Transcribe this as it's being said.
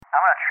I'm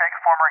gonna trick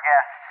former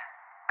guest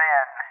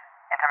Ben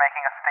into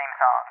making us a theme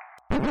song.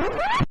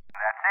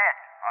 That's it.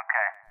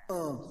 Okay.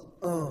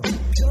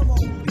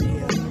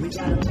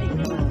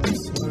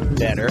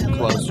 Better,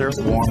 closer,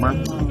 warmer.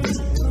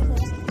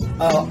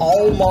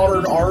 All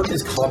modern art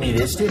is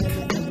communistic.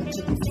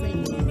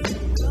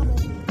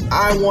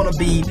 I want to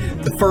be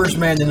the first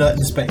man to nut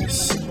in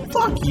space.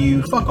 Fuck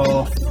you. Fuck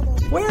off.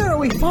 Where are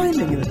we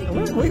finding it?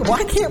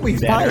 Why can't we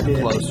find it?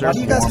 Closer, Why do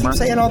you guys warmer. keep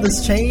saying all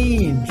this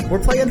change? We're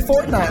playing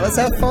Fortnite. Let's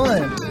have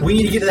fun. We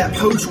need to get to that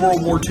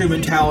post-World War II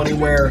mentality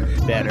where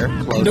Better,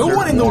 closer, no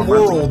one in the warmer.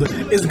 world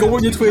is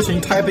going to Twitch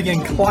and typing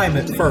in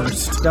climate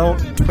first. Don't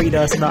tweet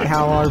us about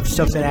how our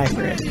stuff's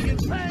inaccurate.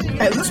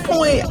 At this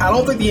point, I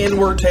don't think the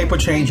N-word tape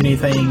would change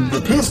anything. The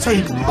piss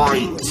tape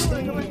might.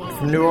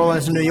 From New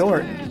Orleans to New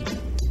York.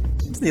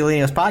 It's the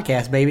Millennials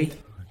Podcast, baby.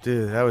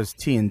 Dude, that was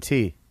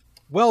TNT.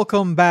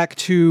 Welcome back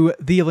to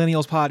the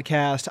Millennials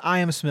Podcast. I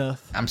am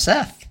Smith. I'm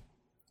Seth.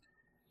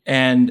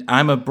 And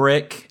I'm a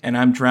brick, and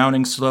I'm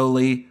drowning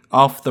slowly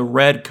off the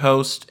red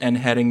coast and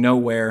heading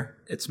nowhere.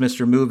 It's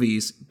Mr.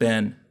 Movies,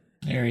 Ben.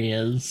 There he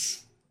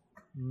is.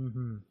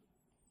 Mm-hmm.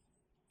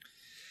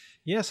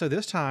 Yeah, so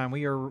this time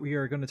we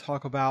are going to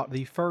talk about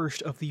the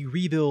first of the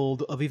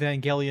rebuild of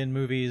Evangelion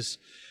movies,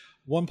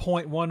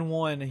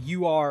 1.11,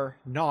 You Are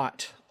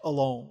Not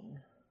Alone.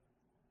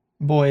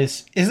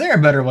 Boys, is there a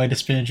better way to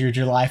spend your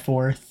July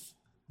 4th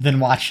than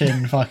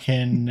watching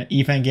fucking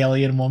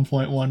Evangelion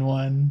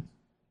 1.11?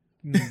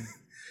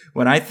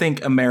 When I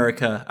think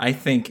America, I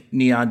think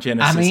Neon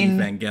Genesis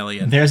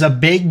Evangelion. There's a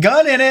big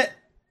gun in it.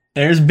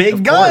 There's big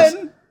Of gun.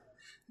 course.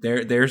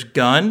 There's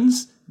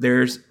guns,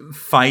 there's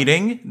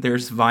fighting,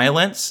 there's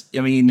violence.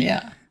 I mean,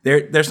 Yeah.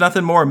 there's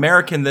nothing more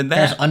American than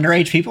There's that.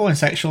 underage people in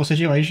sexual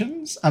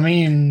situations. I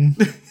mean,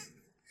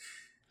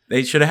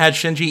 They should have had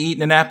Shinji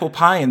eating an apple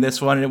pie in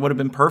this one, and it would have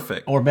been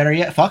perfect. or better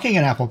yet, fucking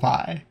an apple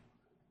pie.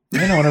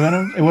 Then it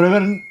would have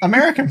been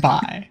American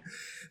pie.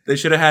 They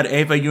should have had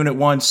Ava Unit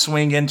 1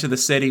 swing into the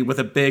city with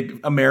a big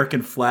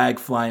American flag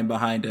flying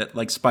behind it,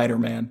 like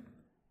Spider-Man.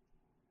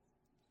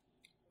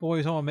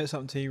 Boys, I want to admit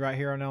something to you right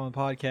here on the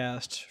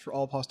podcast for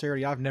all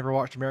posterity. I've never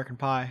watched American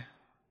Pie.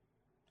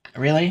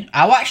 Really?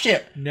 I watched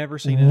it Never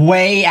seen it.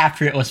 way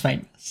after it was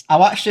famous. I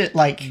watched it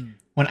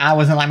when I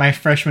was in my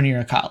freshman year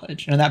of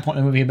college. And at that point,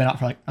 the movie had been out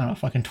for I don't know,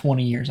 fucking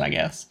 20 years, I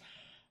guess.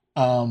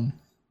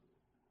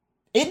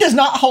 It does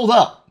not hold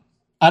up.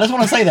 I just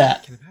want to say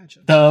that. I can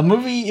imagine. The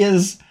movie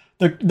is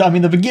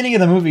the beginning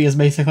of the movie is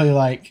basically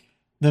like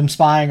them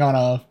spying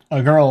on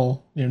a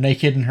girl,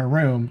 naked in her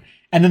room.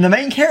 And then the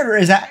main character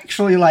is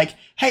actually like,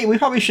 hey, we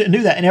probably shouldn't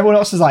do that. And everyone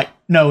else is like,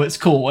 no, it's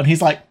cool. And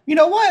he's like, you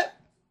know what?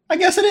 I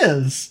guess it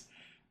is.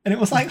 And it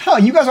was like,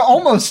 you guys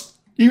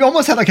you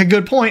almost had a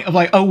good point of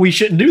oh, we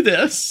shouldn't do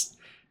this.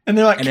 And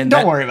they're like,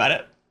 don't worry about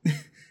it.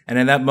 And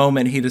in that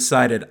moment, he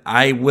decided,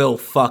 I will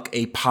fuck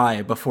a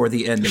pie before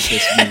the end of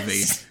this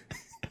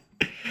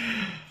movie.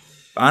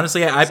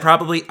 Honestly,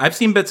 I've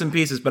seen bits and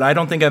pieces, but I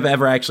don't think I've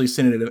ever actually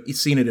seen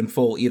it in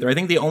full either. I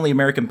think the only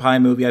American Pie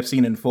movie I've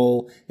seen in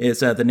full is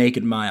The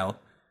Naked Mile.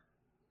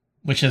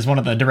 Which is one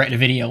of the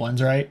direct-to-video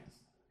ones, right?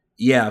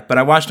 Yeah, but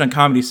I watched it on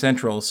Comedy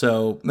Central,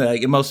 so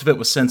most of it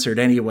was censored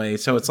anyway,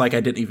 so it's like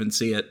I didn't even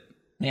see it.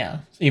 Yeah.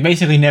 So you've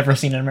basically never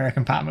seen an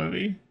American Pie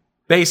movie.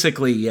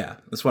 Basically, yeah,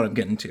 that's what I'm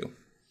getting to.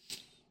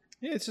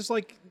 Yeah, it's just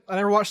like I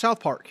never watched South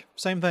Park.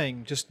 Same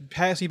thing. Just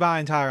pass me by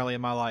entirely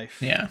in my life.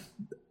 Yeah.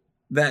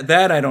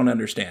 That I don't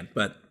understand,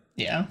 but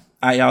Yeah.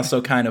 I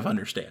also kind of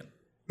understand.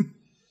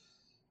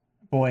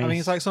 Boys. I mean,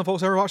 it's like some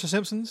folks ever watch The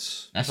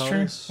Simpsons. That's So true.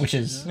 it's- Which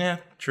is Yeah,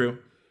 true.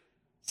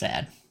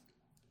 sad.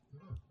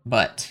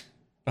 But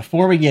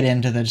before we get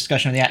into the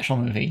discussion of the actual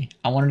movie,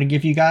 I wanted to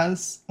give you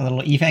guys a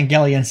little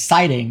Evangelion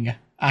sighting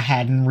I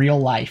had in real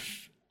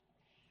life.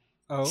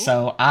 Oh.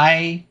 So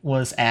I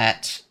was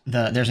at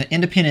there's an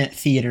independent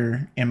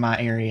theater in my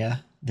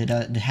area that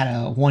had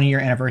a 1-year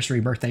anniversary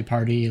birthday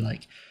party,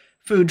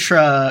 food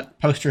truck,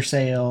 poster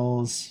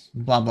sales,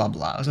 blah, blah,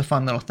 blah. It was a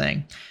fun little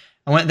thing.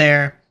 I went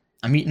there,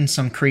 I'm eating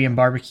some Korean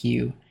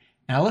barbecue,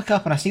 and I look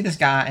up and I see this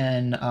guy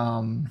in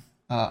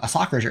a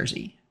soccer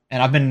jersey.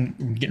 And I've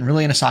been getting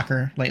really into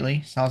soccer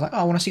lately. So I was like,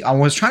 I want to see. I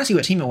was trying to see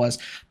what team it was.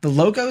 The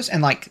logos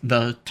and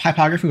the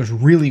typography was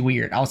really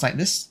weird. I was like,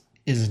 this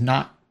is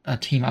not a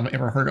team I've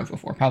ever heard of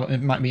before. Probably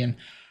it might be in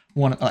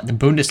one the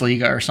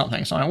Bundesliga or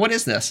something. So I'm like, what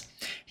is this?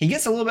 He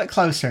gets a little bit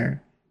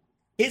closer.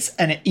 It's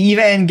an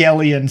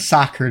Evangelion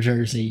soccer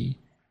jersey.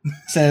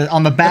 So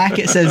on the back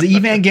it says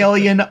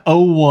Evangelion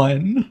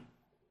 01.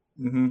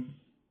 Mm-hmm.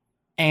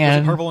 And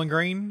Was it purple and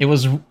green? it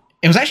was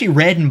actually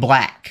red and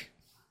black.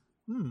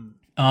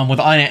 And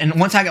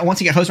once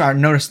you get closer, I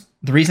noticed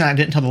the reason I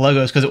didn't tell the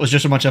logo is because it was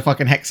just a bunch of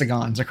fucking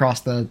hexagons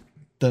across the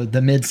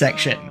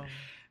midsection.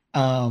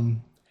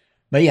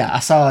 But yeah, I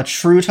saw a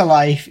true to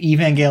life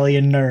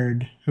Evangelion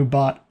nerd who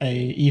bought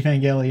a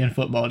Evangelion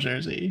football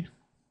jersey.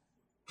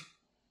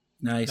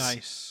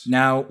 Nice.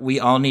 Now we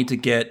all need to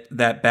get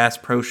that Bass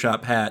Pro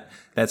Shop hat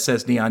that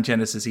says Neon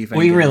Genesis Evangelion.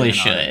 We really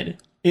on it.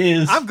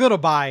 should. I'm gonna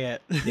buy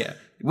it. Yeah.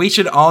 We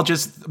should all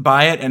just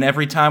buy it, and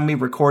every time we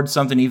record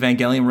something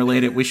Evangelion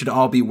related, we should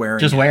all be wearing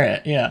Just it. wear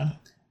it, yeah.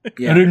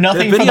 Yeah. Do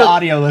nothing for the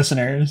audio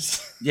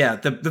listeners. Yeah,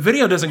 the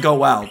video doesn't go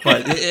well,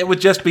 but it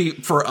would just be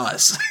for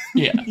us.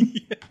 Yeah.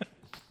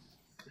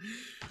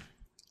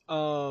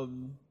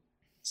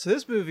 So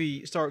this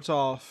movie starts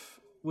off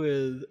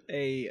with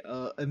a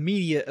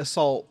immediate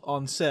assault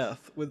on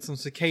Seth with some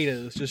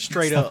cicadas just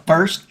straight up. The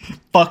first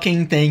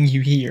fucking thing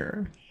you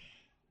hear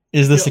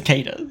is the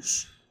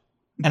cicadas.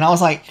 And I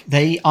was like,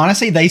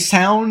 they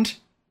sound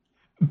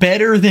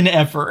better than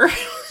ever.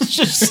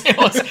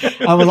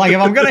 I was like,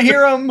 if I'm going to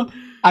hear them,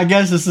 I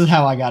guess this is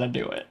how I got to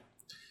do it.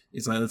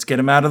 He's like, let's get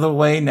him out of the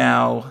way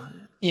now.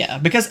 Yeah,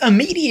 because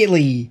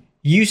immediately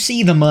you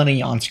see the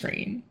money on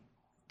screen.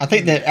 I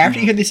think that after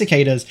you hear the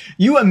cicadas,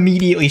 you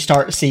immediately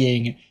start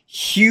seeing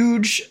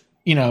huge,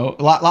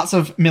 lots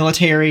of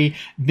military,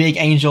 big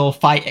angel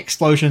fight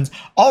explosions.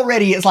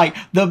 Already, it's like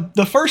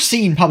the first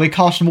scene probably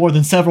cost more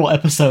than several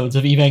episodes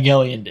of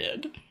Evangelion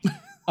did.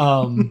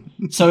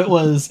 So it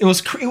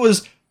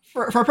was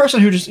for a person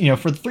who just,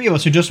 for the three of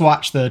us who just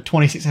watched the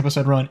 26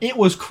 episode run, it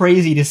was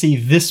crazy to see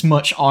this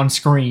much on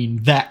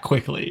screen that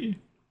quickly.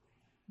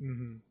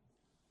 Mm-hmm.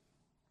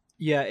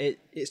 Yeah, it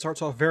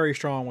starts off very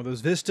strong with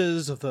those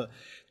vistas of the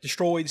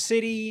destroyed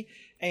city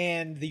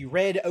and the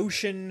red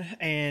ocean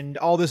and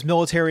all this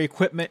military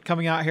equipment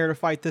coming out here to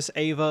fight this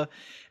Ava.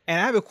 And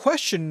I have a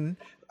question.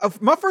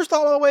 My first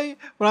thought, by the way,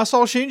 when I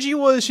saw Shinji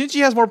was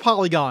Shinji has more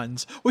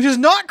polygons, which is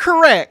not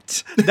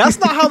correct. That's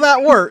not how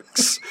that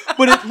works.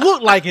 But it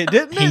looked like it,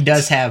 didn't it? He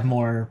does have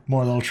more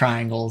little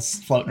triangles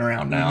floating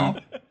around now.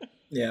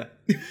 Yeah.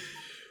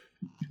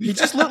 He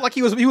just looked like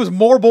he was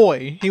more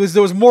boy.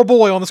 There was more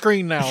boy on the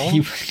screen now.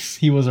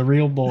 He was a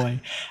real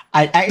boy.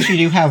 I actually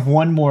do have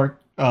one more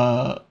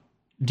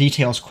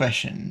details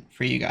question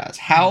for you guys.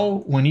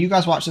 How, when you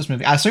guys watch this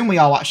movie, I assume we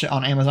all watched it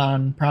on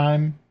Amazon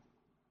Prime.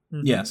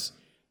 Yes.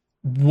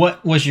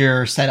 What was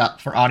your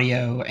setup for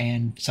audio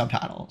and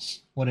subtitles?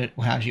 How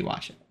did you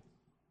watch it?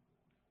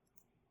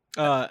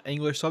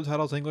 English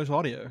subtitles, English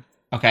audio.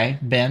 Okay,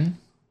 Ben?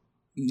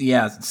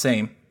 Yeah,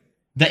 same.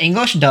 The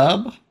English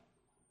dub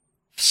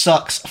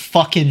sucks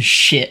fucking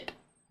shit.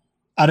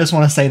 I just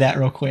want to say that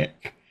real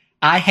quick.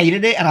 I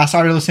hated it, and I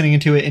started listening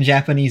to it in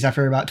Japanese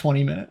after about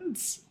 20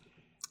 minutes.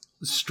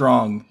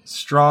 Strong.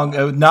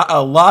 Not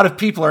a lot of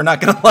people are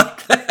not going to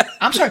like that.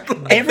 I'm sorry.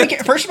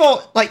 First of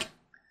all, like,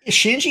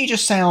 Shinji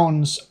just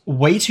sounds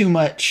way too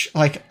much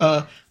like,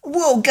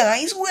 whoa,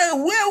 guys,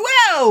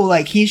 whoa.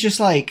 Like, he's just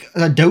like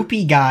a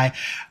dopey guy.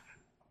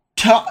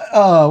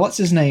 What's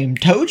his name?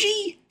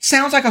 Toji?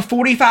 Sounds like a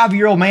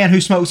 45-year-old man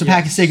who smokes a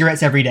pack of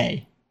cigarettes every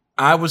day.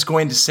 I was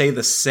going to say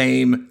the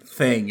same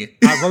thing.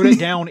 I wrote it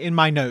down in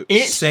my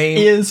notes.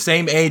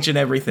 Same age and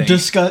everything.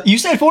 You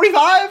said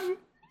 45?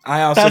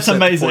 I also That's said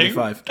amazing.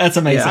 45. That's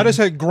amazing. Yeah. I just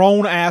said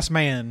grown-ass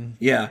man.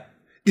 Yeah.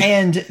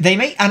 And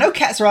I know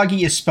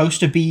Katsuragi is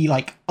supposed to be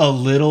like a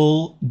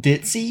little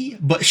ditzy,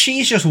 but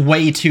she's just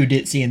way too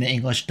ditzy in the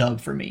English dub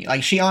for me.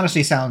 Like, she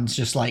honestly sounds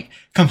just like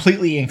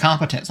completely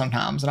incompetent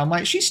sometimes. And I'm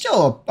like, she's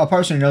still a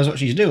person who knows what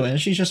she's doing.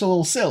 She's just a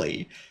little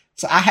silly.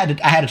 So I had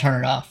to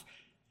turn it off.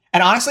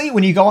 And honestly,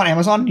 when you go on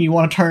Amazon and you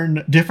want to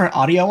turn different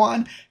audio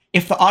on,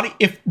 if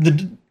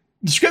the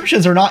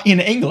descriptions are not in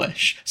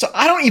English, so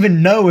I don't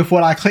even know if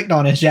what I clicked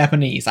on is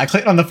Japanese. I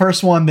clicked on the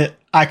first one that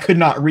I could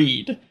not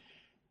read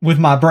with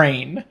my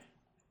brain,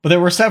 but there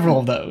were several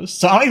of those,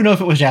 so I don't even know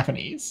if it was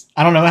Japanese.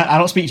 I don't know. I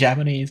don't speak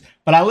Japanese,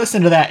 but I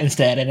listened to that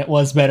instead, and it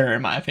was better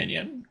in my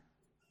opinion.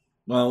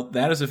 Well,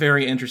 that is a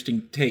very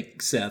interesting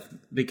take, Seth,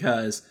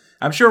 because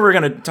I'm sure we're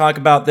going to talk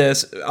about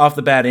this off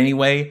the bat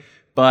anyway,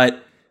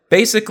 but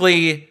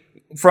basically,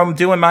 from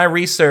doing my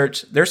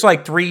research, there's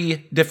like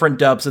 3 different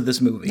dubs of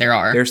this movie. There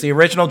are. There's the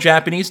original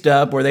Japanese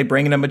dub, where they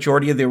bring in a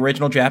majority of the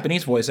original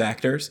Japanese voice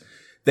actors.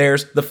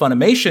 There's the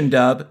Funimation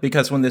dub,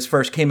 because when this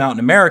first came out in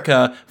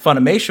America,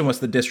 Funimation was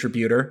the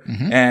distributor,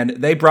 and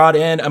they brought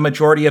in a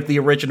majority of the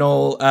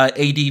original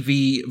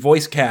ADV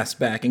voice cast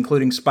back,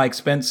 including Spike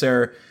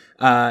Spencer.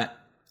 I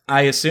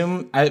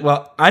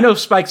know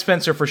Spike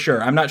Spencer for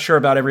sure. I'm not sure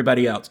about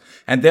everybody else.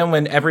 And then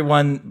when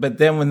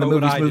the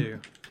movies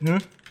moved...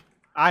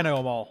 I know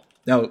them all.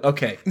 Oh,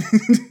 okay.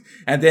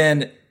 And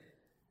then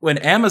when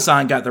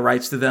Amazon got the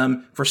rights to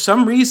them, for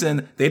some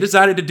reason, they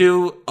decided to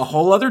do a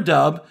whole other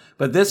dub,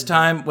 but this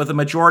time with a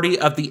majority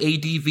of the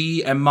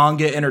ADV and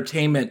Manga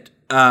Entertainment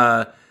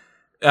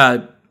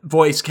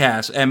voice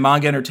cast. And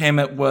Manga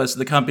Entertainment was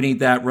the company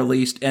that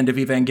released End of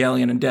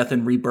Evangelion and Death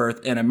and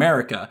Rebirth in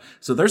America.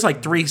 So there's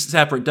like 3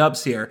 separate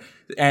dubs here.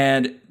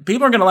 And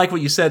people are going to like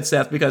what you said,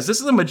 Seth, because this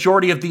is the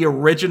majority of the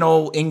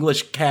original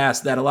English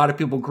cast that a lot of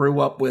people grew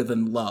up with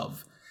and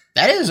love.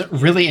 That is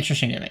really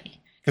interesting to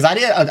me. Because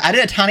I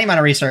did a tiny amount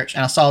of research,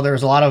 and I saw there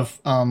was a lot of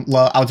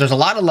love. There's a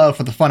lot of love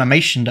for the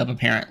Funimation dub,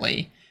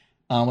 apparently,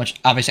 which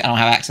obviously I don't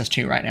have access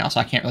to right now, so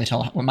I can't really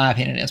tell what my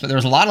opinion is. But there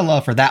was a lot of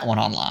love for that one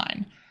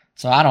online,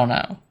 so I don't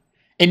know.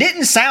 It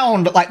didn't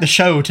sound like the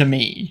show to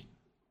me.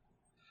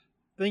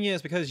 Thing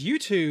is, because you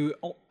two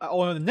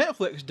on the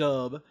Netflix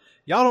dub,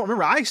 Y'all don't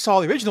remember, I saw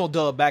the original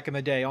dub back in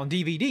the day on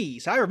DVD,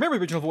 so I remember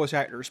the original voice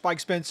actors, Spike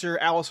Spencer,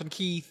 Allison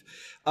Keith,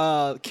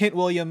 Kent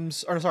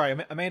Williams, or sorry,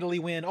 Amanda Lee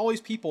Wynn, all these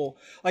people.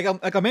 Like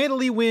Amanda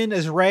Lee Wynn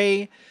as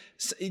Ray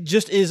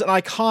just is an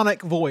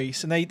iconic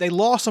voice, and they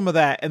lost some of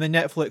that in the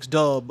Netflix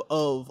dub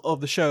of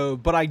the show,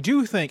 but I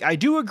do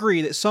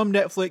agree that some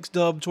Netflix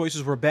dub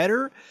choices were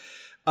better.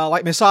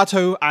 Like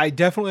Misato, I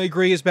definitely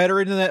agree is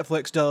better in the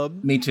Netflix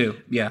dub. Me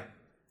too, yeah.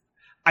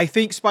 I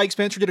think Spike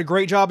Spencer did a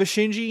great job as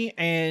Shinji,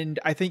 and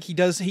I think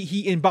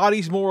he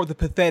embodies more of the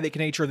pathetic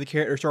nature of the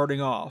character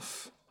starting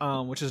off,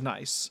 which is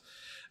nice.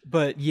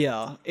 But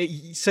yeah,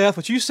 Seth,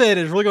 what you said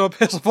is really going to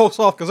piss folks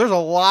off, because there's a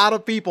lot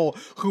of people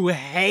who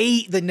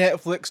hate the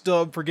Netflix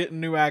dub for getting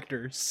new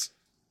actors.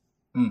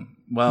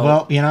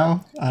 Well, you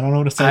know, I don't know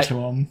what to say to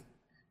them.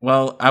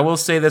 Well, I will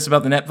say this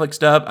about the Netflix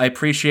dub. I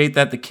appreciate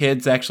that the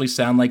kids actually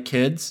sound like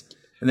kids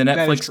in the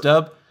Netflix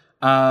dub.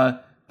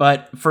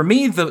 But for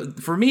me,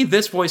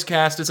 this voice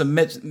cast is a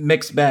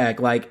mixed bag.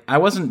 Like, I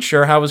wasn't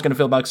sure how I was going to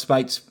feel about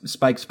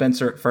Spike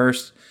Spencer at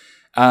first.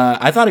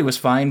 I thought he was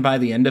fine by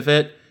the end of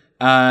it.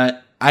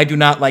 I do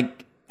not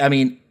like. I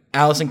mean,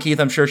 Allison Keith.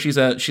 I'm sure she's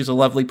a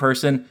lovely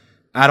person.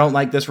 I don't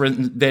like this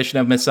rendition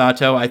of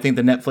Misato. I think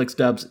the Netflix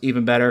dub's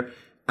even better.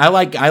 I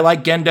like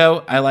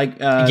Gendo. I like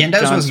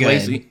Gendo's John was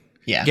Swayze. good.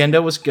 Yeah,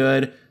 Gendo was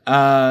good.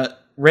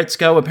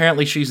 Ritsuko,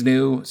 apparently she's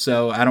new,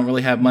 so I don't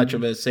really have much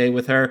of a say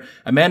with her.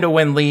 Amanda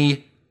Wynn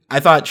Lee. I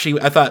thought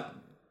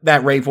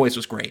that Ray voice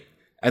was great.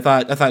 I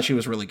thought she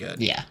was really good.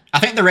 Yeah. I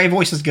think the Ray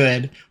voice is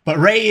good, but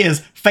Ray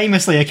is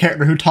famously a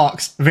character who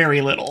talks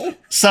very little.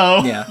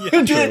 So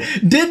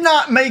did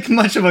not make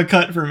much of a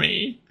cut for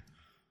me.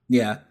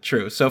 Yeah,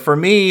 true. So for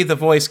me,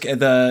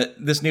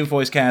 this new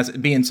voice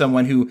cast being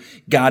someone who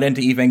got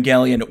into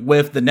Evangelion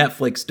with the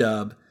Netflix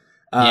dub,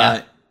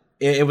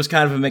 it was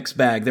kind of a mixed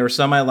bag. There were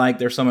some I liked,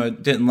 there were some I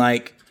didn't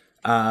like.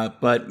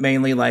 But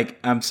mainly, like,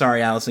 I'm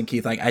sorry, Allison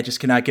Keith, like, I just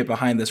cannot get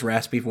behind this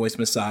raspy voice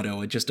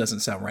Misato. It just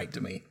doesn't sound right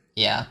to me.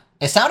 Yeah.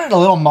 It sounded a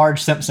little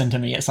Marge Simpson to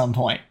me at some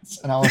points.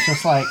 And I was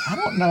just like, I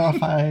don't know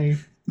if I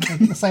get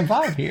the same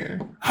vibe here.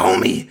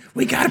 Homie,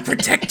 we gotta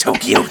protect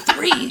Tokyo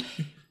 3.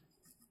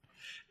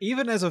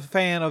 Even as a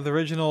fan of the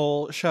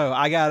original show,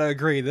 I gotta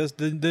agree. The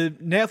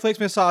Netflix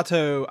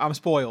Misato, I'm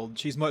spoiled.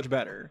 She's much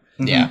better.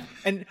 Yeah.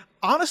 And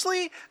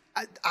honestly,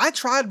 I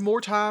tried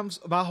more times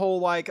my whole,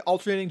 like,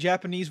 alternating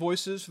Japanese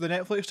voices for the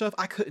Netflix stuff.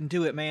 I couldn't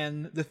do it,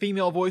 man. The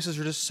female voices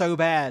are just so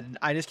bad.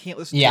 I just can't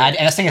listen to it. Yeah, I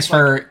just think it's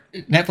for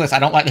Netflix. I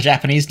don't like the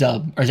Japanese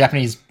dub or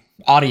Japanese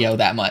audio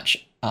that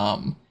much.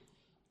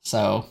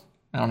 So,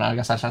 I don't know. I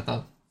guess I just have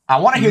to... I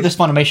want to hear this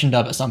Funimation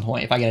dub at some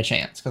point if I get a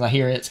chance, because I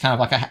hear it's kind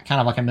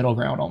of like a middle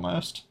ground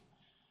almost.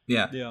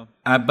 Yeah.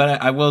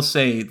 But I will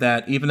say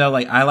that even though,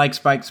 like, I like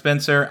Spike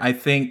Spencer, I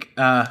think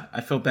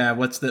I feel bad.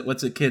 What's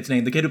the kid's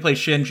name? The kid who plays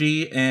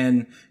Shinji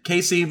and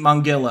Casey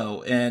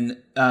Mongillo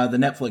in the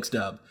Netflix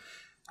dub.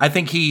 I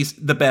think he's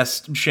the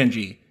best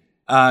Shinji.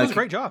 Does a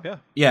great job, yeah.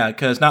 Yeah,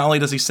 because not only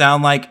does he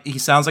sounds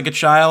like a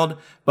child,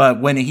 but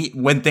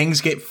when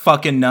things get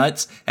fucking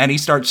nuts and he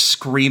starts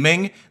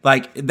screaming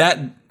like that.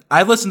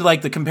 I listened to,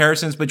 like, the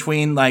comparisons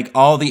between, like,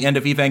 all the end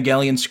of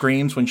Evangelion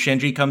screams when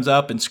Shinji comes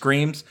up and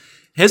screams.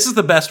 His is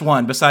the best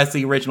one besides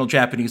the original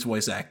Japanese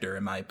voice actor,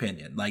 in my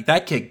opinion. Like,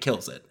 that kid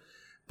kills it.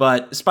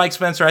 But Spike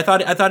Spencer, I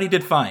thought he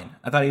did fine.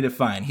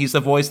 He's the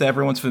voice that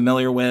everyone's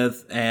familiar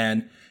with,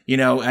 and, you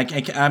know,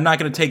 I'm not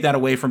going to take that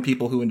away from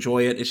people who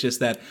enjoy it. It's just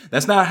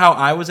that's not how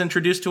I was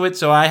introduced to it,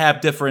 so I have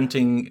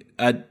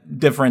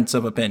difference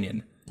of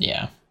opinion.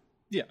 Yeah.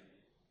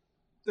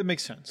 That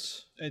makes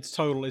sense. It's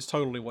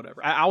totally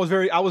whatever. I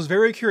was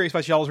very curious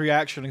about y'all's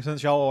reaction,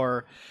 since y'all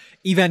are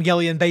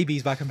Evangelion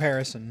babies by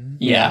comparison.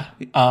 Yeah.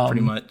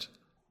 Pretty much.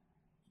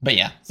 But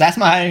yeah, that's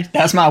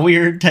my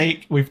weird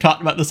take. We've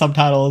talked about the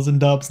subtitles and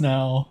dubs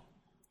now.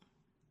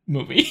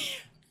 Movie.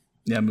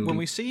 Yeah,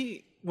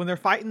 movie. When they're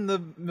fighting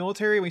the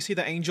military, we see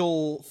the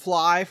angel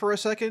fly for a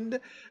second.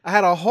 I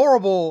had a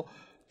horrible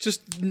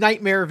just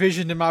nightmare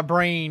vision in my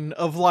brain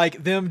of,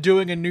 like, them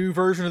doing a new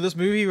version of this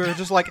movie where it's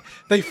just like,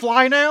 they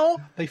fly now.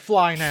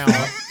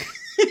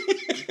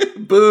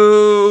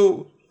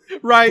 Boo.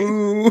 Right.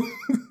 Boo.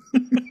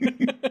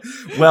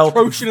 Well,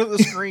 approaching at the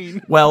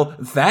screen. Well,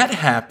 that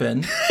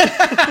happened.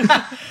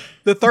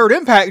 The third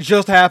impact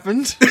just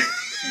happened.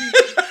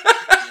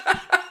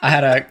 I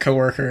had a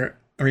coworker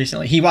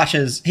recently. He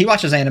watches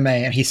anime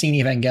and he's seen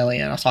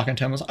Evangelion. I was talking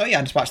to him. I was like, "Oh yeah,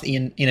 I just watched the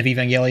end of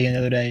Evangelion the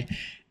other day."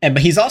 But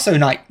he's also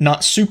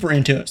not super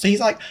into it. So he's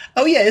like,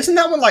 "Oh yeah, isn't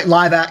that one like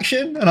live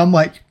action?" And I'm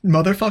like,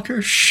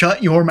 "Motherfucker,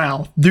 shut your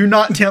mouth. Do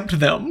not tempt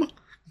them.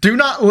 Do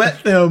not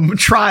let them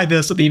try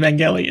this with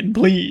Evangelion,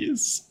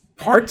 please."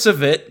 Parts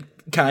of it,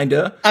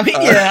 kinda. I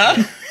mean,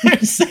 yeah.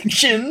 There's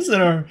sections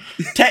that are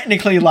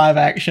technically live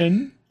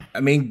action. I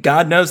mean,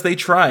 God knows they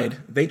tried.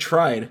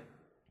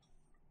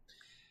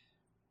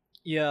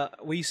 Yeah,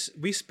 we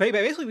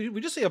basically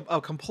just see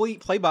a complete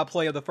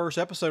play-by-play of the first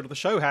episode of the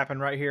show happen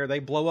right here. They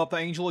blow up the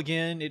angel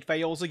again. It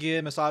fails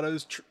again.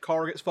 Misato's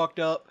car gets fucked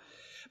up.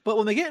 But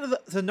when they get into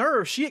the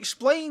nerve, she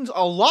explains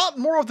a lot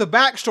more of the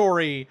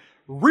backstory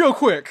real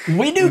quick.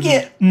 We do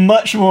get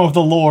much more of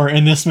the lore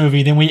in this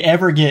movie than we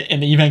ever get in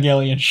the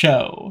Evangelion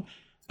show.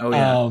 Oh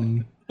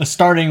yeah.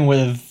 Starting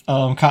with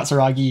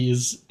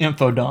Katsuragi's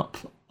info dump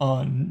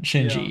on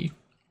Shinji.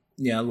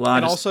 Yeah, a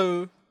lot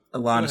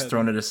is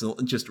thrown at us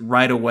just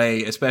right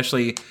away,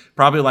 especially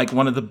probably like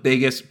one of the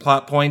biggest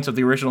plot points of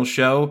the original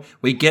show.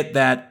 We get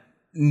that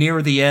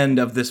near the end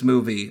of this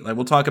movie. Like,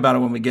 we'll talk about it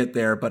when we get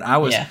there, but I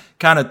was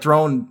kind of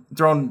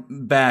thrown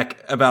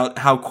back about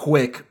how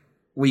quick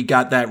we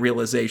got that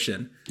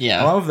realization.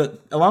 Yeah.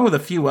 Along with a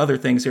few other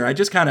things here, I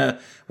just kind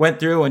of went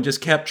through and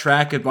just kept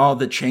track of all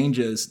the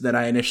changes that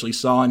I initially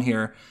saw in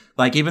here.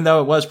 Like, even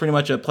though it was pretty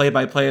much a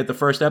play-by-play at the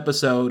first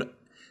episode,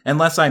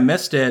 unless I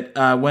missed it,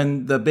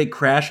 when the big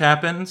crash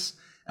happens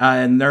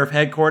in Nerve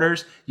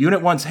headquarters,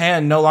 Unit 1's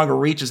hand no longer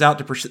reaches out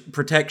to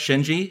protect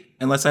Shinji,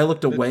 unless I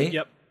looked away.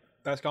 Yep,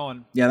 that's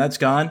gone. Yeah, that's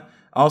gone.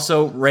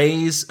 Also,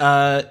 Ray's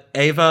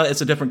Ava,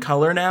 it's a different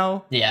color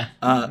now. Yeah.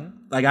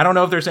 Like, I don't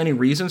know if there's any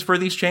reasons for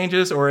these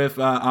changes, or if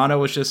Anno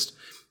was just,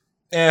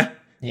 Yeah.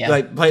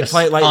 like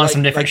play like on like,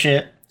 some different like,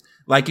 shit.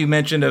 Like you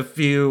mentioned a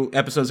few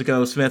episodes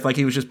ago, Smith, like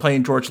he was just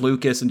playing George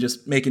Lucas and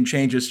just making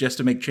changes just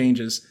to make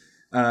changes.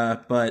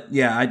 But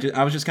yeah,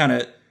 I was just kind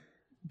of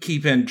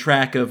keeping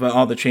track of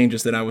all the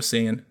changes that I was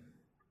seeing.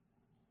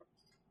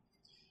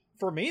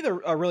 For me,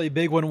 a really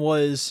big one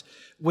was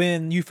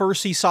when you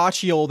first see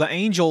Sachiel, the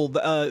angel,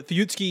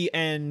 Fuyutsuki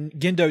and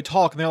Gendo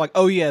talk, and they're like,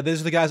 "Oh yeah,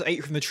 these are the guys that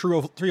ate from the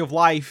tree of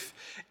life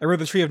and read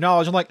the tree of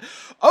knowledge." I'm like,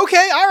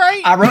 "Okay, all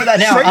right." I wrote that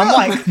down. Straight I'm up.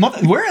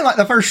 like, we're in like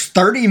the first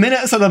 30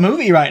 minutes of the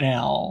movie right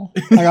now.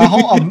 Like a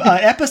whole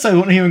episode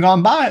wouldn't even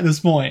gone by at this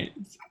point.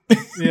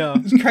 Yeah.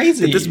 It's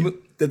crazy.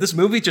 Did this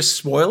movie just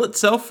spoil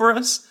itself for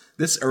us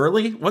this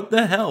early? What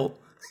the hell?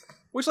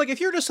 Which, like,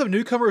 if you're just some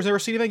newcomer who's never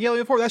seen Evangelion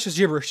before, that's just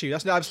gibberish to you.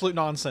 That's absolute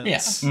nonsense. Yeah.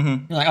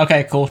 Mm-hmm. You're like,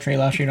 okay, cool. Tree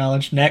lost your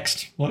knowledge.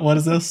 Next. What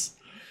is this?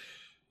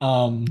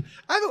 I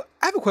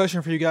have a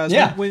question for you guys.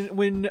 Yeah.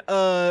 When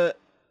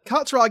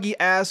Katsuragi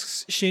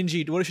asks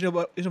Shinji, what does he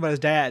know about his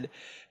dad?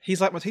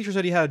 He's like, my teacher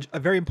said he had a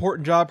very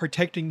important job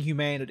protecting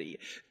humanity.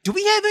 Do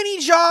we have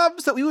any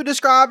jobs that we would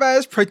describe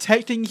as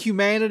protecting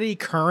humanity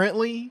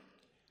currently?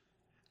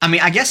 I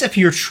mean, I guess if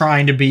you're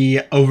trying to be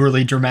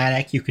overly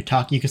dramatic, you could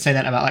say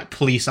that about like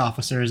police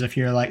officers if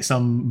you're like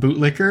some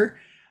bootlicker.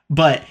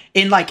 But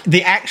in like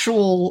the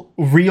actual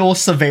real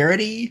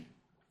severity,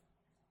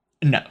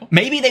 no.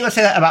 Maybe they would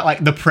say that about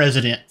like the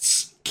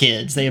president's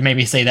kids. They would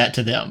maybe say that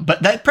to them.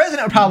 But the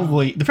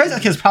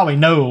president's kids probably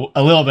know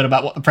a little bit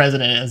about what the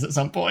president is at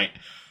some point.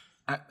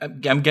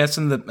 I'm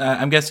guessing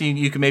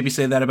you could maybe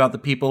say that about the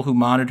people who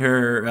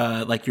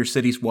monitor like your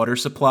city's water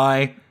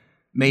supply,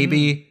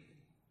 maybe.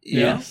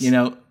 Yes. You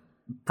know,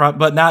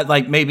 but not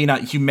like maybe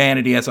not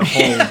humanity as a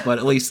whole, but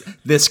at least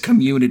this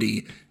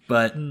community.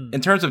 But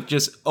in terms of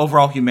just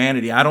overall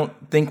humanity, I don't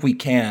think we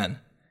can,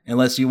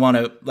 unless you want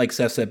to, like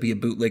Seth said, be a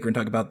bootlicker and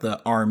talk about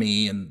the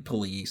army and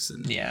police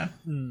and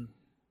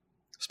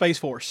Space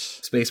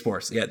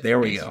Force. Yeah, there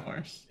we go.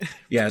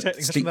 Yeah,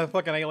 Protecting that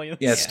fucking aliens.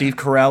 Yeah, Steve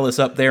Carell is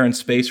up there in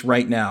space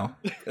right now,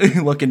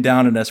 looking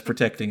down at us,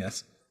 protecting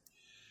us.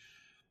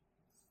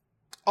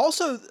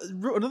 Also,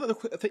 another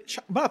thing,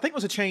 what I think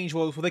was a change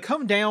was when they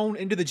come down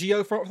into the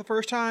Geofront for the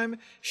first time,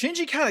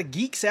 Shinji kind of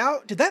geeks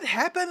out. Did that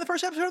happen in the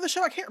first episode of the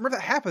show? I can't remember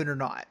if that happened or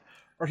not.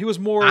 Or he was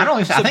more.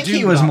 I think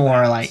he was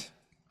more that. like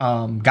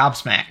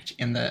gobsmacked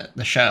in the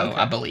show,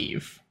 okay. I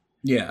believe.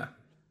 Yeah.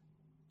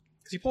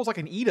 Because he pulls like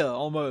an Ida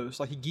almost.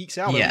 Like he geeks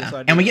out. Yeah. Over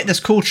this And we get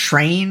this cool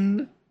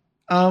train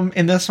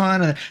in this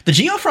one. The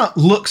Geofront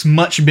looks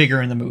much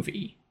bigger in the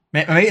movie.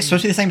 Maybe it's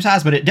supposed to be the same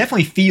size, but it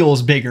definitely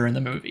feels bigger in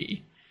the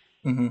movie.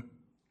 Mm-hmm.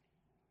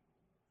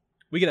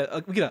 We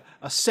get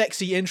a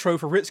sexy intro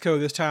for Ritsuko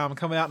this time,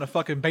 coming out in a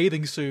fucking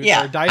bathing suit or a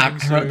I diving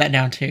suit. wrote that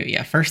down too.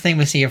 Yeah, first thing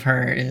we see of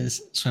her is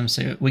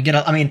swimsuit. We get,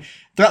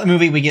 throughout the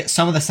movie, we get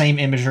some of the same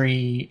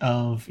imagery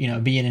of,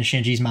 being in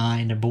Shinji's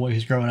mind, a boy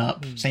who's growing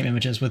up. Same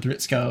images with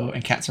Ritsuko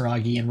and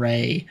Katsuragi and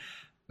Rei.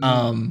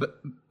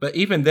 But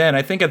even then,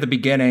 I think at the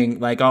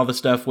beginning, like all the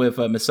stuff with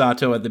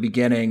Misato at the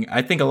beginning,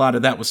 I think a lot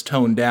of that was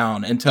toned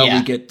down until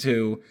we get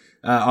to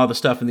all the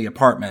stuff in the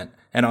apartment.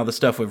 And all the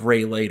stuff with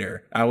Rei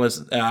later. I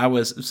was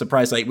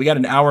surprised. Like, we got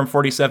an hour and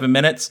 47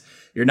 minutes.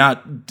 You're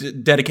not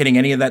dedicating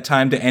any of that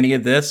time to any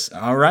of this.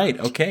 All right.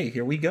 Okay.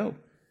 Here we go.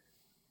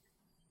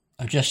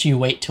 Just you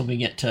wait till we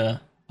get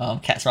to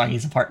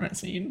Katsuragi's apartment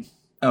scene.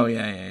 Oh,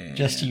 yeah.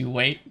 Just you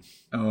wait.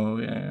 Oh,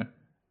 yeah.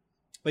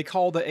 They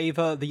call the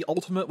Ava the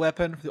ultimate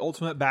weapon for the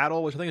ultimate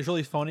battle, which I think is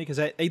really funny because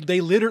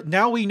they literally,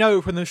 now we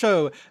know from the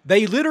show,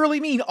 they literally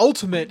mean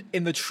ultimate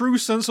in the true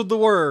sense of the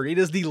word. It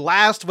is the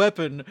last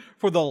weapon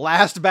for the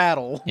last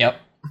battle.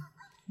 Yep.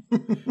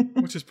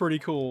 Which is pretty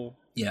cool.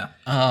 Yeah.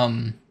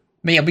 But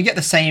yeah, we get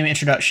the same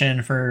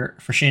introduction for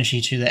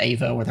Shinji to the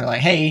Ava where they're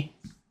like, hey,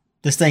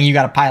 this thing, you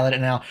got to pilot it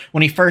now.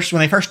 When they first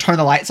turn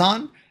the lights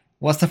on,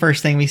 what's the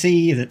first thing we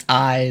see? It's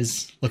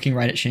eyes looking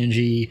right at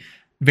Shinji.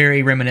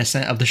 Very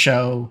reminiscent of the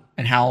show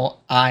and how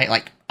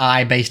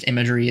eye-based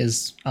imagery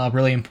is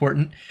really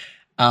important.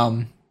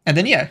 And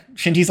then,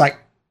 Shinji's like,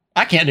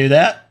 I can't do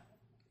that.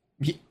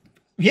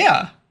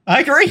 Yeah.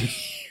 I agree.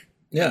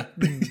 Yeah.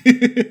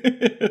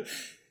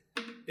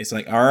 It's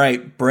like, all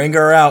right, bring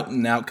her out.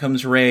 And out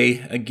comes Ray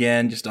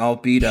again, just all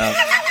beat up.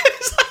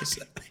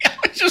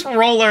 Just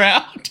roll her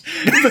out,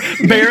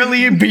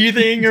 barely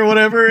breathing or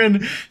whatever.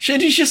 And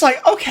Shinji's just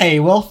like, okay,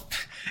 well,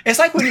 it's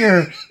like when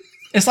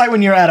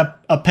you're at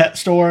a pet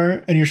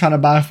store and you're trying to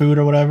buy food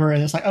or whatever.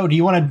 And it's like, oh, do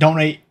you want to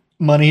donate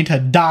money to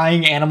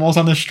dying animals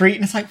on the street?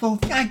 And it's like, well,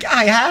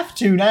 I have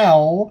to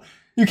now.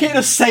 You can't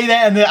just say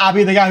that and then I'll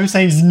be the guy who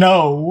says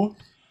no.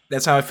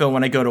 That's how I feel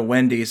when I go to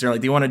Wendy's. They're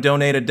like, do you want to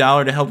donate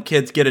 $1 to help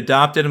kids get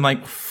adopted? I'm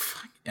like,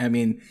 I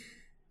mean,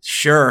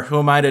 sure. Who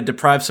am I to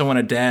deprive someone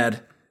of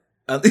dad?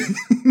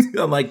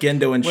 Unlike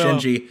Gendo and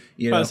Shinji,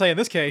 you know. I was saying in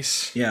this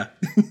case, yeah,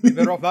 you're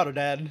better off without a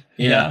dad.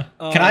 Yeah.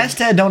 Can I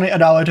instead donate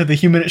 $1 to the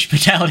Human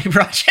Hospitality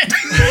Project?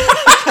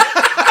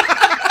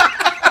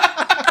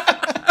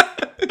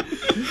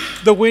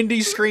 The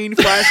Wendy's screen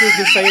flashes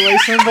the Sele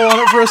symbol on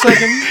it for a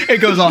second. It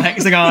goes all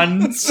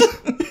hexagons.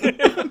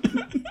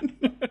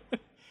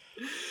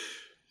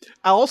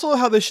 I also love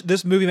how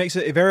this movie makes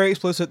it very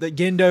explicit that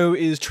Gendo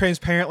is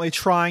transparently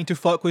trying to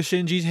fuck with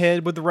Shinji's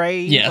head with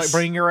Rei, like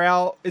bringing her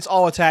out. It's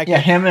all a tactic. Yeah,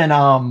 him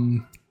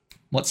and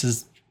what's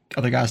his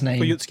other guy's name?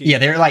 Koyutsuki. Yeah,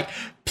 they're like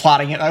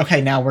plotting it.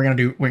 Okay, now we're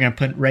gonna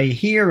put Rei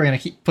here. We're gonna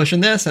keep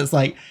pushing this. It's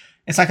like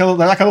they're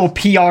like a little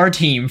PR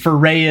team for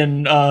Rei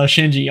and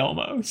Shinji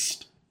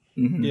almost.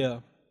 Mm-hmm. Yeah.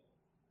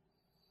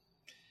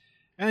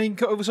 And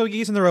so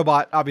he's in the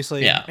robot,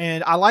 obviously. Yeah.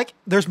 And I like,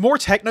 there's more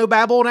techno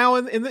babble now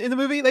in the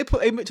movie. They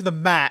put it to the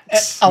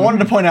max. I wanted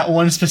to point out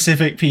one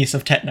specific piece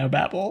of techno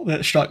babble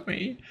that struck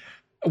me.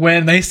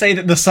 When they say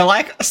that the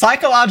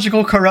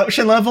psychological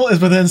corruption level is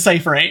within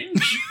safe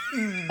range.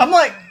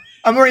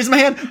 I'm raising my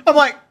hand. I'm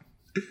like,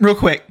 real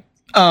quick.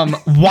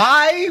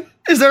 Why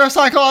is there a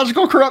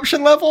psychological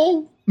corruption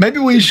level? Maybe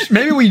we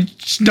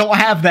just don't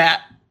have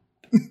that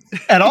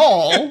at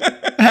all.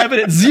 Have it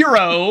at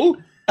 0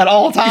 at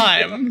all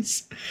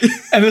times.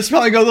 And this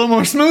probably go a little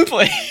more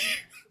smoothly.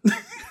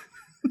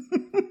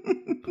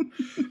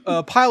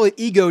 Pilot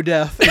ego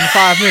death in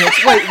 5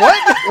 minutes. Wait,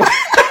 what?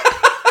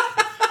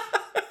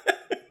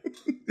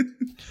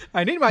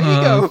 I need my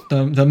ego.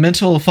 The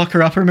mental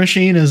fucker-upper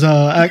machine is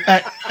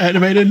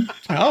activated.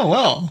 Oh,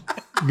 well.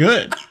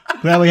 Good.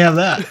 Glad we have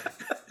that.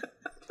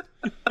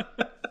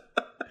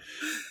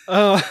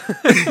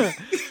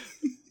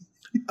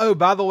 Oh,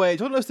 by the way,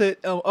 don't notice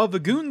that of the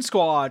Goon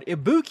Squad,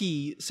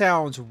 Ibuki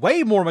sounds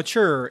way more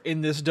mature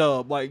in this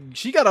dub. Like,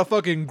 she got a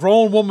fucking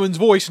grown woman's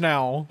voice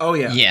now. Oh,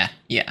 yeah.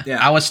 Yeah.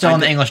 I was still in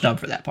the English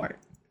dub for that part.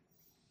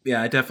 Yeah,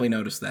 I definitely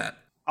noticed that.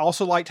 I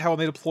also liked how when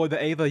they deployed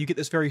the Ava, you get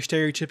this very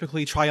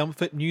stereotypically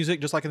triumphant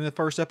music, just like in the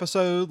first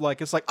episode.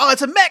 Like, it's like, oh,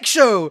 it's a mech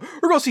show!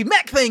 We're gonna see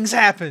mech things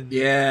happen!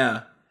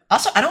 Yeah.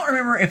 Also, I don't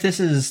remember if this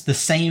is the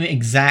same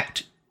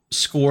exact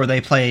score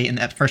they play in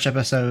that first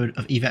episode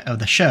of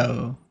the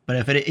show,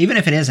 but even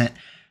if it isn't,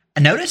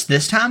 I noticed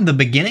this time the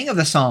beginning of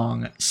the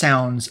song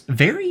sounds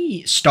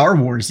very Star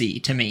Wars-y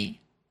to me,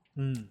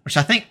 which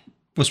I think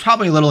was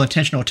probably a little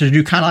intentional to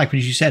do kind of like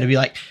what you said, to be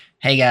like,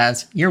 hey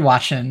guys, you're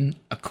watching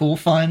a cool,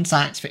 fun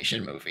science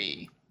fiction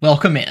movie.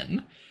 Welcome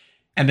in.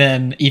 And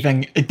then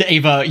even the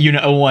Ava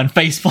Unit 01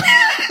 face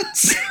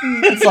plants.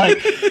 It's like,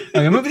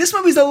 okay, this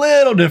movie's a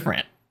little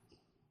different.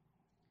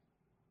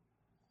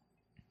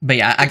 But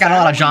yeah, I got a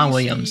lot of John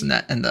Williams in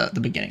the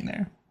beginning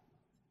there.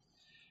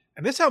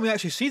 And this time we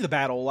actually see the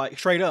battle, like,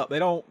 straight up. They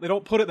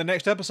don't put it in the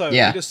next episode.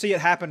 Yeah. We just see it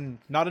happen,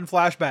 not in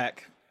flashback.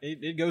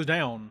 It goes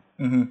down.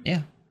 Mm-hmm.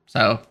 Yeah.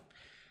 So,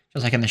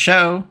 just like in the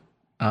show,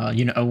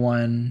 Unit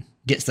 01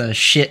 gets the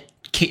shit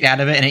kicked out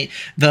of it, and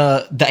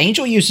the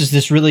Angel uses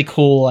this really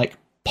cool, like,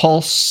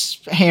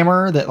 pulse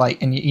hammer that,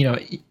 like, and you know,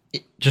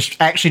 it just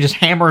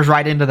hammers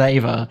right into the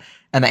Ava,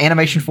 and the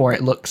animation for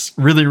it looks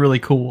really, really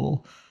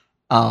cool.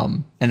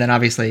 And then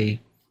obviously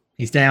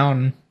he's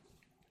down,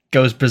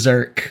 goes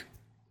berserk,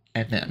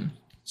 and then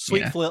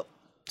Sweet flip.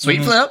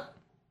 Sweet flip.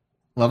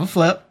 Love a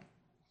flip.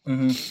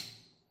 Mm-hmm.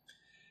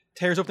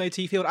 Tears open AT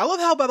field. I love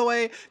how, by the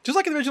way, just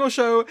like in the original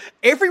show,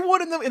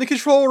 everyone in the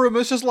control room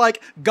is just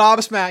like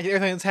gobsmacked at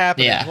everything that's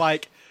happening. Yeah.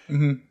 Like,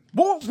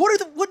 what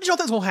did y'all think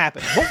was going to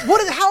happen?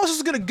 How is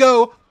this going to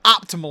go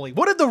optimally?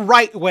 What did the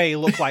right way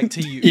look like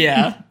to you?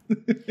 Yeah.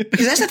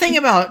 Because that's the thing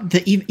about the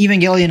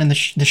Evangelion and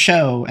the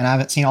show, and I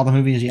haven't seen all the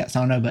movies yet, so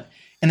I don't know, but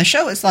in the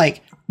show, it's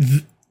like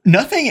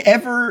nothing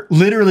ever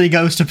literally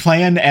goes to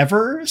plan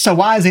ever, so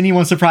why is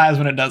anyone surprised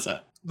when it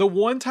doesn't? The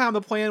one time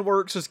the plan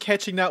works is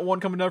catching that one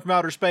coming down from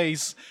outer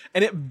space,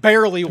 and it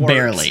barely works.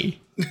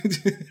 Barely.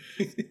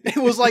 It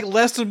was like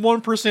less than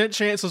 1%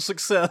 chance of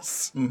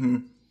success. Mm-hmm.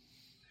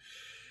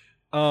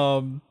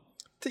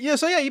 Yeah,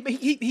 so yeah,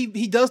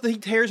 he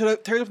tears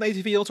up the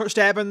AT field, starts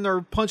stabbing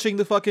or punching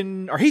the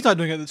fucking, or he's not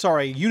doing it,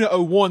 sorry, Unit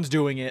 01's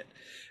doing it.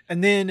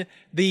 And then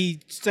the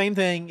same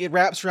thing, it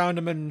wraps around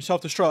him and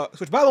self-destructs,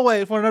 which, by the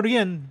way, if I want to note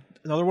again,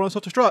 another one of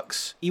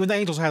self-destructs. Even the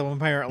Angels have them,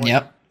 apparently.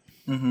 Yep.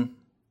 Mm-hmm.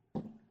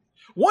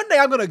 One day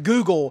I'm going to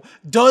Google,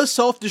 does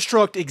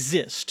self-destruct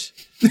exist?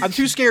 I'm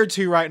too scared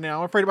to right now.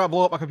 I'm afraid I might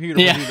blow up my computer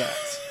when I do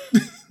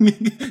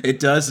that. It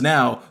does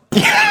now.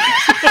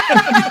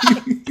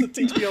 To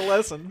teach me a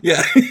lesson.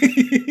 Yeah.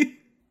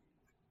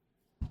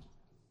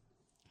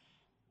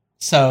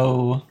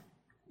 So,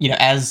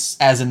 as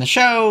in the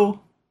show,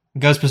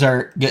 goes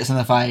berserk, gets in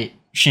the fight.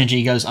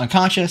 Shinji goes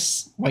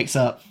unconscious, wakes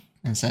up,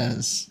 and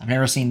says, "I've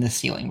never seen this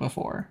ceiling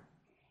before."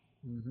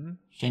 Mm-hmm.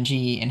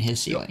 Shinji and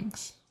his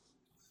ceilings.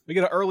 We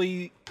get an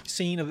early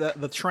scene of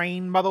the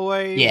train, by the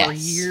way, Yes. where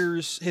he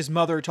hears his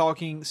mother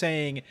talking,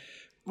 saying,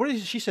 "What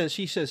is she says?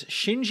 She says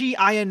Shinji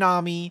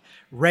Ayanami,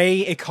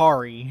 Rei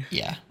Ikari."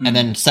 Yeah, and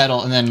then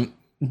and then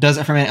does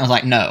it for a minute. And was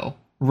like, "No,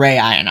 Rei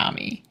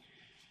Ayanami."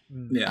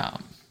 Yeah.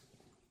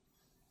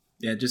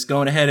 Yeah, just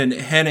going ahead and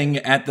heading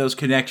at those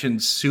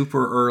connections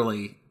super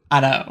early. I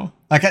know.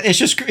 Like,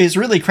 it's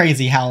really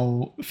crazy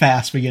how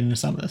fast we get into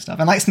some of this stuff.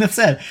 And like Smith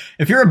said,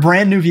 if you're a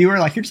brand new viewer,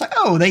 like, you're just like,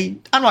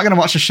 I'm not going to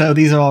watch the show.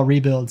 These are all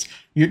rebuilds.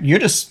 You're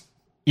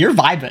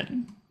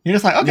vibing. You're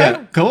just like,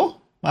 okay,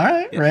 cool. All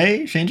right,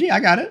 Ray, Shinji, I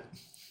got it.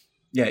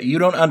 Yeah, you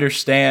don't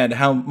understand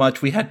how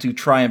much we had to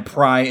try and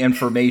pry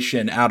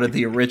information out of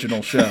the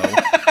original show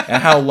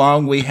and how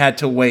long we had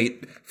to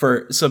wait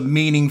for some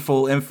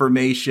meaningful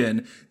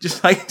information.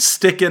 Just like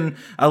sticking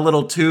a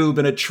little tube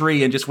in a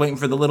tree and just waiting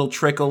for the little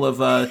trickle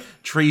of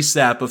tree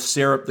sap of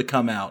syrup to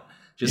come out.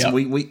 Just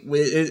we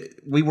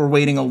were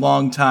waiting a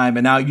long time,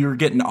 and now you're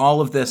getting all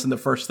of this in the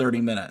first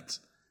 30 minutes.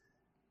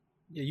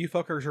 Yeah, you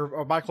fuckers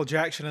are Michael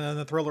Jackson and then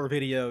the Thriller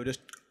video. Just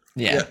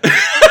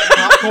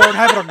popcorn,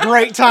 having a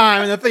great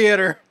time in the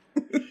theater.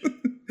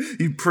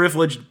 You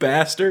privileged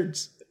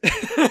bastards.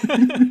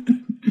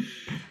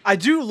 I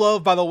do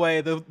love, by the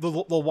way, the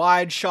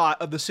wide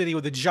shot of the city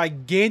with a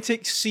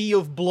gigantic sea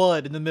of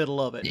blood in the middle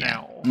of it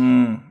now.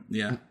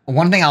 Yeah.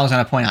 One thing I was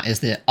going to point out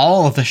is that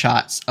all of the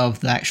shots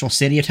of the actual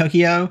city of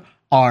Tokyo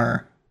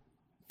are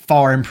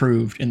far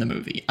improved in the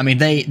movie. I mean,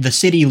 the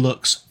city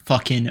looks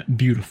fucking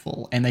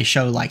beautiful, and they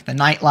show like the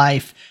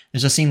nightlife.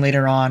 There's a scene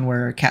later on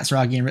where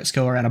Katsuragi and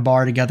Ritsuko are at a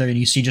bar together, and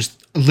you see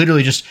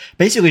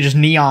basically just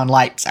neon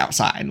lights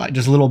outside, like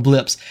just little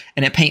blips,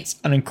 and it paints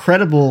an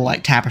incredible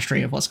like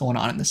tapestry of what's going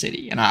on in the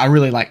city. And I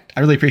really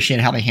appreciate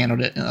how they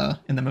handled it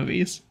in the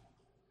movies.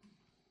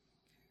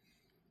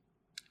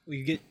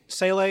 We get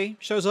Sele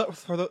shows up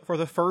for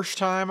the first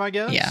time, I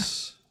guess. Yeah,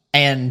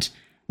 and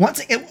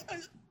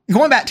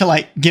going back to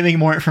like giving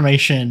more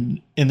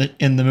information in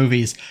the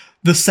movies,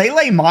 the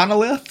Sele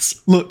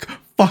monoliths look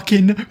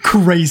fucking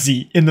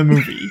crazy in the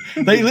movie.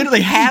 They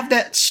literally have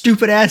that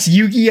stupid ass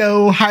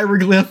Yu-Gi-Oh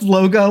hieroglyph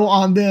logo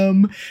on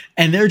them,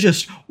 and they're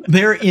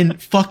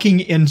fucking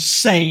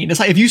insane. It's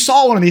like if you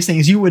saw one of these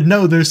things, you would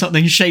know there's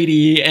something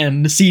shady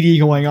and seedy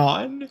going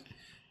on.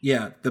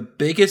 Yeah, the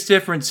biggest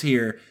difference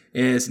here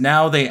is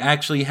now they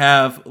actually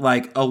have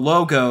like a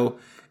logo,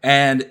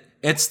 and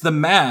it's the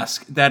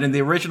mask that in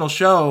the original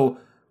show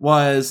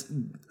was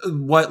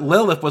what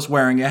Lilith was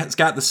wearing. It's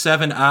got the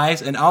 7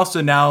 eyes, and also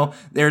now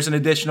there's an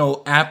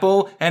additional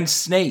apple and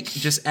snake,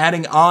 just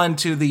adding on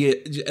to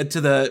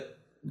the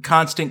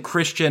constant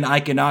Christian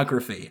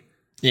iconography.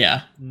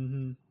 Yeah.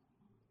 Mm-hmm.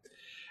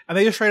 And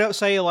they just straight up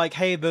say like,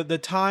 "Hey, the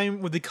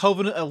time with the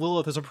covenant of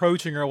Lilith is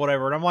approaching," or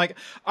whatever. And I'm like,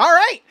 all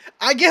right,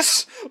 I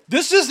guess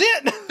this is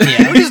it.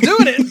 Yeah. We're just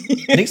doing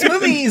it. These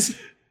movies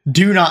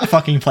do not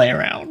fucking play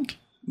around.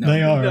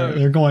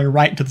 They're going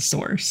right to the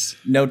source.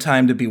 No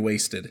time to be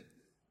wasted.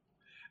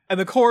 And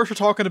the chorus are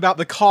talking about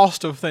the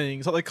cost of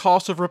things, like the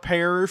cost of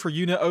repairs for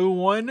Unit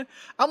 01.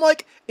 I'm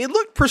like, it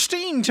looked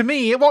pristine to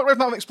me. It walked away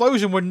from an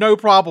explosion with no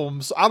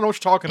problems. I don't know what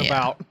you're talking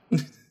about.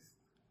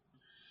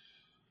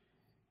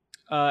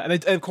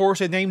 And of course,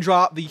 they name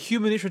drop the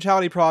Human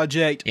Instrumentality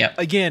Project. Yep.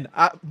 Again,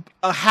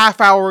 a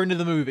half hour into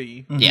the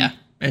movie. Mm-hmm. Yeah,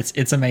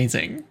 it's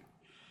amazing.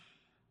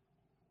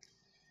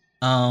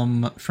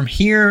 From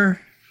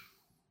here,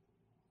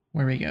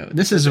 where we go?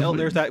 This is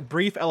There's that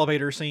brief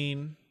elevator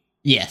scene.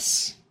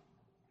 Yes.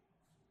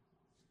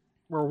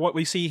 Where what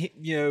we see,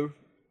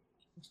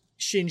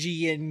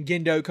 Shinji and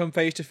Gendo come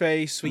face to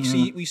face. We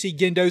see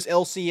Gendo's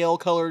LCL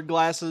colored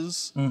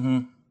glasses. Mm-hmm.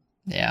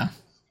 Yeah.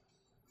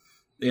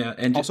 Yeah,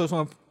 and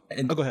also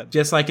go ahead.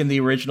 Just like in the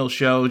original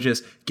show,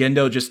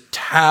 Gendo just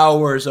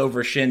towers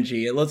over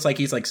Shinji. It looks like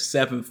he's like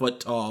 7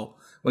 foot tall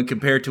when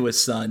compared to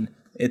his son.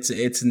 It's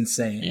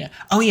insane. Yeah.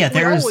 Oh yeah.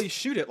 They always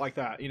shoot it like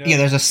that. Yeah.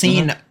 There's a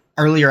scene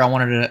earlier I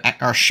wanted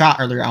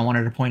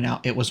to point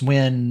out. It was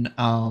when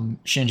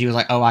Shinji was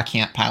like, "Oh, I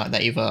can't pilot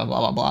the Eva." Blah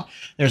blah blah.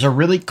 There's a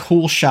really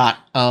cool shot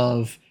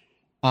of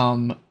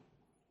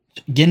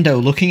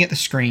Gendo looking at the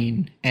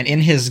screen, and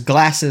in his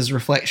glasses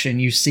reflection,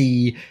 you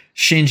see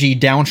Shinji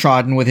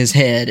downtrodden with his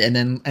head, and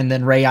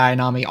then Rei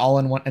Ayanami all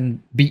in one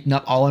and beaten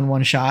up all in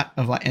one shot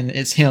of like, and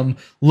it's him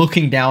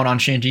looking down on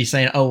Shinji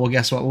saying, "Oh, well,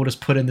 guess what? We'll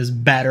just put in this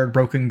battered,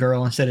 broken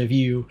girl instead of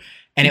you."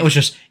 And it was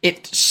just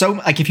so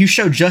like if you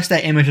show just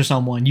that image to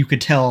someone, you could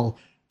tell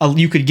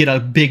you could get a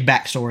big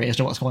backstory as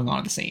to what's going on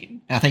in the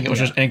scene. And I think it was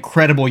just an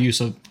incredible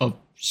use of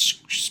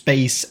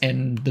space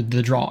and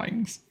the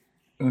drawings.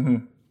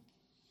 Mm-hmm.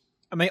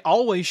 And they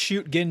always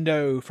shoot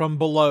Gendo from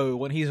below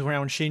when he's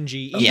around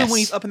Shinji. Even Yes. when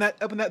he's up in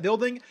that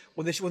building,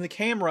 when the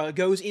camera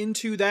goes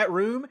into that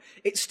room,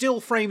 it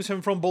still frames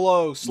him from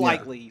below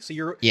slightly.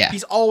 So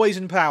he's always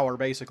in power,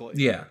 basically.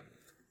 Yeah.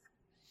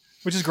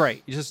 Which is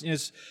great.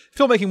 It's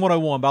filmmaking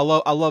 101,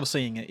 but I love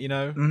seeing it, you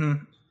know?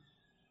 Mm-hmm.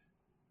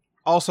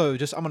 Also, I'm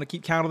going to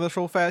keep count of this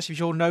real fast. If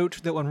you'll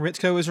note that when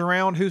Ritsuko is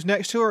around, who's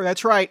next to her?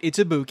 That's right, it's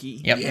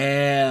Ibuki. Yep.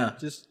 Yeah.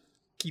 Just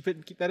keep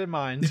that in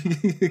mind.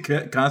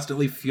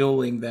 Constantly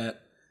fueling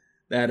that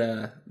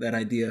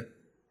idea.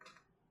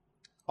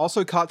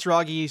 Also,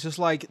 Katsuragi is just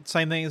like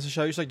same thing as the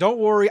show. She's like, "Don't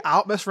worry,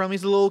 I'll mess around.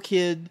 He's a little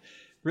kid."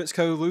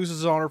 Ritsuko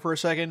loses on her for a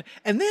second,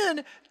 and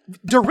then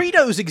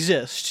Doritos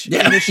exist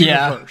in this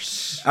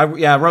universe.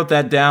 I wrote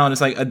that down.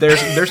 It's like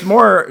there's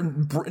more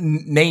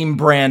name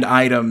brand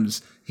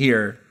items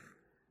here.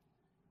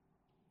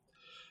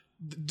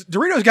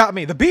 Doritos got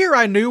me. The beer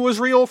I knew was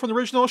real from the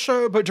original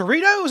show, but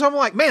Doritos, I'm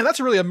like, man, that's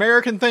a really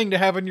American thing to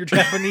have in your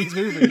Japanese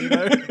movie, you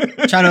know?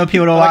 Trying to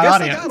appeal to a Well, I wide guess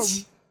they got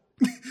audience.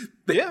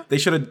 'em. Yeah. They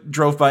should have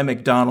drove by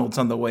McDonald's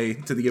on the way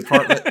to the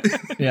apartment.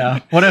 Yeah.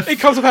 What if It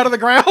comes up out of the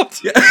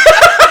ground.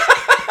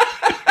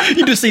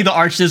 you just see the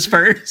arches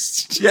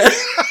first? Yeah.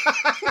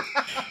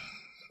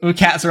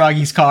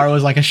 Katsuragi's car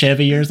was like a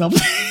Chevy or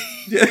something.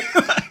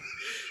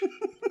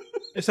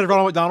 Instead of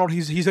Ronald McDonald,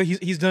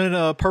 he's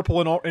done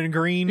purple and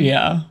green.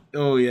 Yeah.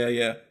 Oh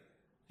yeah.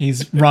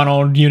 He's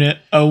Ronald Unit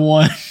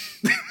 01.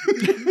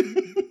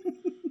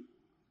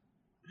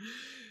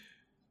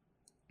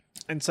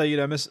 And so,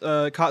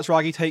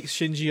 Katsuragi takes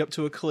Shinji up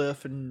to a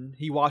cliff, and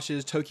he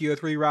watches Tokyo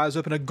 3 rise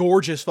up in a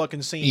gorgeous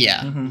fucking scene.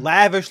 Yeah.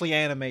 Lavishly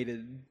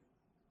animated.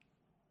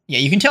 Yeah,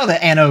 you can tell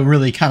that Anno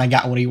really kind of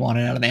got what he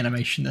wanted out of the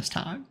animation this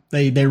time.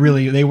 They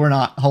were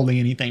not holding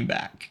anything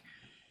back.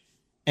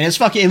 And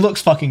it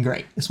looks fucking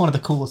great. It's one of the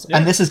coolest. Yeah.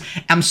 And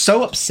I'm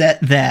so upset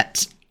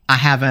that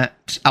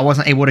I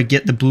wasn't able to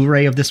get the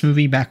Blu-ray of this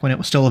movie back when it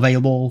was still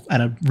available at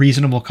a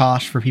reasonable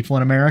cost for people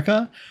in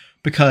America,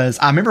 because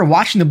I remember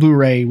watching the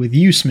Blu-ray with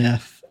you,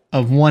 Smith,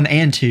 of 1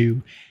 and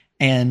 2.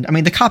 And I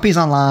mean, the copies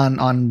online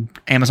on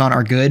Amazon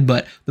are good,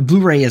 but the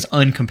Blu-ray is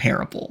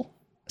uncomparable.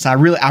 So I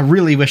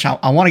really wish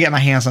I want to get my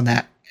hands on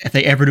that if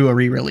they ever do a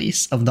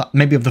re-release of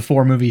the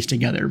 4 movies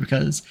together,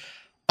 because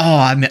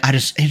I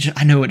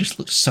know it just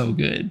looks so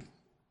good.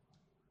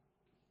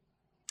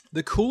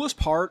 The coolest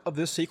part of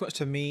this sequence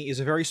to me is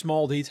a very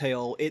small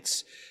detail.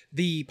 It's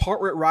the part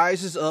where it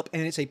rises up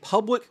and it's a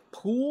public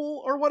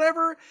pool or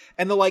whatever,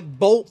 and the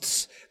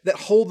bolts that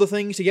hold the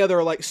things together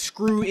are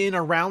screw in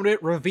around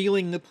it,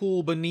 revealing the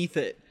pool beneath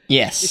it.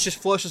 Yes. It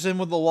just flushes in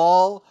with the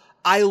wall.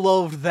 I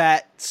loved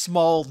that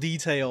small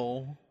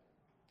detail.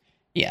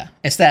 Yeah,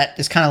 it's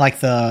kind of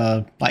like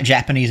the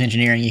Japanese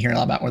engineering you hear a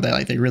lot about, where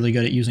they're really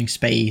good at using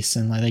space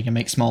and they can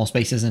make small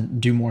spaces and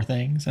do more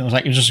things. And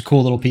it was just a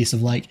cool little piece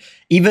of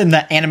even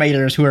the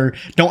animators who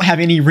don't have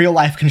any real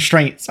life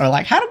constraints are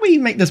like, how do we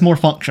make this more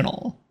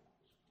functional?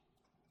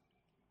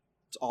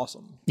 It's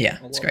awesome. Yeah,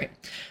 it's great.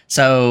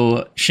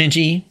 So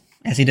Shinji,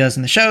 as he does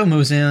in the show,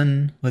 moves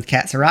in with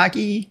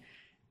Katsuragi,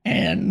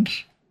 and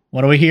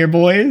what do we hear,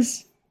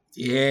 boys?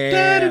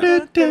 Yeah.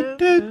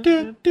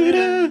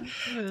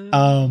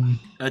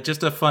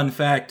 Just a fun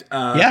fact.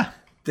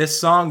 This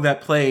song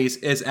that plays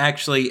is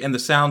actually in the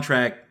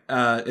soundtrack.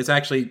 It's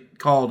actually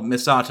called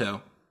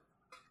Misato.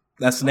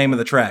 That's the name of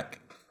the track.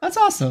 That's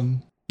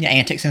awesome. Yeah,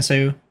 antics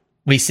ensue.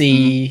 We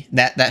see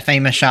that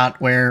famous shot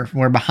where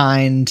we're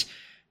behind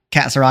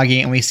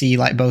Katsuragi and we see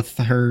both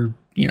her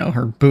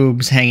her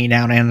boobs hanging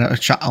down and a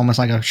shot, almost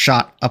like a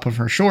shot up of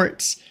her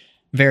shorts.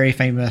 Very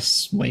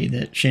famous way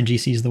that Shinji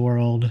sees the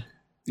world.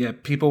 Yeah,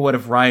 people would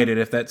have rioted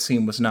if that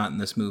scene was not in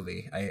this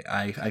movie.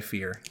 I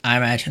fear. I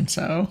imagine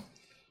so.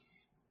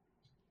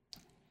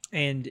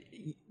 And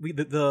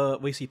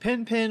we see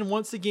Pin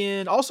once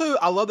again. Also,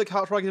 I love that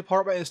Katsuragi's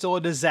apartment is still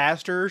a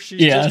disaster. She's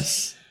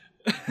just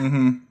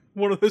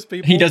one of those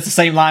people. He does the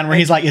same line where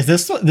he's like, "Is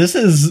this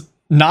is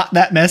not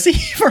that messy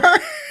for her?"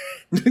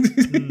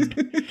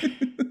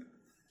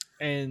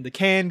 And the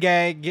can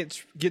gag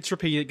gets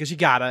repeated because you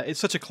gotta. It's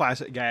such a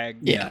classic gag.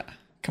 Yeah,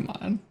 come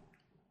on.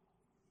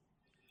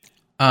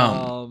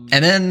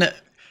 And then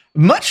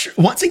much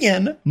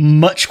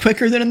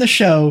quicker than in the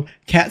show,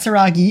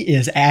 Katsuragi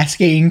is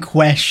asking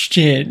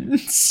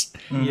questions.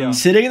 Yeah.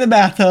 Sitting in the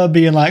bathtub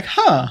being like,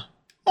 I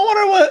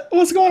wonder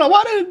what's going on.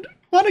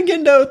 Why did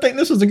Gendo think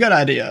this was a good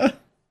idea?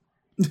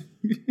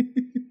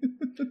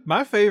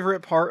 My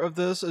favorite part of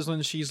this is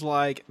when she's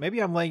like, maybe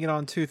I'm laying it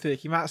on too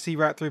thick. You might see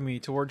right through me,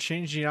 towards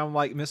Shinji. And I'm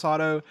like,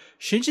 Misato,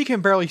 Shinji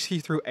can barely see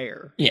through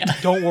air. Yeah.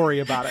 Don't worry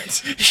about it.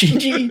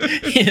 Shinji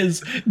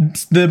is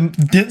the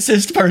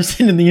densest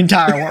person in the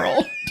entire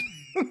world.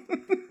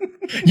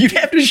 You'd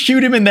have to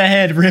shoot him in the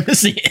head for him to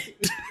see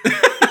it.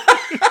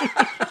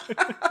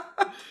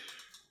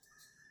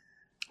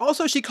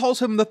 Also, she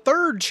calls him the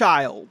third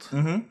child.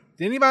 Mm-hmm.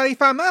 Did anybody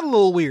find that a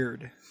little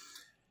weird?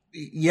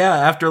 Yeah,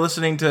 after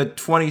listening to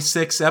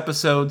 26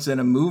 episodes in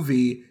a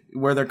movie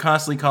where they're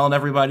constantly calling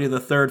everybody the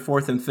third,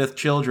 fourth, and fifth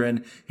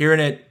children, hearing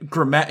it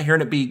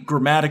be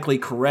grammatically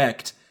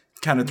correct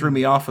kind of threw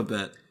me off a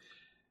bit.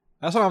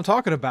 That's what I'm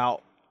talking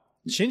about.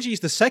 Shinji's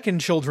the second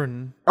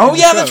children. Oh in the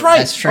yeah, show. that's right.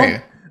 That's true.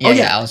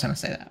 Yeah, I was gonna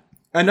say that.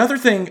 Another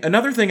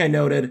thing I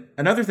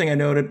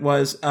noted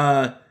was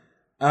I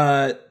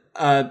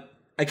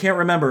can't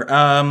remember.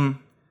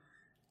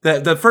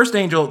 The first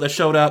angel that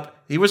showed up,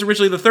 he was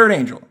originally the third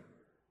angel.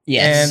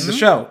 Yes. And the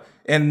show.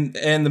 And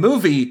the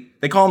movie,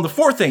 they call him the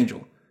fourth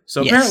angel.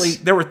 So Yes. apparently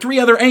there were 3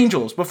 other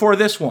angels before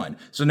this one.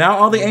 So now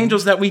all the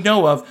angels that we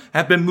know of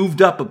have been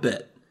moved up a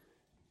bit.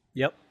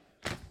 Yep.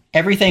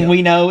 Everything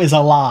we know is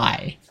a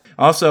lie.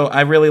 Also,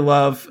 I really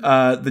love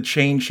the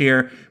change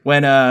here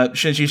when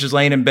Shinji's just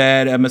laying in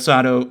bed and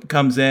Masato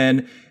comes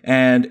in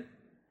and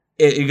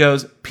it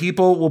goes,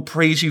 people will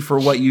praise you for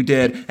what you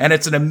did. And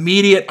it's an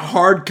immediate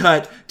hard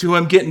cut to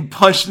him getting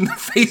punched in the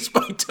face by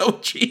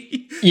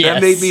Toji. Yes.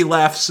 That made me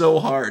laugh so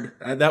hard.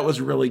 That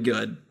was really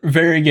good.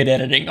 Very good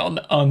editing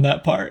on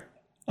that part.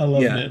 I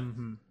loved Yeah. it.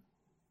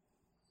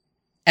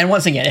 And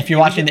once again, if you're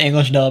watching the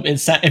English dub,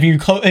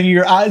 if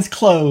your eyes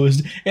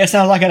closed, it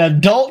sounds like an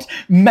adult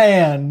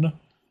man,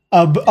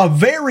 a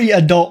very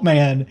adult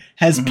man,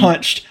 has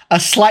punched a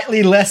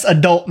slightly less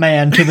adult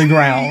man to the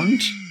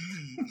ground.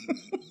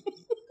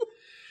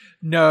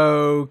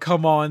 No,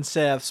 come on,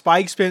 Seth.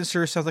 Spike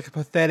Spencer sounds like a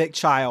pathetic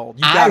child.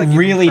 You I gotta give him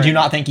really do credit.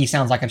 not think he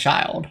sounds like a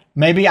child.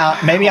 Maybe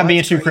I'm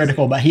being too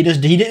critical, but he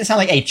didn't sound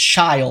like a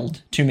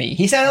child to me.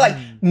 He sounded like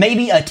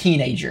maybe a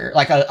teenager,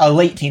 like a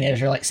late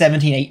teenager, like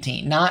 17,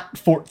 18, not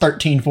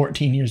 13,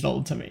 14 years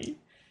old to me.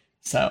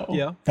 So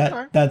Yeah.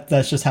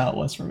 that's just how it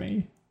was for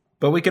me.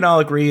 But we can all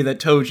agree that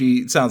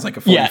Toji sounds like a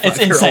 45-year-old Yeah, it's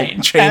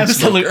insane. chain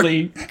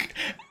Absolutely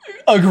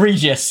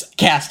egregious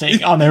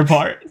casting on their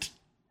part.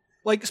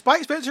 Like,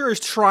 Spike Spencer is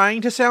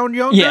trying to sound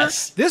younger.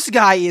 Yes. This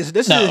guy is.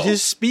 This is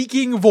his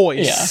speaking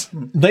voice.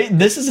 Yeah,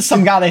 this is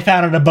some guy they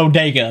found at a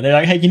bodega. They're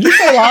like, "Hey, can you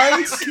say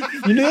lines?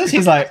 You do this?"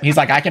 He's like,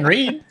 "I can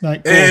read."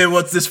 Like, cool. Hey,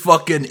 what's this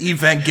fucking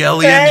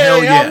Evangelion? Hey,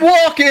 Hell yeah. I'm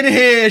walking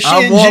here, Shinji.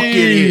 I'm walking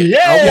here.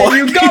 Yeah, I'm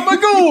you got my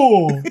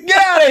ghoul.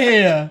 Get out of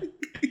here.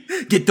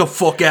 Get the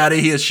fuck out of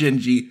here,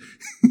 Shinji.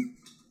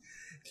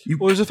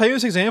 Well, there's a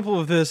famous example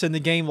of this in the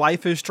game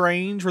Life is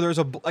Strange, where there's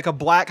a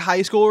black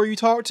high schooler you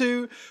talk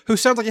to who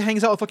sounds like he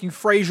hangs out with fucking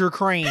Fraser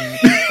Crane,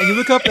 and you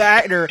look up the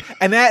actor,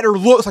 and the actor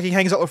looks like he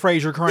hangs out with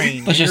Fraser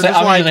Crane. Let's just You're say, just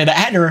like- obviously, the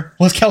actor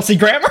was Kelsey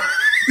Grammer.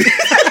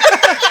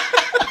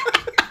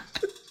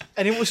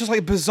 and it was just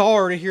like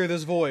bizarre to hear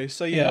this voice.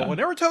 So yeah, Yeah.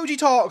 whenever Toji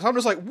talks, I'm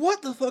just like,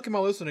 what the fuck am I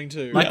listening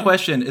to? My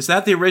question, is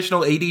that the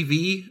original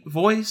ADV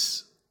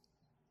voice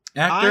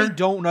actor? I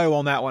don't know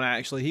on that one,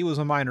 actually. He was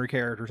a minor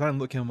character, so I didn't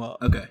look him up.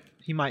 Okay.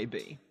 He might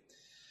be.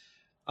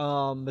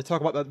 They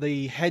talk about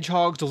the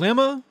hedgehog's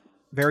dilemma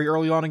very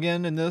early on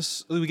again in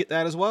this. We get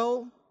that as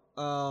well.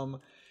 And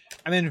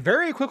then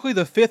very quickly,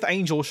 the fifth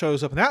angel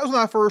shows up. And that was when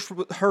I first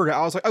heard it.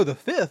 I was like, oh, the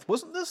fifth?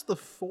 Wasn't this the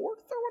fourth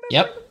or whatever?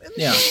 Yep.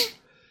 Yeah.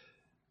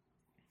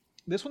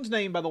 This one's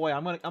name, by the way,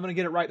 I'm gonna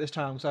get it right this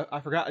time because I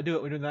forgot to do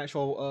it when we did the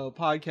actual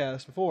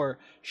podcast before.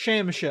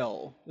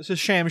 Shamshell. This is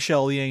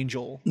Shamshell the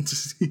angel.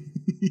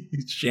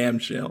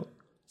 Shamshell.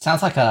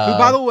 Sounds like a, Who,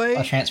 by the way-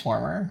 a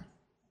transformer.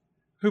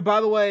 Who,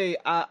 by the way,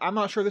 I'm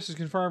not sure this is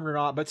confirmed or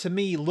not, but to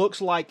me looks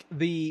like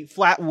the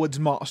Flatwoods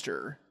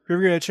monster. If you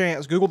ever get a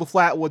chance, Google the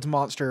Flatwoods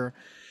monster.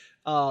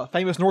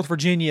 Famous North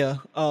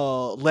Virginia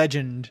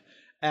legend.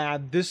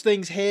 And this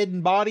thing's head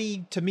and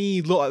body, to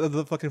me, look like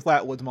the fucking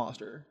Flatwoods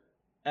monster.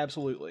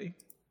 Absolutely.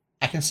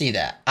 I can see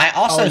that. I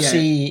also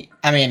see,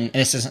 I mean,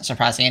 this isn't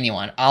surprising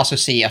anyone, I also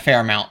see a fair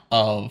amount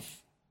of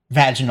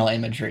vaginal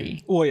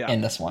imagery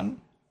in this one.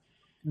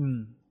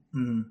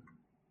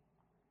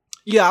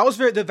 Yeah, I was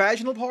the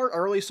vaginal part I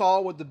really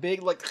saw with the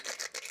big, like,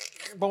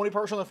 bony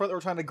person on the front that we're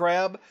trying to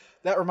grab.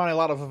 That reminded a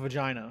lot of a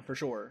vagina, for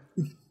sure.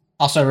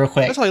 Also, real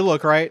quick, That's how you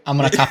look, right? I'm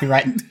gonna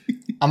copyright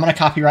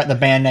the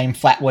band name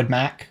Flatwood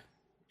Mac,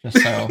 just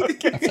so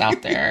that's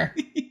out there.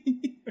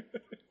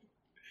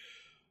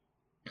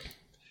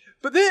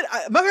 But then,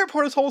 my favorite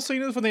part of this whole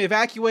scene is when they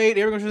evacuate,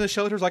 everyone goes to the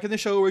shelters, like in the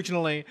show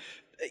originally.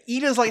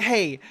 Ida's like,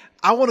 hey,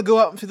 I want to go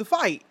out into the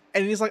fight.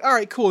 And he's like, all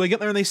right, cool. They get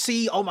there and they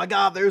see, oh my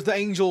god, there's the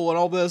angel and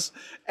all this.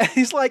 And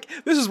he's like,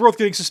 this is worth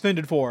getting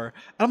suspended for. And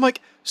I'm like,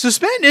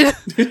 suspended?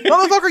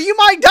 Motherfucker, you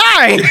might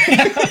die!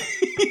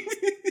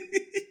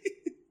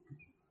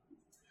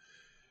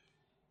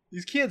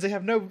 These kids, these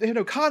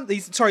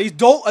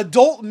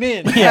adult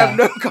men have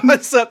no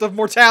concept of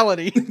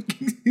mortality.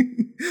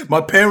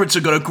 My parents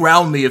are gonna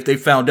ground me if they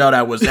found out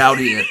I was out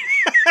here.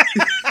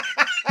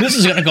 This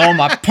is gonna go on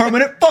my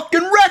permanent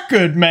fucking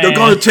record, man. They're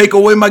gonna take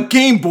away my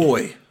Game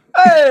Boy.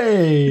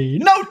 Hey,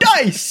 no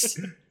dice.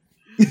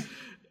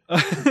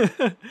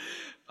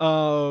 How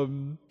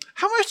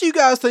much do you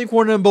guys think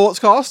one of them bullets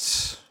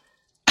costs?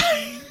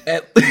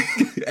 At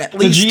The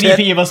least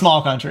GDP of a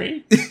small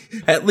country.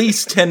 at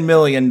least $10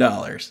 million.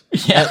 Yeah.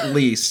 At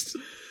least.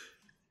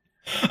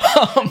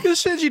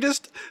 Because Shinji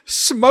just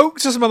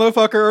smokes this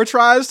motherfucker or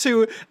tries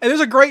to, and there's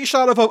a great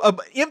shot of a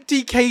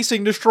empty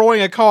casing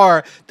destroying a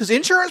car. Does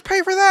insurance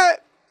pay for that?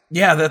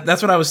 Yeah,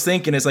 that's what I was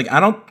thinking. Is like I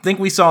don't think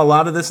we saw a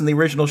lot of this in the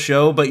original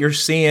show, but you're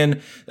seeing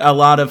a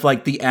lot of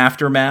like the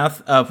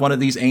aftermath of one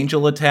of these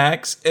angel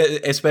attacks,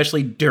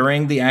 especially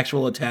during the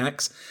actual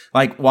attacks.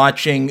 Like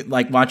watching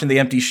the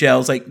empty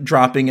shells like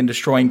dropping and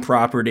destroying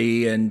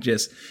property, and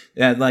just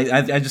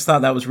I just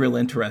thought that was real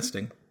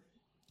interesting.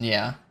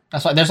 Yeah,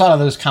 that's why there's a lot of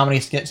those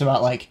comedy skits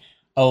about like,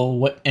 oh,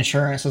 what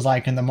insurance is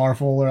like in the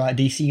Marvel or like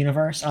DC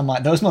universe. I'm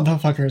like, those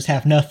motherfuckers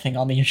have nothing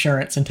on the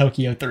insurance in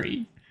Tokyo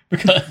 3.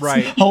 Because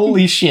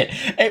holy shit,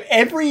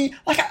 every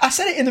like I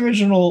said it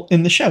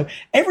in the show,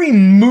 every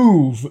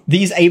move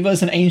these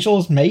Avas and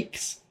Angels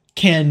makes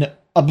can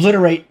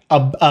obliterate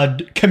a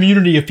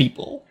community of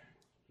people.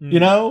 You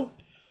know?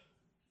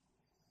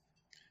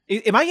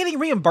 Am I getting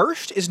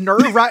reimbursed? Is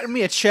Nerve writing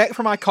me a check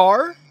for my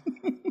car?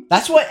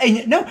 That's what.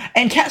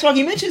 And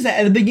Katsuaki mentions that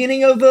at the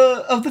beginning of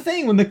the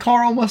thing when the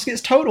car almost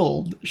gets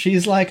totaled.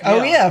 She's like,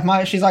 "Oh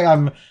yeah, she's like,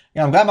 I'm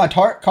glad my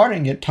car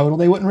didn't get totaled.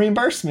 They wouldn't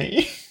reimburse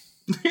me."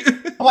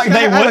 I'm like,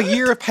 they have a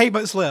year of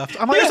payments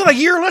left. I'm like, there's not a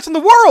year left in the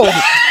world.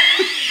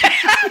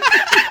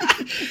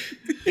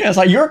 Yeah, it's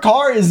like your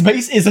car is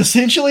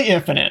essentially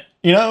infinite.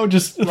 You know,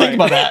 just think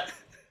about that.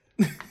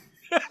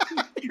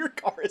 Your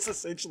car is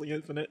essentially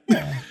infinite.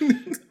 Yeah.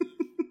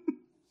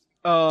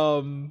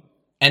 And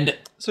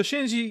so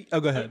Shinji,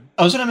 go ahead.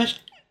 I was gonna mention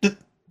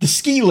the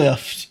ski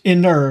lift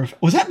in Nerve.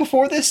 Was that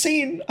before this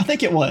scene? I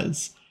think it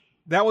was.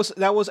 That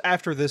was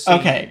after this scene.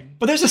 Okay,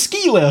 but there's a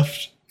ski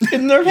lift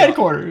in their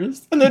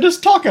headquarters, and they're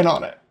just talking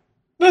on it.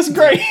 That's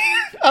great.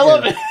 I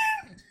love it.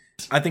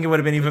 I think it would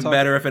have been even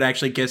better if it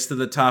actually gets to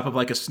the top of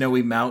like a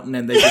snowy mountain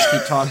and they just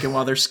keep talking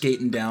while they're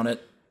skating down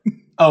it.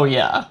 Oh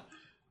yeah.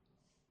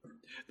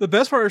 The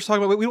best part is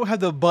talking about we don't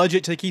have the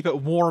budget to keep it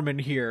warm in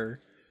here.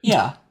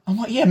 Yeah. I'm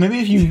like, yeah, maybe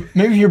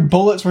if your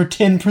bullets were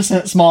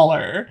 10%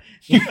 smaller,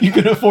 you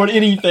could afford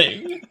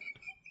anything.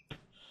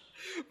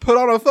 Put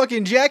on a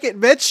fucking jacket,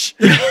 bitch.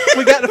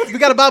 we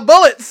got to buy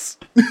bullets.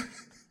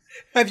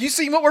 Have you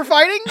seen what we're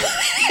fighting?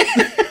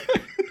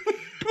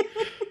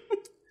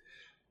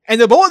 And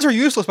the bullets are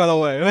useless, by the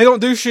way. They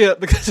don't do shit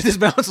because it just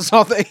bounces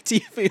off the AT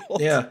field.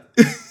 Yeah.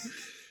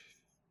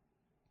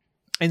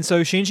 And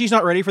so Shinji's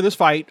not ready for this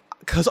fight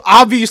because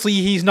obviously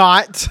he's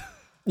not.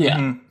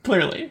 Yeah,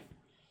 clearly.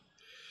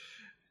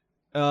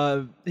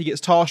 He gets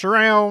tossed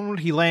around.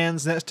 He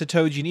lands next to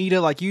Toji and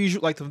Ida like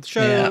usual, like the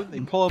show. Yeah.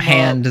 They pull him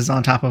Hand up. is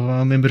on top of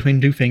him in between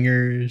two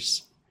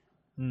fingers.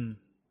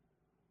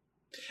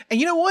 And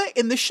you know what?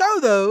 In the show,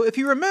 though, if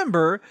you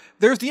remember,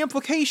 there's the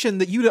implication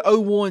that Yuta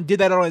 01 did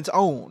that on its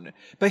own.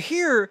 But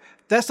here,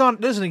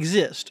 doesn't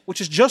exist, which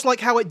is just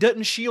like how it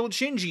doesn't shield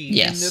Shinji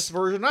in this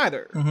version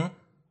either. Mm-hmm.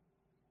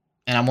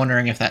 And I'm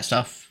wondering if that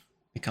stuff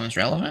becomes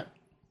relevant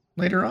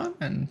later on,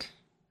 and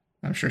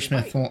I'm sure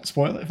Smith won't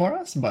spoil it for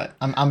us, but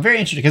I'm very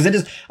interested because it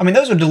is. I mean,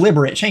 those are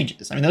deliberate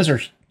changes. I mean, those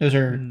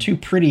are two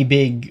pretty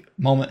big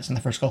moments in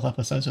the first couple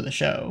episodes of the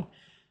show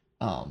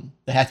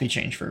that have to be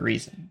changed for a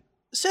reason.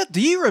 Seth,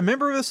 do you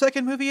remember the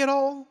second movie at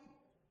all?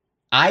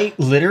 I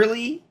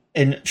literally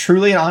and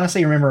truly and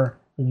honestly remember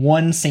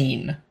one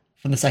scene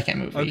from the second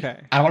movie. Okay.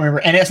 I don't remember,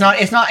 and it's not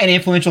an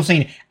influential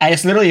scene.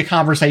 It's literally a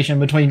conversation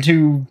between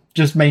two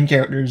just main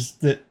characters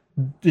that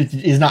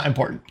is not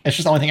important. It's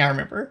just the only thing I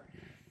remember.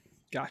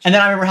 Gotcha. And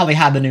then I remember how they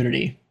had the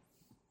nudity.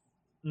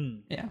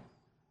 Yeah.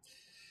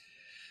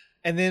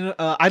 And then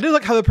I do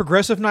like how the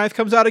progressive knife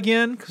comes out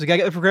again because we gotta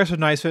get the progressive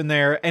knife in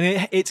there,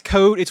 and its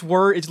code, its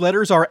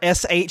letters are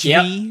SHV.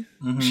 Yep.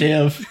 Mm-hmm.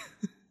 Shiv.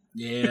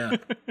 Yeah.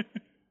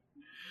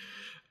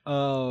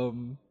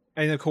 And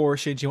of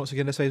course, Shinji once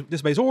again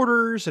disobeys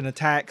orders and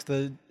attacks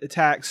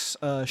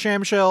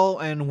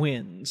Shamshell and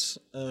wins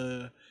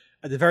at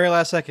the very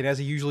last second, as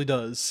he usually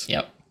does.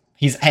 Yep.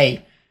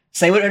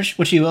 Say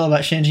what you will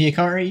about Shinji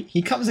Ikari,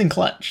 he comes in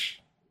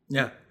clutch.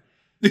 Yeah.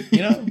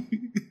 You know?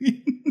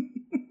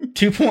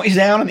 2 points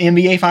down in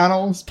the NBA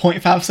Finals,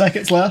 0.5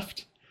 seconds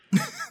left.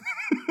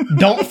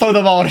 Don't throw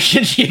the ball to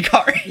Shinji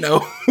Ikari.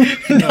 No.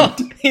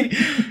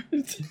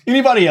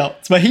 Anybody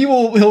else, but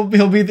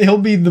he'll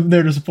be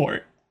there to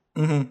support.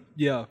 Mm-hmm.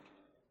 Yeah.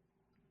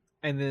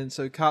 And then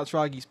so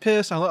Katsuраgi's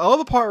pissed. I love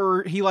the part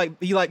where he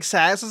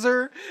sasses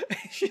her.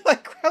 She's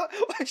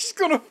she's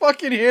gonna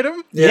fucking hit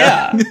him.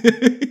 Yeah.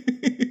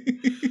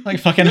 Like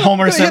fucking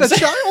Homer Simpson. Hit a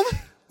child.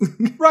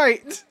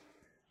 Right.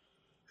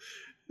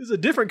 There's a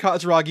different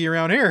Katsuragi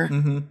around here.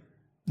 Mm-hmm.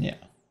 Yeah.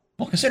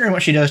 Well, considering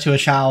what she does to a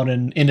child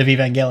in End of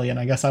Evangelion,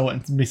 I guess I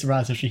wouldn't be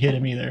surprised if she hit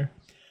him either.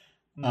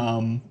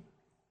 But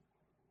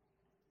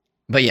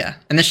yeah,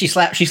 and then she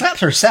slaps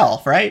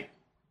herself, right?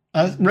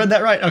 I read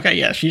that right? Okay,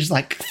 yeah. She's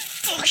like,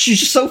 fuck, she's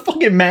just so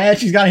fucking mad.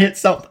 She's got to hit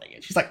something.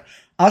 She's like,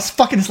 I'll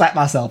fucking slap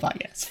myself, I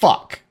guess.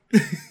 Fuck.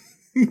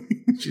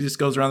 She just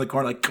goes around the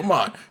corner like, come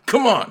on,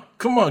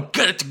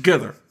 get it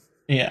together.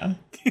 Yeah.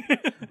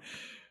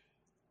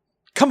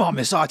 Come on,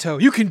 Miss Sato,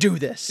 you can do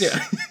this. Yeah.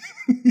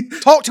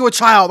 Talk to a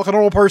child like a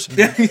normal person.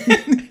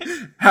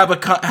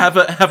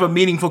 Have a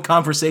meaningful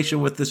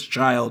conversation with this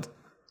child.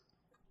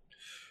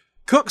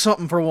 Cook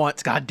something for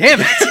once. God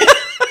damn it.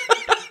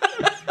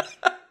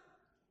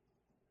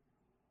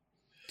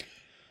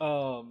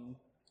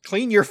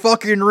 Clean your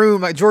fucking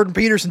room like Jordan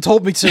Peterson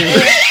told me to.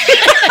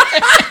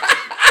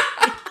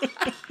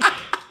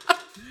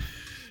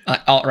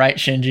 Alt-right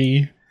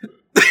Shinji.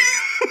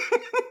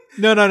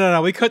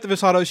 No. We cut to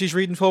Misato. She's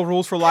reading 12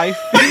 Rules for Life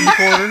in the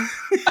corner.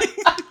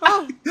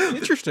 Oh,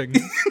 interesting.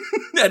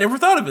 I never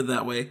thought of it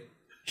that way.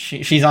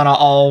 She's on an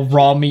all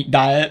raw meat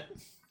diet.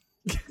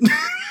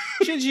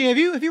 Shinji, have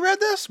you read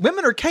this?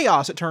 Women are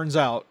chaos, it turns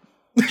out.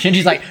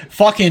 Shinji's like,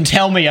 fucking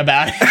tell me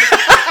about it.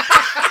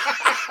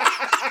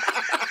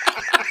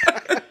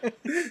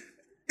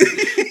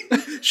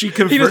 He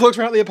He just looks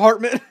around the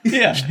apartment.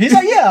 Yeah. He's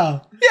like,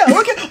 yeah,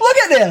 look at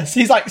this.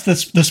 He's like the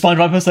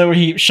SpongeBob episode where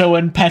he's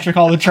showing Patrick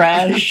all the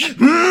trash. Look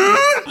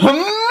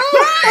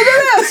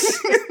at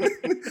this.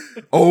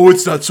 Oh,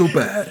 it's not so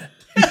bad.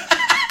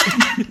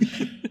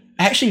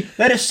 Actually,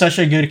 that is such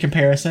a good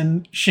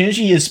comparison.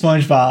 Shinji is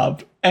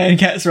SpongeBob and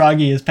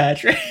Katsuragi is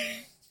Patrick.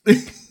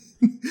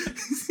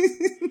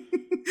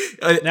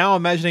 Now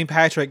imagining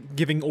Patrick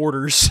giving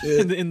orders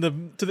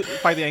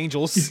by the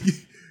angels.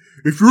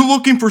 If you're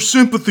looking for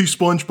sympathy,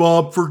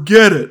 SpongeBob,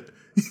 forget it.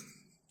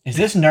 Is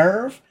this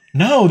Nerve?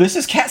 No, this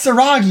is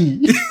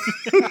Katsuragi.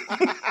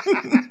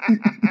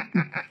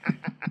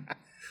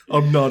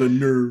 I'm not a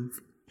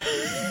nerve.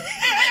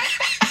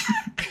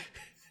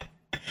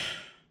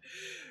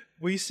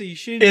 We see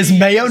Shinji. Is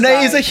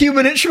mayonnaise a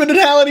human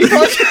instrumentality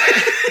project?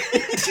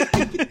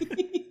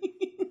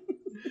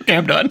 Okay,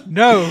 I'm done.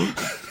 No.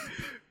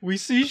 We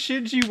see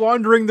Shinji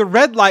wandering the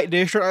red light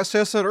district, as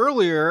I said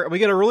earlier, and we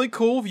get a really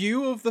cool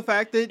view of the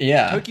fact that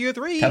Tokyo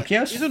 3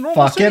 Tokyo's is a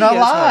normal fucking city.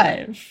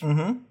 alive.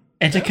 Mm-hmm.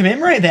 And to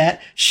commemorate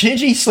that,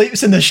 Shinji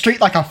sleeps in the street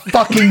like a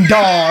fucking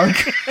dog.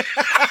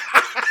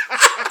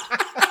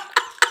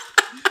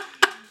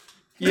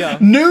 Yeah.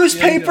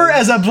 Newspaper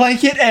as a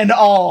blanket and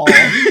all.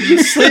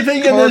 Just sleeping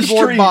in the Cardboard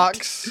street.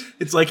 box.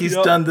 It's like he's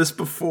done this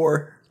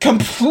before.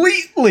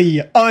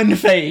 Completely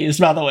unfazed,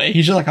 by the way.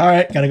 He's just like, all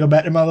right, gotta go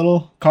back to my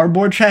little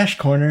cardboard trash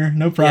corner.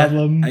 No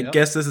problem. I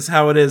guess this is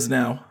how it is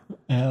now.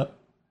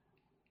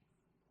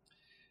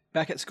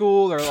 Back at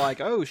school, they're like,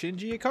 oh,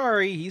 Shinji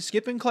Ikari, he's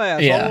skipping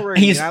class Yeah.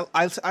 already. He's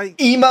I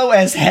emo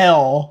as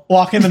hell,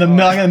 walking in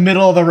the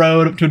middle of the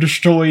road up to a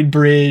destroyed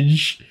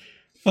bridge.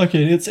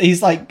 Fucking,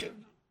 he's like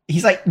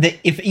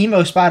if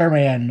emo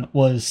Spider-Man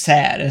was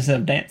sad instead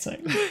of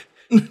dancing.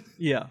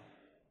 Yeah.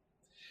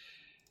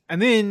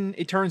 And then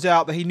it turns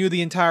out that he knew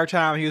the entire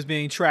time he was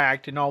being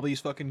tracked, and all these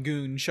fucking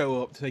goons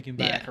show up to take him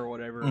back or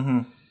whatever. Mm-hmm.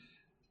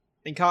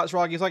 And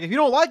Katsuраgi's like, if you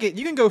don't like it,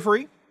 you can go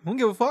free. I don't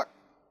give a fuck.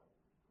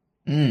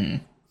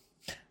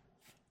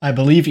 I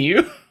believe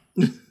you.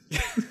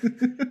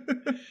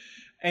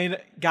 And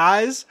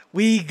guys,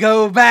 we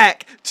go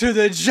back to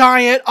the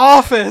giant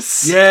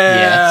office.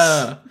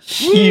 Yeah. Yes.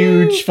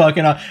 Huge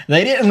fucking.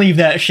 They didn't leave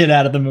that shit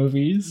out of the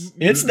movies.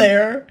 It's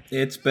there.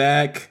 It's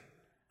back.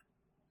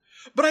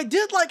 But I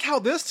did like how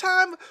this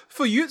time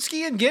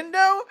Fuyutsuki and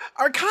Gendo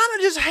are kind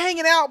of just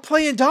hanging out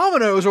playing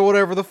dominoes or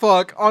whatever the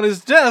fuck on his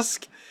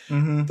desk.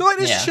 Mm-hmm. They're like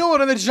just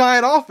chilling in the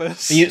giant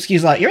office.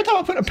 Fuyutsuki's like, you ever thought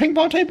about putting a ping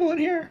pong table in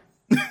here?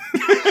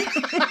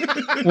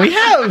 we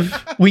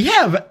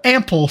have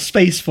ample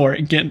space for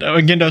it, Gendo.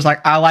 And Gendo's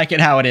like, I like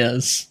it how it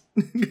is.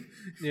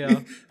 Yeah.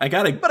 I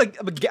got it. But a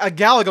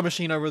Galaga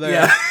machine over there.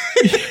 Yeah.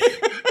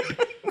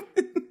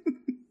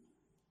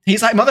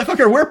 He's like,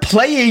 motherfucker, we're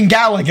playing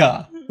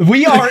Galaga.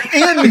 We are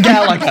in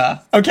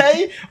Galaga,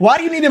 okay? Why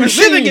do you need a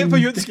machine? Living it,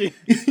 Fuyutsuki.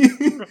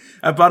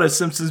 I bought a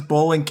Simpsons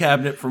bowling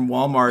cabinet from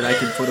Walmart I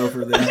can put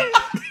over there.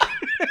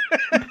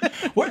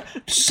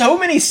 So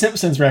many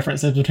Simpsons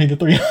references between the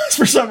three of us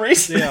for some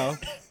reason. Yeah.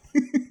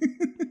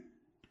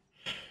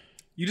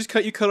 You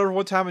cut over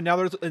one time, and now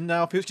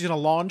Fuyutsuki's in a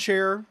lawn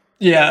chair.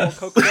 Yeah.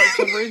 For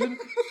some reason.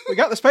 We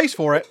got the space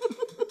for it.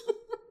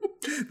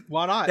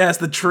 Why not? Yeah, it's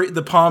the tree,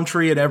 the palm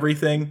tree, and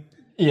everything.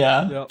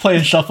 Yeah. Yep.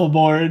 Playing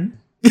shuffleboard.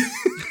 He's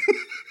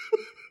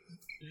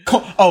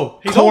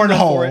old enough for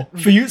Cornhole. it.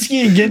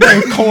 Fuyutsuki and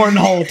Gendo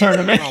cornhole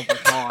tournament. Oh my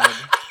god.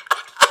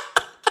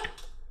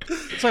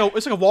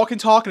 It's like a walk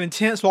and talk, an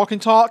intense walk and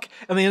talk,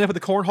 and they end up at the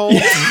cornhole.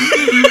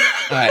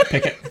 Alright,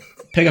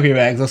 pick up your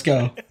bags. Let's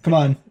go. Come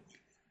on.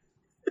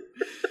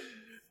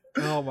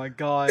 Oh my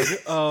god.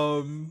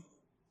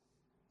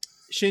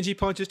 Shinji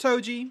punches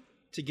Toji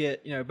to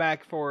get,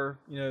 back for,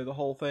 the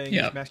whole thing,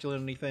 this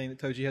masculinity thing that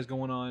Toji has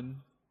going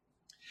on.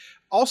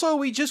 Also,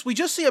 we just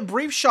see a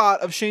brief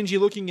shot of Shinji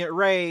looking at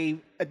Rei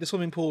at the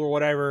swimming pool or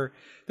whatever.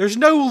 There's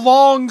no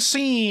long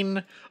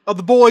scene of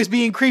the boys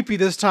being creepy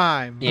this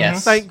time.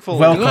 Yes. Thankfully.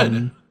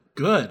 Welcome.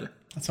 Good.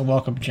 That's a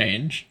welcome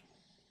change.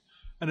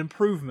 An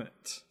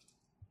improvement.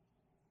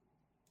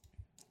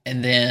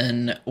 And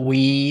then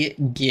we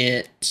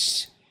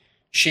get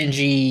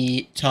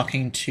Shinji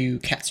talking to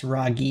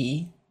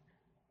Katsuragi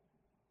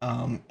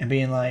and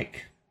being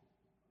like,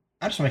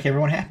 I just want to make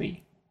everyone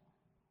happy.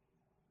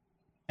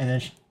 And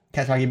then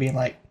Katsuragi being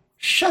like,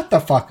 shut the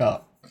fuck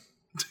up.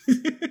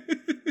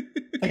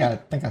 I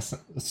think I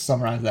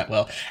summarized that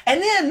well.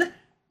 And then,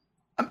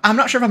 I'm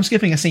not sure if I'm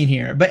skipping a scene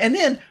here, and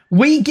then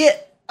we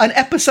get an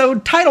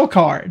episode title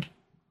card.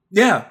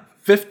 Yeah.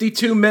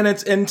 52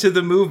 minutes into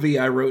the movie,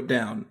 I wrote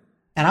down.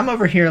 And I'm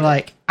over here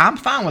like, I'm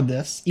fine with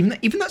this. Even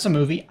though it's a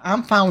movie,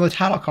 I'm fine with the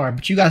title card.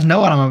 But you guys know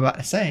what I'm about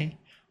to say.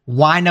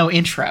 Why no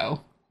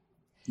intro?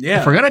 Yeah.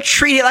 If we're going to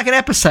treat it like an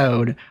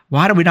episode,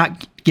 why do we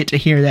not get to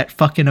hear that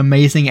fucking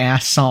amazing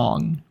ass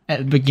song at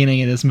the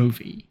beginning of this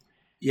movie?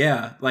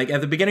 Yeah, like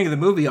at the beginning of the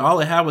movie, all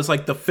it had was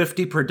like the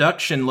 50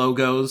 production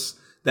logos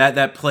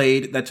that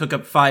played, that took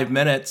up 5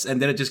 minutes,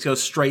 and then it just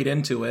goes straight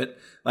into it.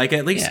 Like,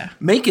 at least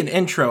make an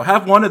intro.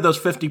 Have one of those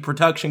 50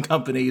 production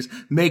companies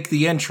make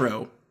the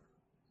intro.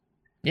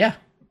 Yeah,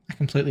 I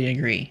completely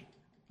agree.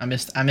 I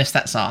missed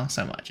that song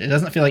so much. It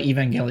doesn't feel like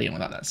Evangelion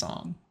without that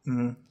song.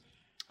 Mm-hmm.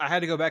 I had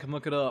to go back and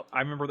look it up.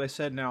 I remember they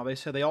said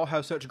they all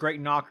have such great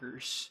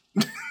knockers.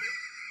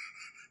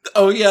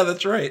 Oh, yeah,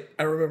 that's right.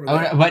 I remember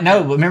that. Oh, but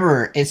no,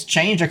 remember, it's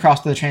changed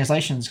across the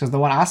translations because the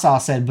one I saw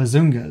said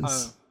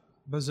bazungas.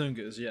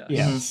 Bazungas, yes.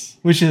 Yes.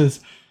 Which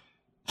is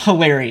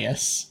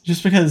hilarious.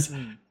 Just because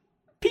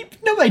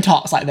nobody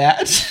talks like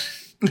that.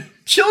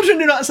 Children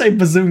do not say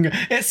bazunga.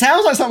 It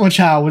sounds like something a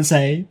child would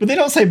say, but they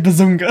don't say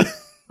bazunga.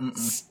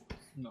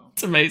 No.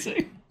 It's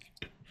amazing.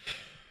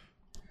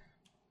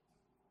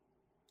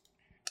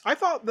 I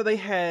thought that they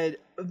had...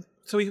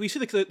 So we see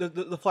the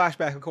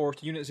flashback, of course,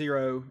 to Unit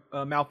Zero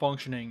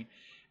malfunctioning.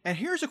 And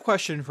here's a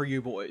question for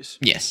you boys.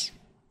 Yes.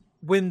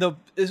 When the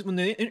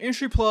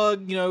entry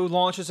plug,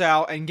 launches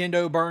out and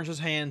Gendo burns his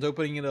hands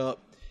opening it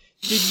up,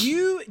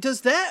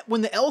 does that,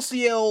 when the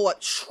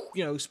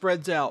LCL,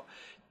 spreads out,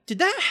 did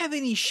that have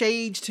any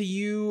shades to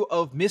you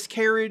of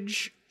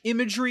miscarriage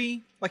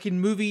imagery? Like in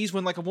movies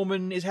when like a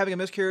woman is having a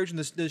miscarriage and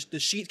the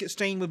sheets get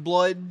stained with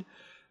blood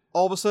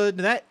all of a sudden?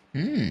 Did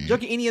you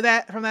get any of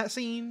that from that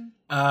scene?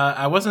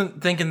 I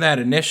wasn't thinking that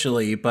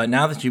initially, but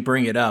now that you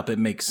bring it up, it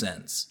makes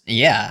sense.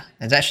 Yeah,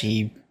 it's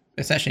actually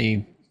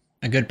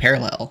a good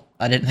parallel.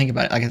 I didn't think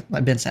about it,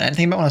 like Ben said. I didn't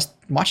think about it when I was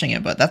watching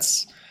it, but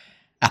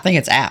I think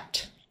it's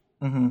apt.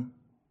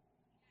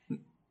 Mm-hmm. I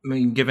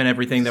mean, given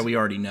everything that we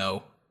already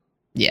know.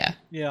 Yeah.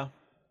 Yeah.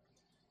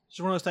 It's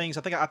one of those things.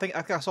 I think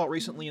I saw it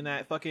recently in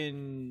that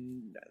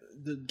fucking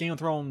the Game of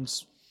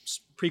Thrones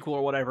prequel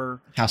or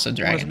whatever. House of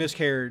Dragon. It was a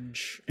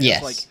miscarriage. And Yes.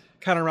 It's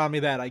like kind of reminded me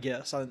of that, I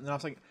guess. And I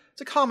was like,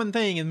 it's a common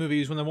thing in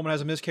movies when the woman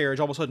has a miscarriage.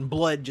 All of a sudden,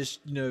 blood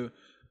just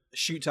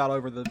shoots out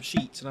over the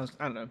sheets, and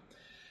I don't know.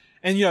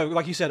 And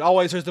like you said,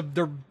 always there's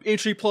the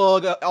entry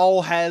plug.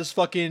 All has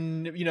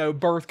fucking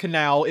birth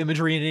canal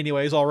imagery in it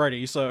anyways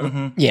already.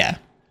 So Yeah.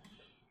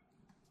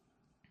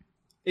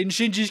 In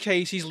Shinji's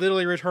case, he's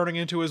literally returning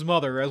into his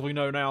mother, as we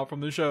know now from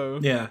the show.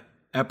 Yeah.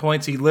 At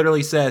points, he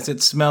literally says,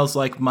 "It smells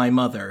like my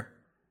mother."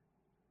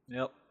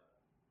 Yep.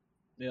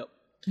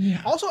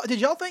 Yeah. Also,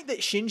 did y'all think that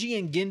Shinji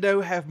and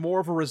Gendo have more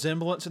of a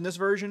resemblance in this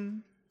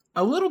version?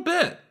 A little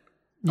bit.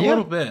 A Yeah.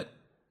 little bit.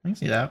 I can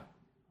see that.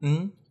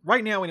 Mm-hmm.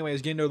 Right now,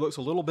 anyways, Gendo looks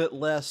a little bit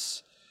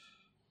less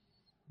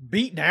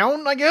beat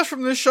down, I guess,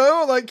 from this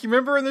show. Like, you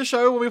remember in the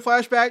show when we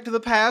flash back to the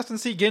past and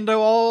see Gendo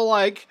all,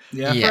 like,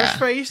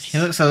 fresh-faced? He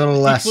looks a little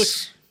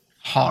less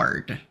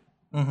hard.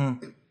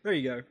 Mm-hmm. There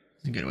you go.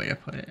 That's a good way to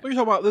put it. What are you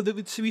talking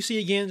about? We see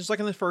again, just like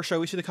in the first show,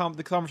 we see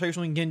the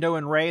conversation between Gendo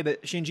and Rei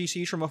that Shinji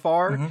sees from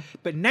afar. Mm-hmm.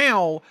 But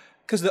now,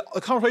 because the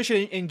conversation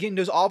in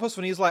Gendo's office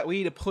when he's like, we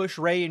need to push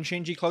Rei and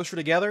Shinji closer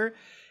together,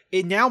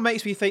 it now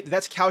makes me think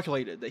that's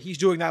calculated, that he's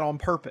doing that on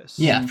purpose.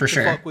 Yeah, for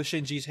sure. To fuck with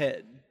Shinji's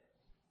head.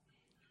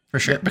 For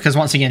sure. Because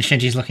once again,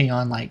 Shinji's looking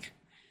on like,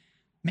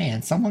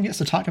 man, someone gets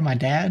to talk to my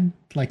dad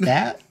like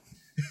that?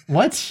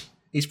 What?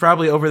 He's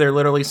probably over there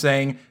literally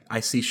saying,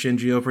 "I see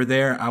Shinji over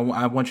there. I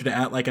want you to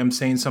act like I'm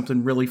saying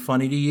something really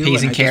funny to you.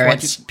 Peas and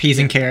carrots. Peas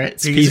and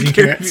carrots. Peas and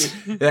carrots.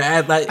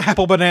 Act like,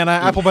 Apple banana.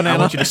 I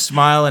want you to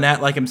smile and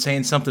act like I'm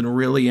saying something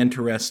really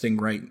interesting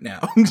right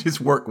now.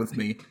 Just work with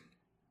me."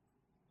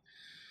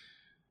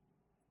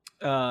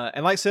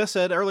 And like Seth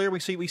said earlier, we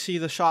see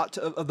the shot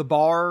of the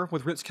bar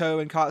with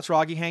Ritsuko and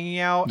Katsuragi hanging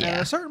out. Yeah. And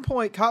at a certain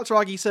point,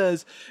 Katsuragi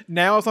says,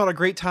 "Now it's not a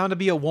great time to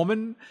be a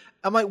woman."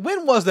 I'm like,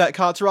 when was that,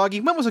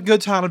 Katsuragi? When was a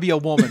good time to be a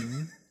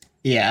woman?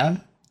 Yeah.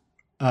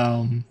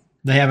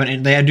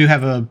 They do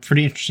have a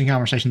pretty interesting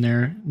conversation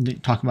there. They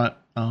talk about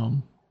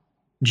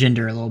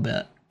gender a little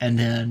bit. And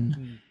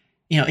then,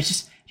 it's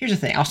just, here's the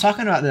thing. I was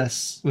talking about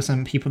this with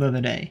some people the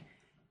other day.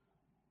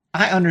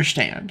 I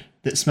understand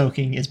that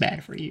smoking is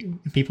bad for you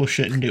and people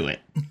shouldn't do it.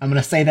 I'm going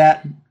to say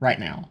that right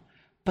now.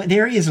 But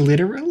there is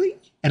literally,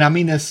 and I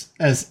mean this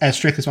as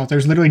strictly as possible,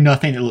 there's literally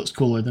nothing that looks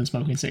cooler than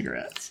smoking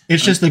cigarettes.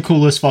 It's just the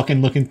coolest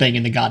fucking looking thing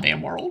in the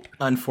goddamn world.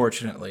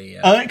 Unfortunately,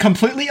 yeah.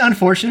 Completely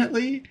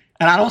unfortunately.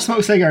 And I don't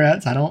smoke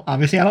cigarettes. I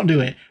don't do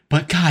it.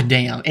 But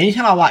goddamn,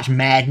 anytime I watch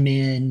Mad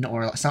Men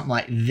or something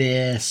like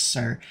this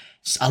or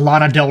a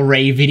Lana Del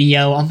Rey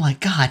video, I'm like,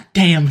 God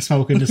damn,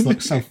 smoking just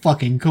looks so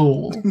fucking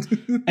cool.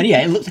 And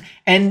yeah, it looks,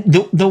 and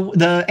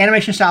the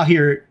animation style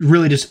here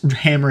really just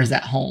hammers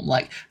that home.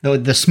 Like the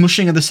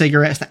smushing of the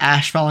cigarettes, the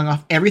ash falling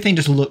off, everything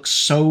just looks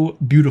so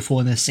beautiful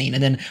in this scene.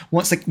 And then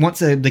once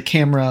the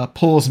camera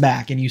pulls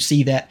back and you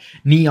see that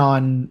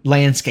neon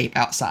landscape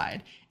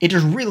outside, it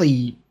just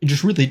really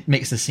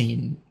makes the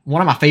scene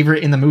one of my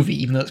favorite in the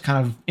movie, even though it's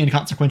kind of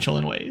inconsequential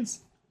in ways.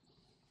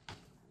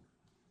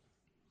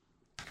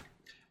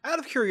 Out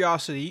of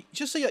curiosity,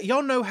 just so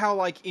y'all know how,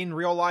 like, in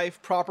real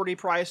life, property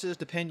prices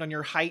depend on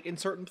your height in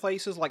certain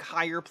places. Like,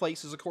 higher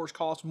places, of course,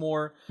 cost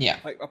more. Yeah.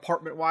 Like,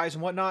 apartment-wise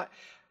and whatnot.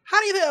 How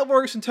do you think that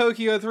works in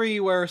Tokyo 3,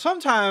 where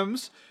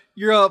sometimes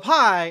you're up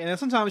high, and then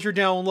sometimes you're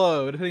down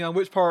low, depending on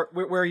which part,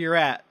 where you're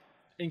at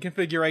in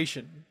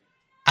configuration?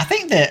 I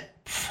think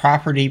that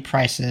property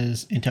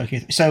prices in Tokyo.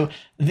 So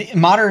the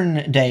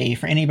modern day,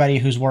 for anybody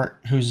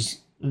who's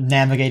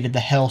navigated the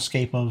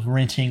hellscape of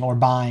renting or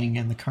buying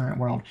in the current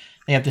world,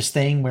 they have this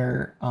thing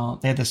where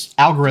they have this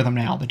algorithm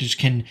now that just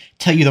can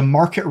tell you the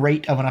market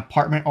rate of an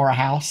apartment or a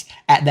house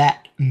at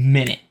that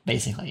minute,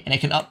 basically, and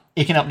it can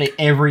update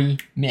every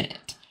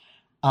minute.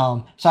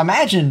 So I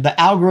imagine the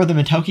algorithm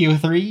in Tokyo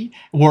 3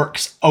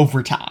 works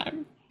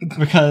overtime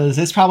because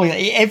it's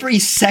probably every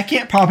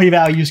second property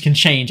values can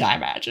change, I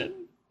imagine.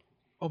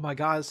 Oh my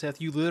God,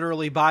 Seth, you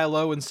literally buy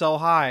low and sell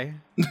high.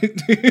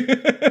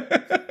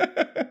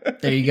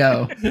 There you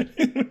go.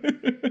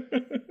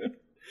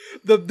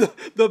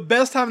 The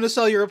best time to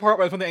sell your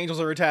apartment is when the angels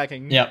are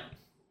attacking. Yep.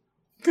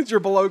 Because you're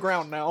below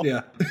ground now.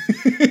 Yeah.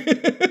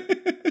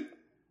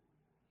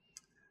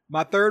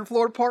 My 3rd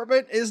floor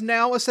apartment is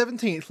now a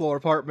 17th floor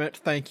apartment.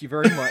 Thank you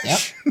very much. Yep.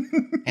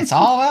 It's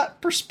all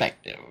about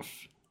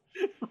perspective.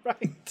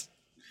 Right.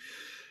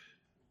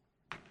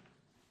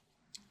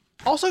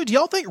 Also, do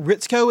y'all think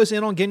Ritsuko is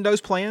in on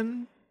Gendo's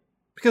plan?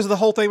 Because of the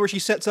whole thing where she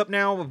sets up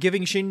now of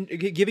giving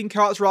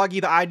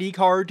Katsuragi the ID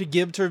card to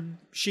give to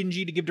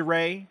Shinji to give to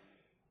Rei?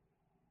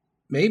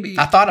 Maybe.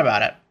 I thought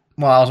about it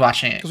while I was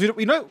watching it. Because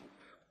we know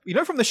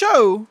from the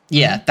show.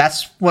 Yeah,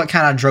 that's what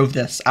kind of drove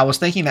this. I was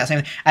thinking that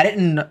same thing. I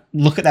didn't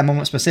look at that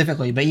moment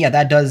specifically, but yeah,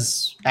 that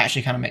does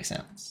actually kind of make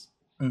sense.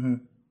 Mm-hmm.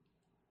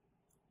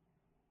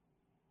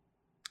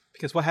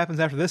 Because what happens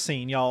after this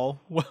scene,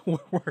 y'all?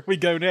 Where we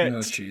go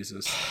next? Oh,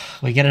 Jesus.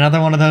 We get another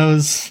one of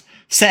those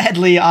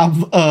sadly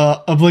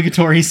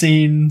obligatory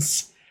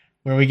scenes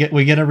where we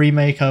get a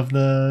remake of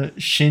the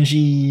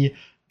Shinji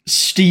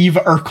Steve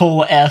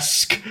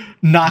Urkel-esque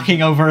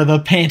knocking over the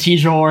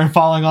panty drawer and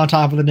falling on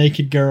top of the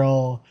naked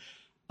girl,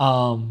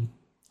 and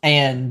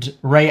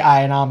Rei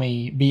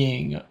Ayanami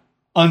being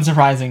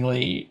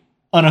unsurprisingly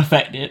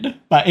unaffected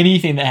by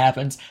anything that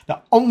happens.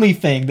 The only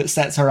thing that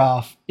sets her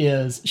off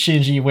is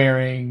Shinji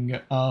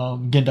wearing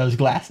Gendo's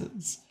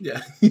glasses.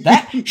 Yeah.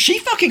 That she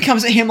fucking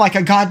comes at him like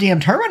a goddamn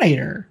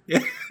Terminator.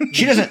 Yeah.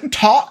 She doesn't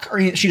talk or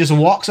anything. She just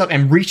walks up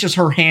and reaches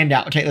her hand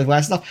out to take the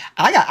glasses off.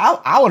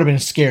 I would have been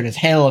scared as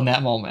hell in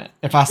that moment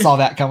if I saw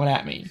that coming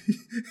at me.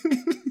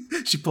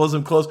 She pulls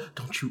them close.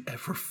 Don't you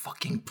ever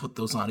fucking put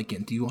those on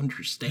again. Do you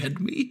understand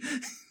me?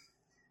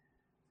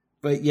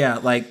 But yeah,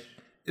 like,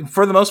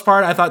 for the most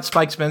part, I thought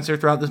Spike Spencer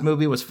throughout this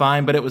movie was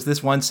fine, but it was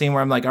this one scene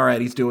where I'm like, all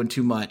right, he's doing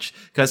too much.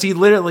 Because it's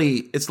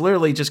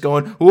literally just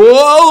going,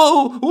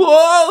 whoa,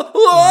 whoa,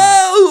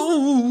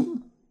 whoa.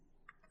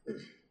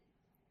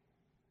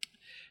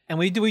 And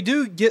we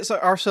do get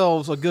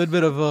ourselves a good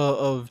bit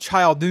of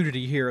child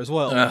nudity here as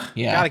well.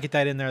 Yeah. Gotta get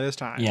that in there this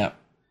time. Yep.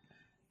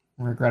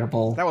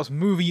 Regrettable. That was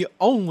movie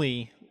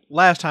only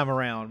last time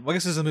around. Well, I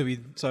guess this is a movie,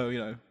 so,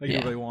 they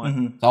can really want.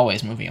 Mm-hmm. It's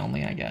always movie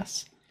only, I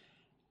guess.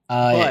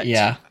 But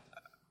yeah.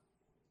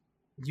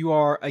 You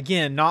are,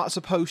 again, not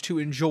supposed to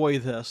enjoy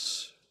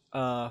this,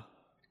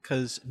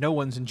 because no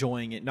one's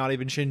enjoying it, not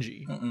even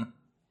Shinji. Mm-mm.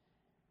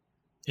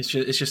 It's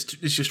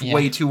just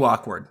way too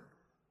awkward.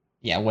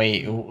 Yeah,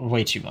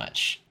 way too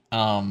much.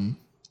 And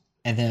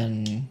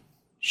then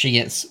she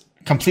gets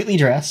completely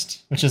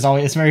dressed, which is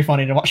always, it's very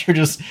funny to watch her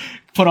just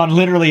put on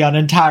literally an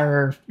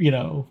entire,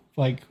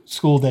 like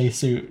school day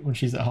suit when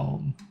she's at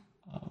home.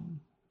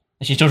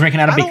 And she's still drinking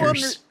out of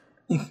beakers.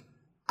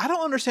 I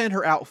don't understand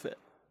her outfit.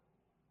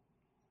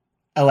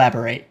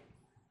 Elaborate.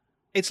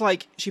 It's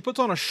like she puts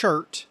on a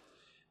shirt,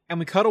 and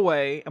we cut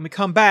away, and we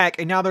come back,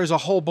 and now there's a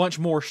whole bunch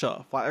more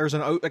stuff. Like there's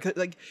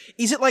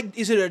is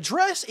it a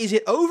dress? Is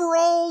it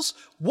overalls?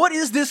 What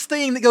is this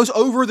thing that goes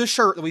over the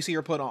shirt that we see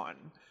her put on?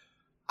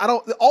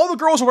 All the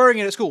girls are wearing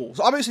it at school,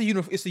 so obviously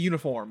it's the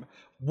uniform.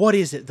 What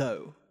is it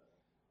though?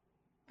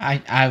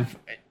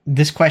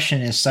 This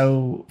question is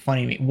so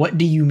funny to me. What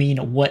do you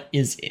mean? What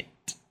is it?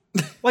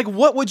 Like,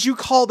 what would you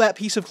call that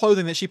piece of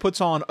clothing that she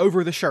puts on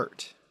over the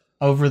shirt?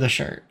 Over the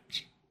shirt.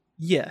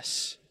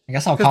 Yes. I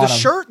guess I'll call it the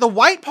shirt, the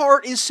white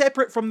part is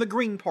separate from the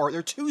green part.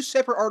 They're two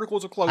separate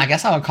articles of clothing. I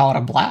guess I would call it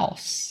a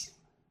blouse.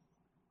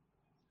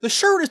 The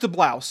shirt is the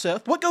blouse,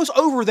 Seth. What goes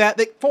over that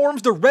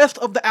forms the rest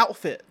of the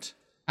outfit?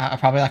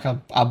 Probably like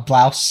a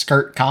blouse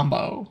skirt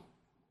combo.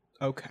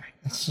 Okay.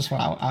 That's just what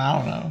I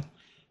don't know.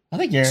 I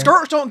think you're...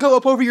 Skirts don't go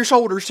up over your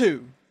shoulders,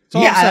 too.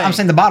 I'm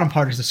saying the bottom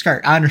part is the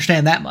skirt. I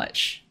understand that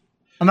much.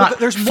 I'm not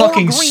there's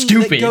fucking more green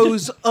stupid. That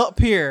goes up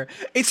here.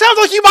 It sounds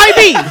like you might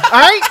be, all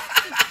right?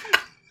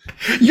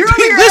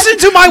 Listen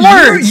to my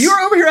words. You're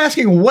over here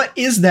asking, what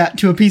is that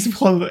to a piece of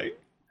clothing?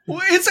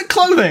 Well, it's a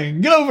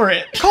clothing. Get over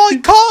it.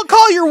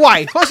 Call your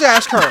wife. Let's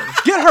ask her.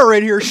 Get her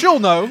in here. She'll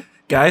know.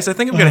 Guys, I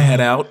think I'm going to head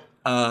out.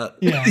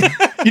 Yeah.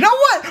 You know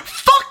what?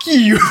 Fuck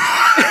you.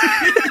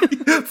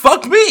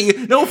 Fuck me.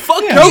 No,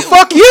 fuck you. No,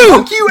 fuck you.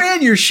 Fuck you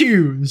and your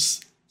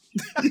shoes.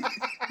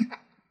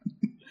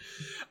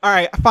 All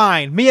right,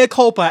 fine. Mea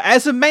culpa.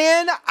 As a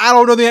man, I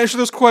don't know the answer to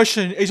this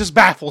question. It just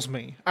baffles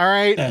me. All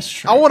right? That's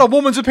true. I want a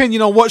woman's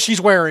opinion on what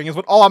she's wearing is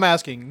what all I'm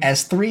asking.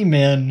 As 3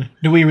 men,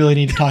 do we really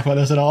need to talk about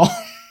this at all?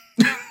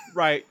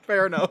 Right,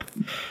 fair enough.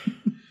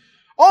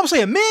 All I'm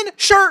saying, men,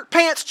 shirt,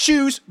 pants,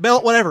 shoes,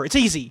 belt, whatever. It's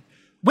easy.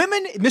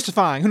 Women,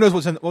 mystifying. Who knows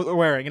what they're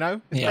wearing, you know?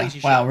 It's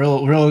crazy Wow,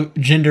 shit. real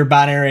gender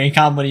binary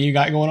comedy you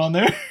got going on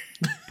there.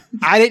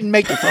 I didn't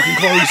make the fucking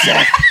clothes,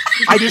 Seth.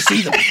 I just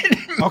see them.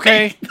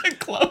 Okay? The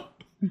clothes.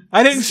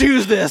 I didn't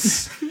choose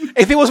this.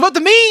 If it was up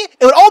to me,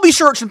 it would all be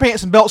shirts and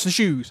pants and belts and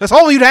shoes. That's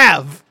all you'd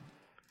have.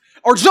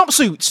 Or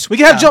jumpsuits. We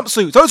can have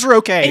jumpsuits. Those are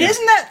okay. And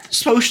isn't that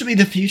supposed to be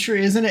the future?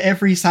 Isn't it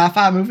every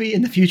sci-fi movie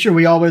in the future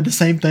we all wear the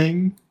same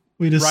thing?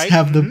 We just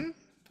have the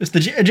it's the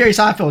Jerry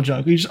Seinfeld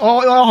joke. We just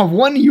all have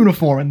one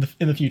uniform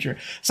in the future.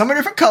 Some are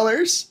different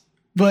colors,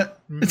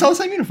 but it's all the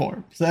same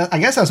uniform. So I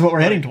guess that's what we're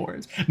heading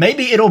towards.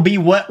 Maybe it'll be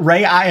what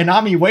Rei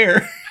Ayanami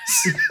wears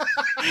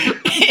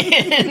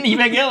in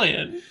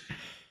Evangelion.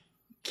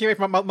 Can't wait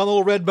for my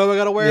little red bow I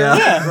gotta wear.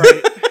 Yeah.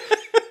 Right.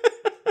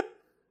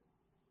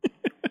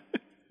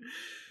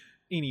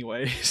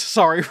 Anyway,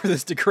 sorry for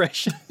this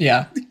digression.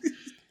 Yeah.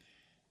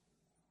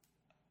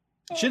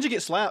 Shinji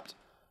gets slapped.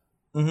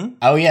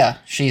 Oh yeah.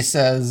 She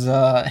says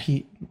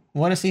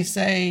what does he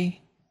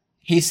say?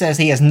 He says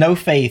he has no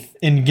faith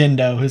in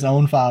Gendo, his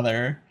own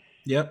father.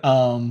 Yep.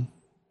 And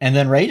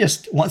then Rei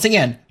just once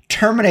again,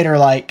 Terminator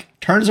like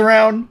turns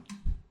around,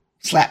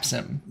 slaps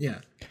him. Yeah.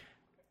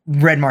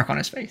 Red mark on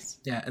his face.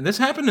 Yeah, and this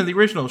happened in the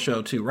original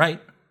show too,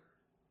 right?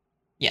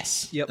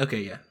 Yes. Yep.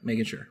 Okay, yeah,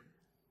 making sure.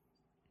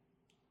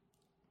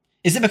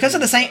 Is it because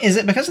of the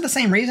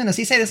same reason? Does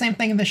he say the same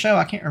thing in the show?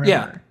 I can't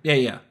remember.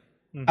 Yeah.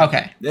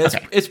 Okay.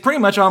 It's pretty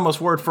much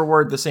almost word for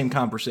word the same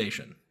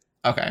conversation.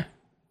 Okay.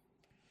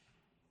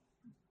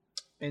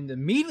 And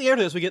immediately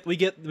after this, we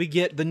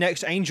get the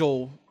next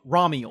angel,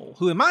 Ramiel,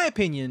 who, in my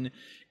opinion,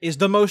 is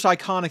the most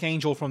iconic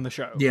angel from the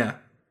show. Yeah.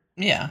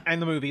 Yeah.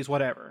 And the movies,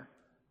 whatever.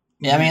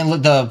 Yeah, I mean,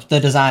 look, the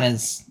design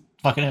is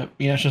fucking,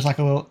 it's just like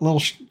a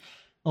little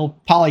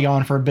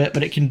polygon for a bit,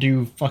 but it can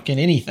do fucking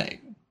anything.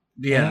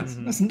 Yeah.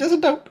 It's a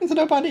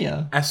dope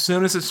idea. As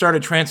soon as it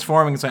started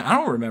transforming, it's like, I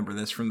don't remember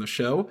this from the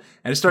show.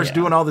 And it starts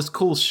doing all this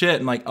cool shit.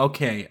 And like,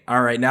 okay,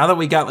 all right, now that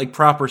we got like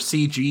proper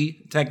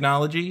CG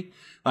technology,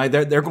 like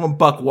they're going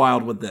buck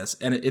wild with this.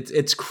 And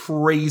it's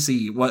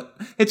crazy what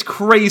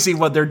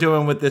they're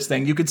doing with this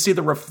thing. You can see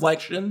the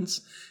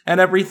reflections and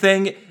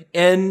everything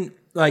in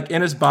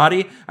his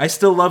body. I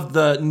still love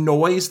the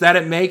noise that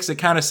it makes. It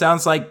kind of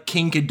sounds like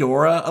King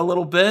Ghidorah a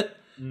little bit.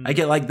 I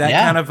get like that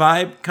kind of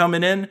vibe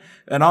coming in.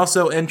 And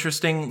also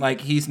interesting,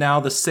 like he's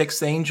now the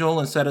 6th angel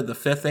instead of the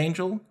 5th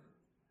angel.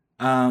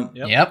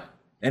 Yep.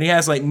 And he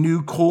has like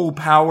new cool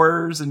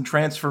powers and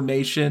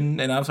transformation.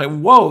 And I was like,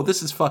 whoa,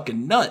 this is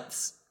fucking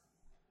nuts.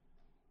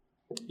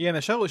 Yeah, in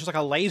the show, it's just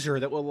like a laser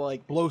that will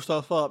like blow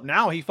stuff up.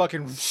 Now he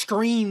fucking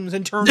screams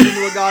and turns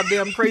into a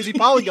goddamn crazy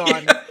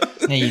polygon.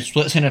 And he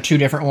splits into 2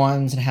 different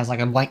ones and has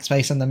like a blank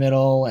space in the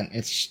middle, and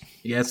it's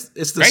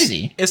it's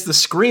crazy. It's the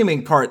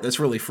screaming part that's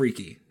really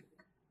freaky.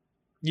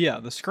 Yeah,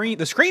 the scream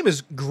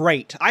is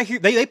great. I hear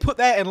they put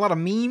that in a lot of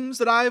memes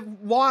that I've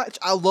watched.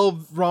 I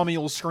love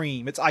Ramiel's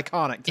scream. It's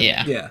iconic to me.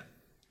 Yeah.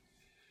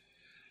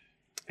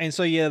 And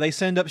so they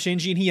send up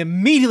Shinji and he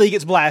immediately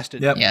gets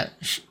blasted. Yep. Yeah.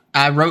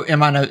 I wrote in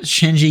my notes,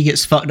 Shinji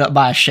gets fucked up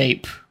by a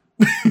shape.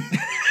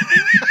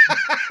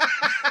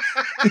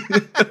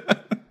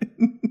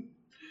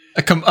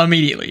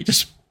 Immediately,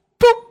 just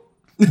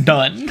boop,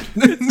 done.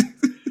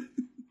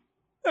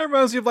 That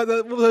reminds me of like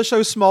the show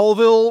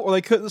Smallville, where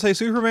they couldn't say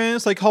Superman,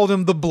 so they called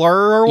him the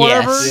Blur or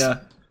whatever. Yes.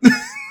 Yeah.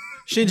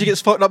 Shinji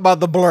gets fucked up by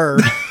the Blur.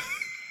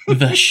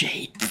 The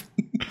shape.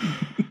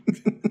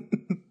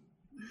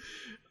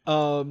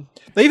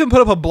 They even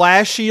put up a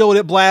blast shield.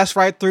 It blasts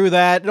right through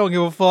that. They don't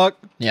give a fuck.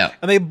 Yeah.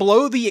 And they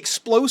blow the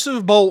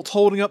explosive bolts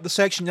holding up the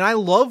section. And I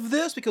love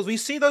this because we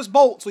see those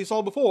bolts we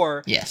saw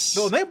before. Yes.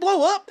 But when they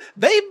blow up,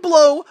 they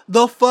blow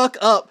the fuck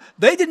up.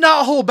 They did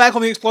not hold back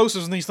on the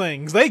explosives in these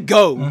things. They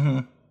go. Mm-hmm.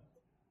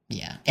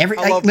 Yeah.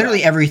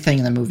 literally everything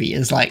in the movie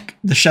is like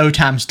the show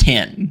times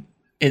 10.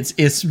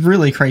 It's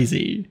really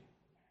crazy.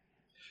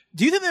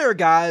 Do you think there are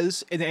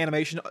guys in the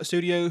animation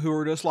studio who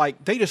are just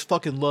like, they just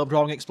fucking love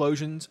drawing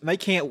explosions and they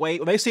can't wait?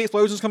 When they see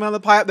explosions coming out of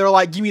the pipe, they're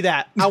like, give me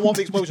that. I want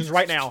the explosions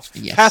right now.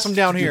 Yes. Pass them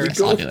down here. Yes,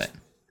 I'll do it.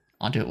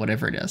 I'll do it,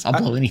 whatever it is. I'll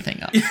blow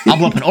anything up. I'll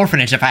blow up an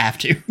orphanage if I have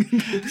to.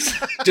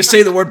 Just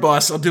say the word,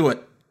 boss. I'll do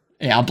it.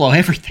 Yeah, I'll blow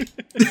everything.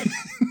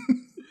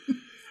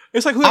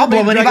 It's like I'll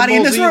blow anybody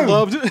in this room.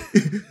 Loved.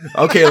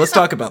 Okay, let's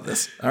talk about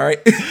this. All right.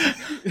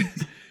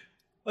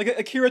 Like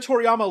Akira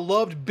Toriyama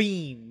loved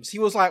beams. He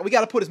was like, we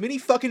got to put as many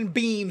fucking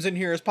beams in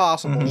here as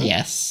possible. Mm-hmm.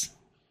 Yes.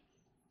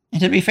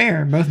 And to be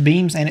fair, both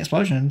beams and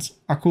explosions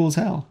are cool as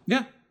hell.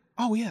 Yeah.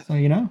 Oh, yeah. So,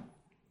 you know.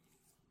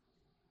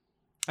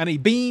 I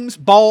need beams,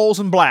 balls,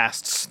 and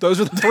blasts. Those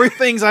are the 3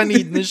 things I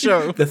need in this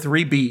show. The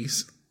 3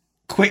 Bs.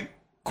 Quick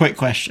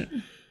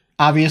question.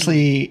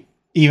 Obviously,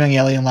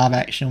 Evangelion live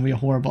action would be a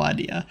horrible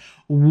idea.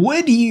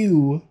 Would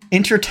you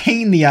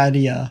entertain the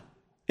idea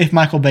if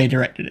Michael Bay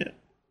directed it?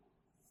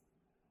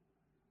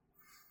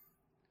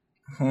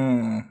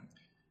 I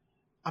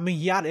mean,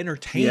 you gotta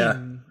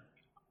entertain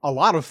a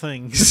lot of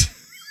things.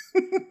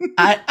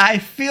 I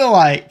feel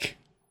like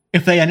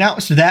if they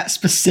announced that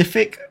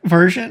specific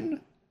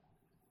version,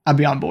 I'd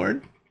be on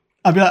board.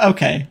 I'd be like,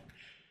 okay.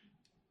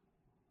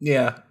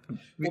 Yeah.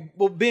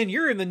 Well, Ben,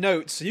 you're in the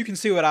notes, so you can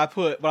see what I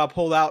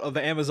pulled out of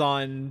the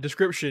Amazon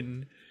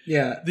description.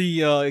 Yeah.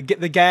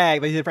 The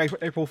gag they did for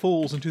April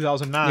Fools in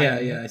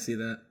 2009. Yeah, I see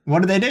that. What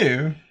did they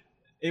do?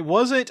 It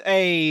wasn't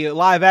a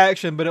live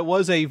action, but it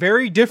was a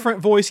very different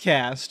voice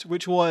cast,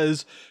 which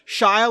was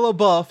Shia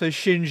LaBeouf as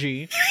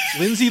Shinji,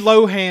 Lindsay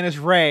Lohan as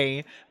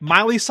Rei,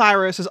 Miley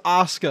Cyrus as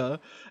Asuka,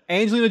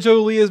 Angelina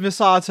Jolie as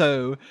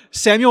Misato,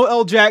 Samuel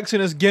L.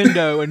 Jackson as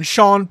Gendo, and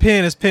Sean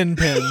Penn as Pin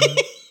Pin.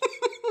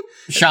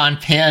 Sean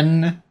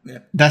Penn. Yeah.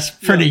 That's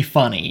pretty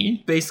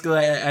funny.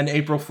 Basically, an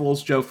April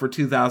Fool's joke for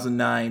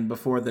 2009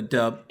 before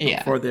the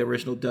before the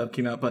original dub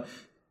came out. But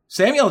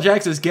Samuel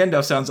Jackson's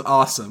Gendo sounds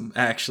awesome,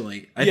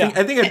 actually.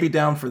 I think I'd be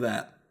down for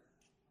that.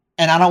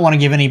 And I don't want to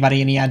give anybody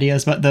any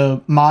ideas, but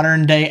the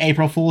modern day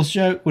April Fool's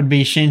joke would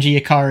be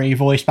Shinji Ikari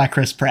voiced by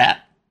Chris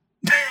Pratt.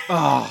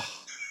 Oh.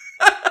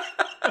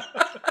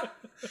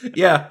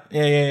 Yeah.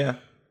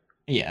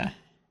 Yeah.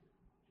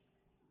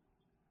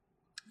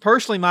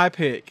 Personally, my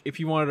pick, if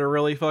you wanted to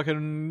really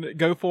fucking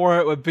go for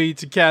it, would be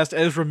to cast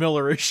Ezra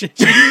Miller as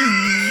Shinji.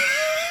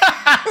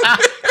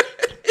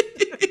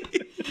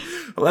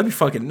 Well, that'd be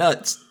fucking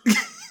nuts.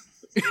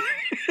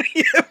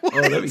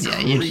 That'd be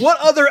crazy. What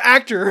other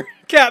actor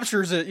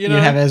captures it, you know?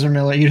 You'd have Ezra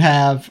Miller. You'd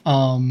have,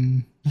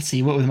 let's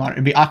see, what was modern?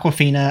 It'd be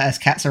Aquafina as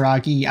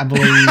Katsuragi, I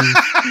believe.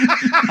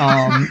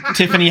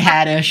 Tiffany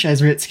Haddish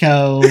as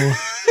Ritsuko.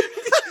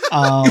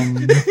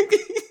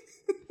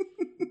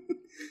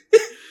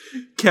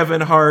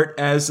 Kevin Hart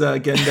as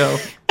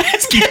Gendo.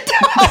 As Gendo!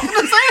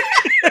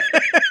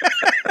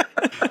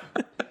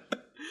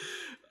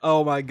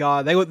 Oh my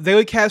god, they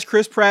would cast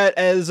Chris Pratt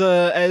as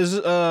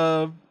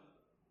Kaji.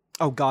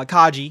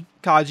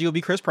 Kaji would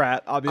be Chris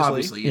Pratt,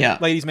 obviously. Yeah.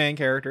 Ladies' man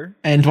character.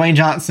 And Dwayne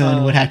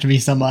Johnson would have to be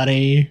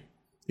somebody.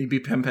 He'd be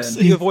Pim Pim.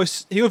 He would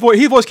voice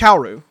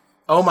Kaoru.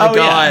 Oh my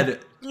god.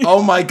 Yeah.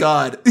 Oh my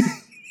god.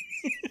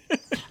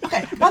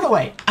 Okay, by the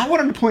way, I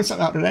wanted to point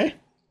something out today.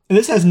 And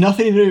this has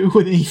nothing to do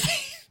with anything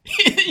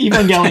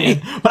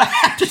Evangelion, but I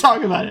have to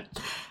talk about it.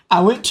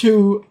 I went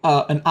to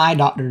an eye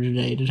doctor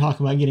today to talk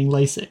about getting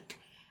LASIK.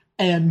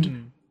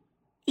 And,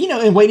 you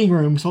know, in waiting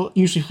rooms, we'll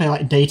usually play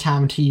like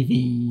daytime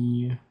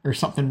TV or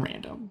something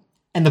random.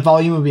 And the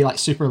volume would be like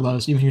super low,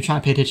 so even if you're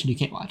trying to pay attention, you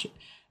can't watch it.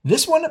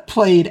 This one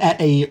played at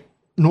a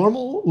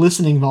normal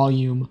listening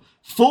volume,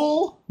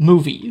 full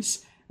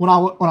movies. When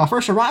I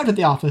first arrived at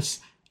the office,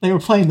 they were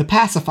playing The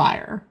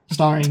Pacifier,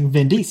 starring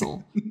Vin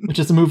Diesel, which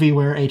is a movie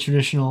where a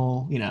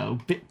traditional, you know,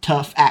 bit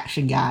tough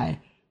action guy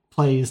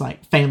plays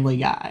like Family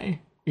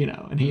Guy, you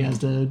know, and he has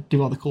to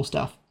do all the cool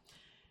stuff.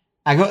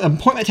 The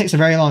appointment takes a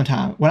very long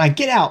time. When I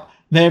get out,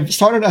 they've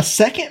started a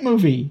second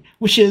movie,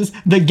 which is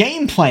The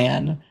Game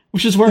Plan,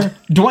 which is where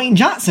Dwayne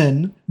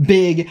Johnson,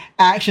 big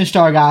action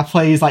star guy,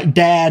 plays like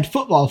dad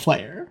football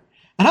player.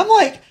 And I'm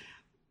like,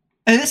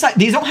 and it's like,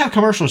 these don't have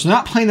commercials. They're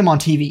not playing them on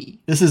TV.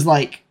 This is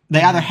like,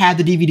 they either have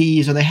the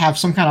DVDs or they have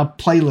some kind of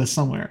playlist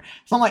somewhere.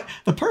 So I'm like,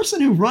 the person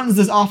who runs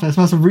this office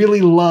must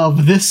really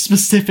love this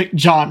specific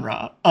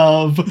genre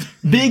of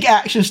big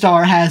action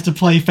star has to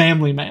play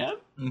family man.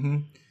 Mm-hmm.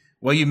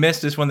 Well, you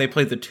missed this when they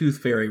played the Tooth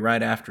Fairy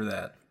right after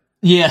that.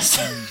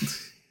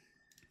 Yes.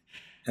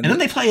 And then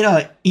they played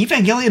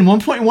Evangelion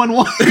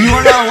 1.11. You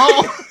are not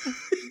alone.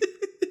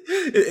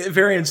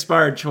 Very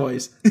inspired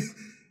choice.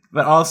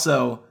 But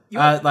also,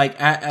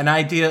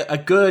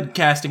 a good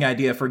casting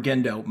idea for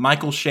Gendo.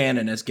 Michael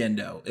Shannon as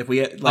Gendo. If we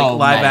had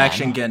live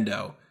action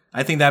Gendo,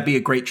 I think that'd be a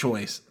great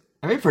choice.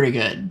 That'd be pretty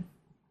good.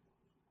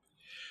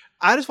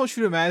 I just want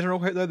you to imagine real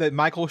quick though that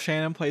Michael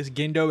Shannon plays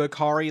Gendo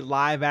Ikari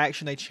live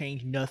action. They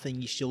change nothing.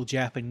 He's still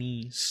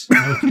Japanese.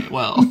 Okay,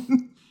 well.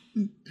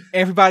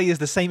 Everybody is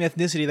the same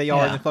ethnicity they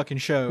are in the fucking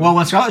show. Well,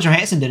 when Scarlett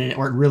Johansson did it, it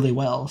worked really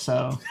well.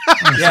 So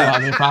there's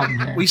no problem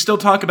here. We still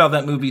talk about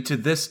that movie to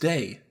this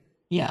day.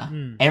 Yeah.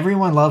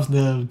 Everyone loves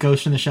the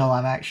Ghost in the Shell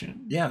live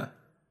action. Yeah.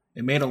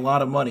 It made a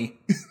lot of money.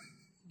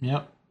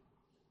 Yep.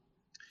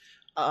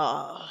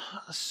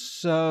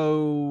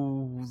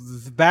 So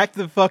back to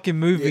the fucking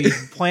movie.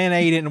 Plan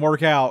A didn't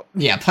work out.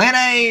 Yeah, Plan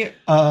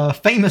A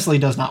famously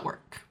does not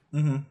work.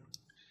 Mm-hmm.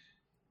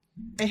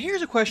 And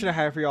here's a question I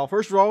have for y'all.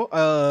 First of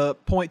all,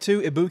 point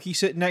 2, Ibuki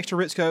sitting next to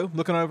Ritsuko,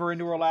 looking over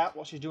into her lap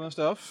while she's doing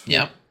stuff.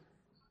 Yep.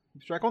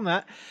 Strike on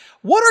that.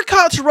 What are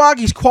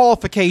Katsuragi's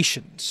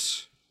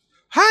qualifications?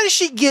 How did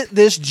she get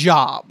this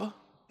job?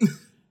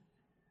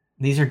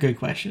 These are good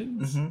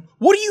questions. Mm-hmm.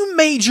 What do you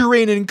major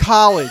in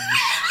college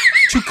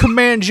to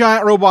command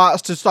giant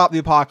robots to stop the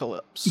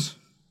apocalypse?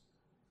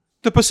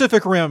 The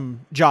Pacific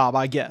Rim job,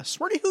 I guess.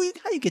 How do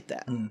you get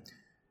that?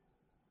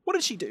 What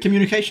did she do?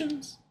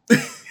 Communications?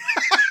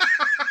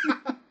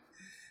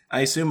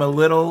 I assume a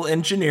little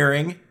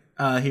engineering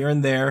here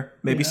and there.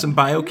 Maybe some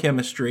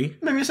biochemistry.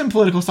 Maybe some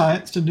political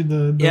science to do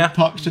the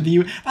talks to the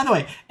UN. By the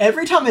way,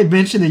 every time they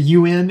mention the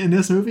UN in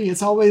this movie,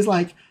 it's always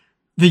like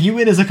the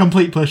UN is a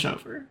complete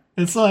pushover.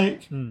 It's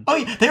like, oh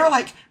yeah, they were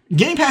like,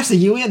 getting past the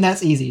UN,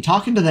 that's easy.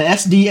 Talking to the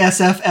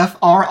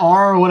SDSFFRR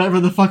or whatever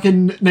the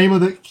fucking name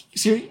of the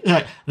series,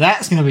 like,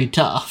 that's gonna be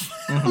tough.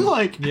 I'm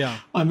like,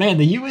 oh man,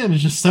 the UN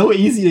is just so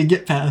easy to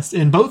get past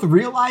in both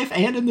real life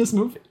and in this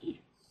movie.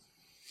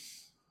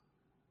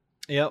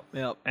 Yep.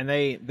 And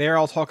they're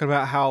all talking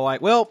about how,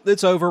 like, well,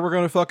 it's over. We're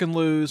going to fucking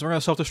lose. We're going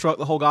to self-destruct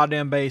the whole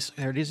goddamn base.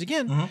 There it is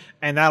again.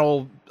 And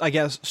that'll, I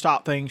guess,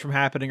 stop things from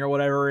happening or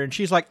whatever. And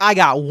she's like, I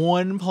got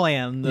one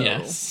plan, though.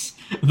 Yes.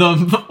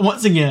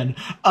 Once again,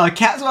 a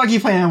Katsuaki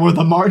plan where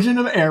the margin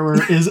of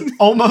error is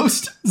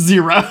almost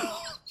zero.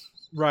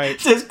 Right.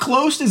 It's as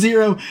close to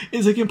zero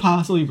as it can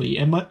possibly be.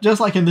 And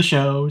just like in the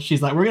show,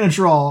 she's like, we're going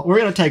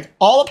to take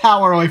all the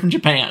power away from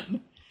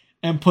Japan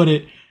and put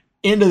it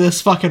into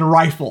this fucking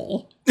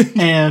rifle.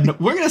 And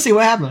we're going to see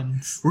what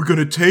happens. We're going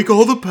to take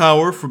all the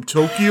power from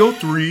Tokyo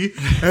 3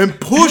 and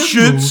push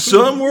it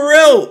somewhere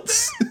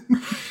else.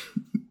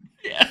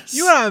 Yes.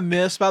 You know what I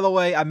miss, by the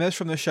way? I miss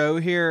from the show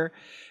here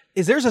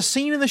is there's a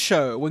scene in the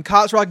show when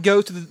Katsuragi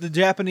goes to the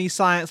Japanese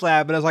science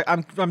lab and is like,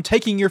 I'm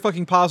taking your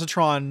fucking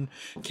positron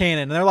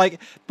cannon. And they're like,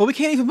 but we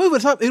can't even move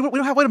it. We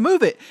don't have a way to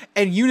move it.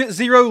 And Unit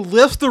Zero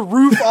lifts the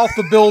roof off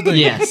the building.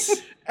 Yes.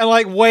 And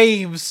like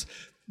waves.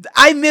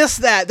 I miss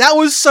that. That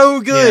was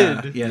so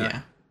good.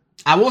 Yeah.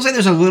 I will say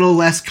there's a little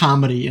less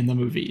comedy in the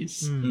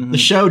movies. The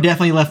show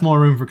definitely left more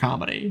room for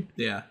comedy.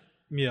 Yeah.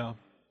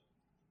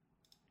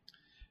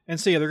 And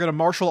so, they're going to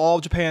marshal all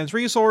of Japan's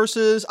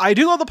resources. I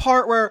do love the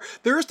part where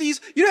there's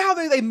these... You know how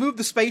they move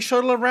the space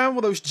shuttle around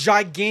with those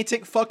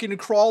gigantic fucking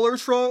crawler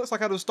trucks,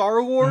 like out of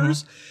Star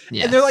Wars?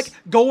 Yes. And they're, like,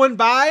 going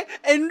by,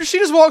 and she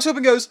just walks up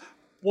and goes,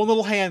 one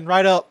little hand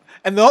right up.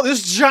 And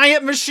this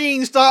giant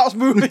machine stops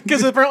moving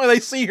because apparently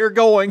they see her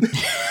going.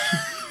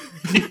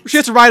 She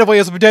hits right away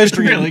as a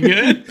pedestrian. Really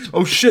good.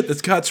 Oh shit,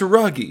 that's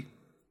Katsuragi.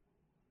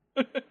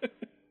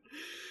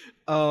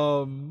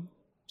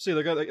 See,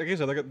 they got, like I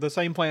said, they got the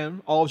same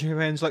plan. All of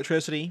Japan's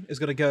electricity is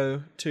going to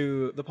go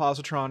to the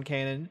positron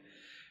cannon.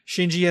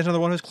 Shinji has another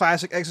one of his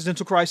classic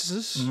existential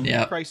crises.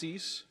 Yep.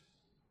 Crises.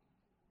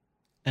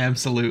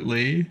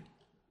 Absolutely.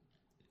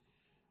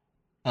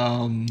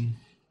 And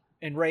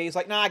Ray's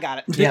like, nah, I got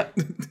it. Yep.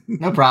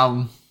 No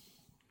problem.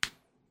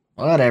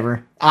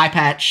 Whatever. Eye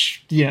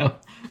patch,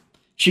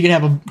 she could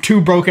have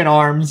 2 broken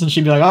arms and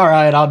she'd be like, all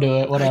right, I'll do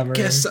it. Whatever. I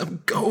guess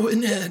I'm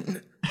going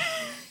in.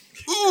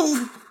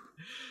 Ooh.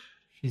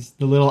 She's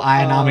the little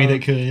Ayanami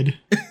that could.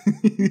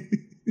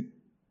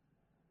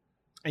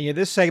 And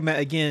this segment,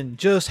 again,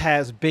 just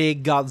has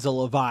big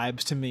Godzilla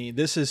vibes to me.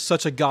 This is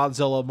such a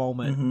Godzilla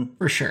moment.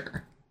 For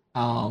sure.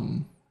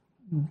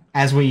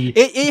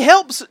 It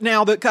helps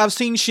now that I've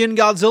seen Shin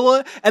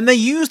Godzilla, and they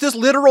use this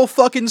literal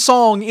fucking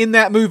song in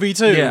that movie,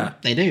 too. Yeah.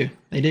 They do.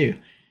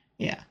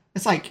 Yeah.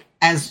 It's like,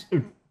 as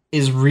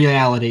is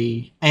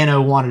reality,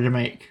 Anno wanted to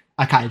make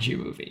a kaiju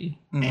movie.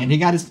 And he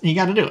got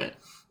to do it.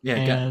 Yeah.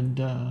 And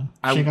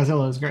Shin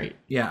Godzilla is great.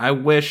 Yeah, I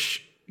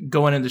wish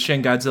going into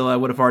Shin Godzilla I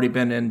would have already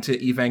been into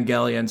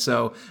Evangelion,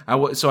 so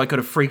I could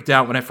have freaked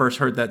out when I first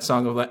heard that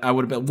song. I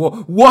would have been,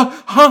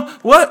 what? Huh?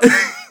 What?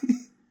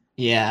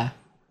 Yeah.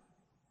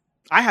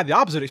 I had the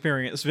opposite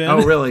experience, Vin.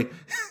 Oh, really?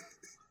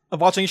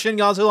 Of watching Shin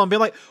Godzilla and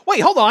being like,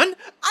 wait, hold on.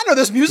 I know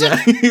this music.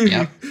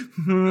 Yeah.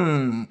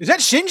 Is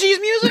that Shinji's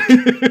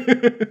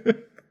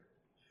music?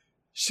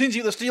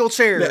 Shinji the steel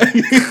chair.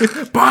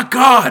 By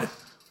God!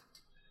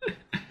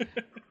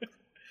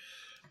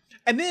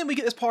 And then we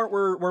get this part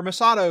where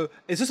Masato...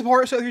 Is this the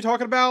part that you're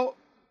talking about?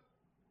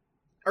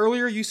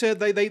 Earlier you said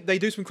they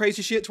do some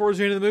crazy shit towards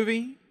the end of the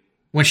movie?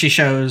 When she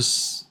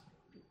shows...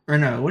 Or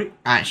no,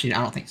 actually,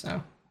 I don't think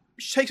so.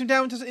 She takes him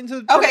down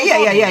into okay,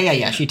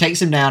 yeah. She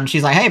takes him down.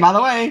 She's like, hey, by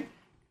the way,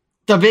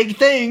 the big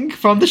thing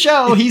from the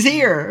show, he's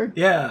here.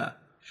 Yeah.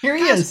 Here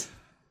he is.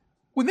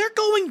 When they're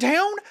going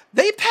down,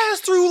 they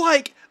pass through,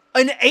 like,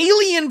 an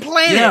alien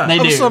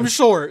planet of some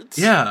sort.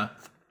 Yeah.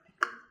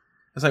 I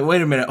was like,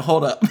 wait a minute,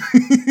 hold up.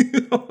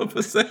 Hold up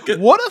a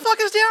second. What the fuck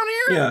is down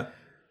here? Yeah.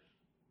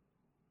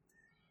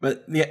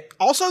 But yeah.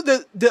 Also,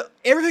 the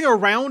everything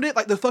around it,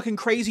 like the fucking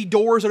crazy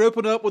doors that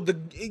open up with the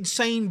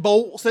insane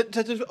bolts that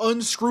just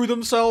unscrew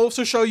themselves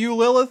to show you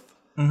Lilith.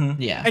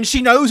 Mm-hmm. Yeah, and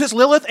she knows it's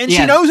Lilith, and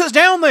she knows it's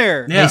down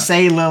there. Yeah. They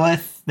say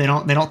Lilith. They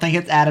don't think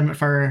it's Adam at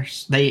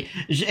first.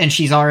 And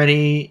she's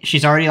already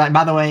like,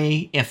 by the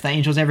way, if the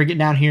angels ever get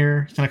down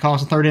here, it's gonna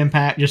cause a third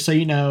impact. Just so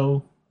you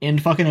know,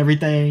 end fucking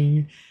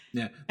everything.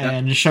 Yeah,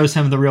 and it shows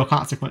him the real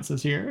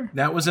consequences here.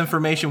 That was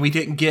information we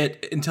didn't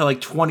get until like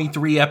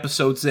 23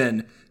 episodes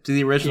in to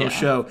the original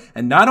show.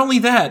 And not only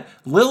that,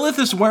 Lilith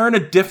is wearing a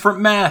different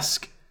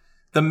mask.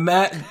 The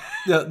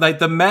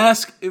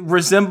mask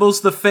resembles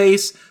the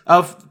face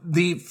of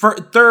the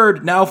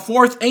third, now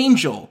fourth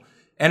angel.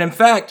 And in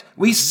fact,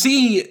 we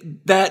see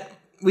that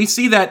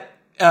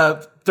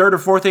third or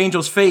fourth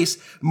angel's face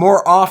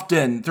more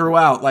often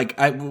throughout.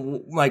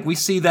 We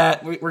see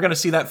that we're going to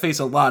see that face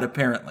a lot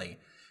apparently.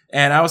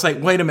 And I was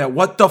like, wait a minute,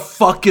 what the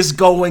fuck is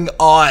going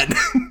on?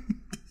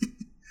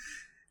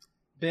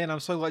 Ben, I'm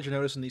so glad you're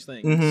noticing these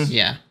things. Mm-hmm.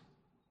 Yeah.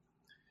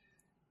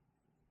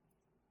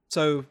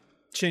 So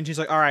Shinji's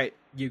like, all right,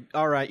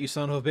 you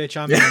son of a bitch,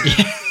 I'm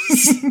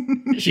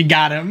in. She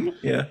got him.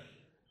 Yeah.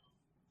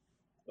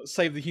 Let's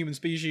save the human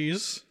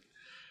species.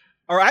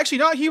 Or actually,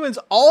 not humans.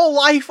 All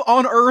life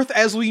on Earth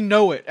as we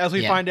know it, as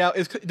we find out,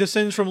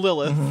 descends from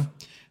Lilith. Mm-hmm.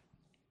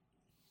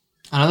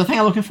 Another thing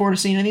I'm looking forward to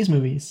seeing in these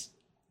movies,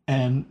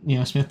 and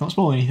Smith, don't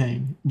spoil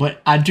anything,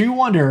 but I do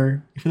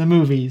wonder if in the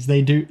movies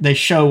they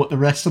show what the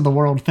rest of the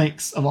world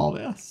thinks of all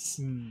this.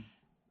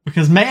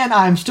 Because man,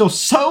 I'm still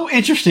so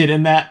interested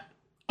in that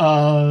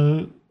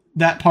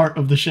part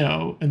of the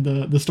show and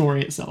the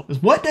story itself.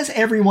 Is what does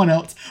everyone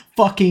else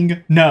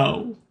fucking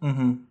know?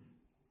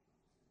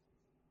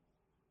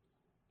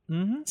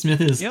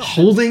 Smith is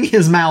holding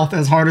his mouth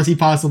as hard as he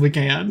possibly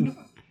can.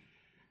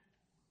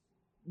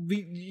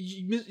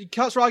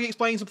 Katsuragi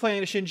explains the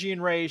plan to Shinji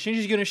and Rei.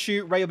 Shinji's going to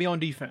shoot. Rei will be on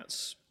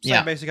defense.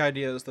 Same basic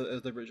idea as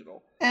the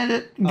original. And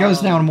it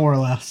goes down more or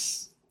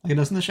less like it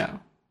does in the show.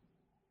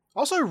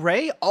 Also,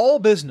 Rei, all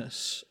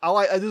business. I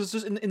like this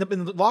is in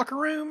the locker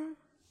room.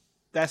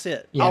 That's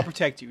it. Yeah. I'll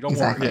protect you. Don't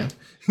worry.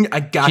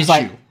 I got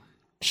you.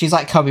 She's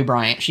like Kobe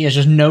Bryant. She has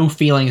just no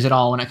feelings at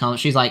all when it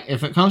comes. She's like,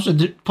 if it comes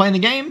to playing the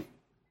game,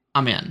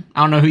 I'm in.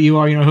 I don't know who you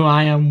are. You know who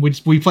I am.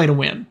 We play to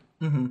win.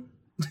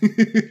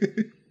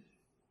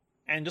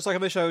 And just like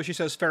on the show, she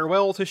says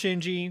farewell to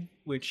Shinji,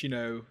 which,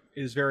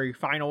 is very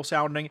final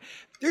sounding.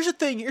 Here's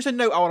a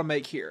note I want to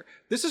make here.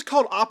 This is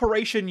called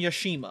Operation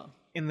Yashima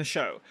in the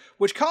show,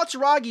 which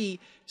Katsuragi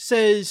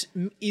says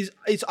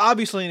it's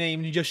obviously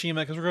named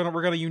Yashima because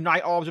we're gonna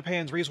unite all of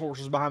Japan's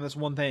resources behind this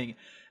one thing.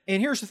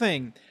 And here's the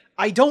thing.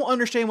 I don't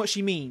understand what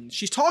she means.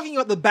 She's talking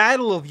about the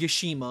Battle of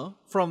Yashima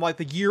from like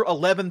the year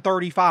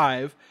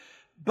 1135,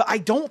 but I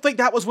don't think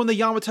that was when the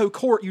Yamato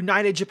court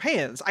united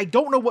Japans. I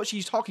don't know what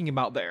she's talking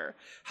about there.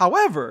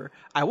 However,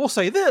 I will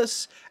say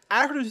this.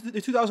 After the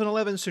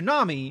 2011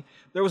 tsunami,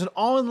 there was an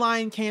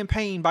online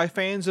campaign by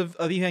fans of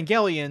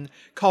Evangelion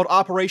called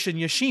Operation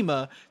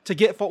Yashima to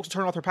get folks to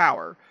turn off their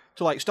power,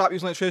 to like stop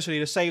using electricity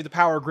to save the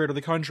power grid of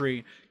the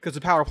country because the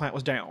power plant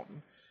was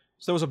down.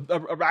 So there was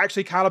a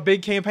actually kind of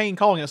big campaign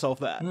calling itself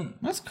that.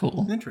 That's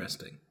cool.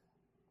 Interesting.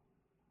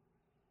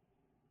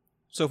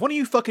 So if one of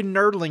you fucking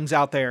nerdlings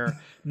out there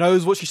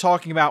knows what she's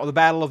talking about with the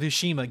Battle of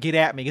Yashima, get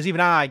at me, because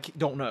even I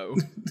don't know.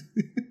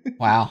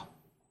 Wow.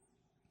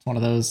 It's one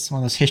of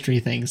those history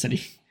things that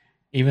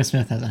even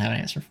Smith doesn't have an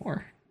answer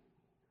for.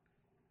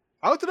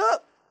 I looked it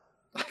up.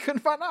 I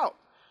couldn't find out.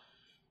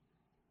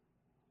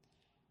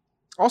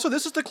 Also,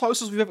 this is the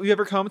closest we've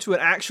ever come to an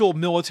actual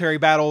military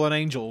battle in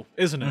Angel,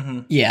 isn't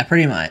it? Yeah,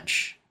 pretty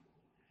much.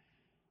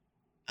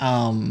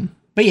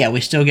 But yeah,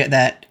 we still get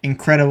that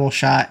incredible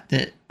shot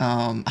that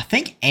I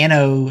think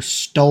Anno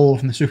stole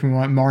from the Super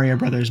Mario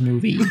Brothers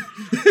movie,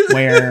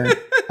 where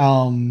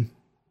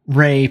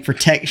Rei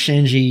protects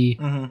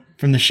Shinji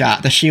from the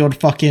shot. The shield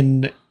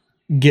fucking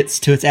gets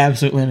to its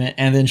absolute limit,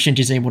 and then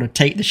Shinji's able to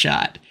take the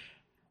shot.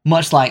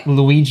 Much like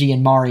Luigi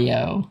and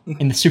Mario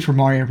in the Super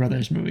Mario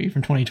Brothers movie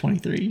from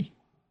 2023.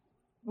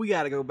 We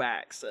gotta go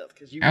back, Seth,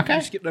 because you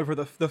skipped over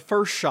the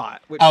first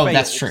shot, which failed.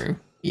 That's true.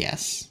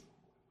 Yes.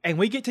 And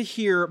we get to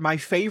hear my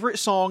favorite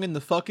song in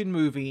the fucking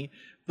movie,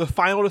 The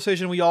Final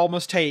Decision We All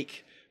Must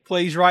Take,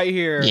 plays right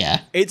here.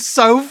 Yeah. It's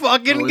so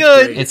fucking it's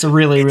good. great. It's a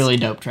really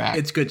dope track.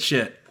 It's good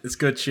shit. It's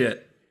good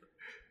shit.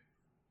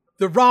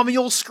 The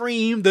Romuel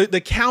scream,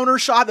 the counter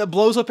shot that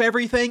blows up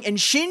everything, and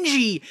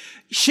Shinji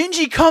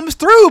comes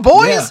through,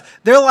 boys. Yeah.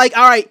 They're like,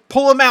 all right,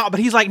 pull him out, but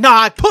he's like,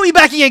 nah, put me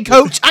back in,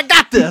 coach. I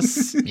got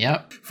this.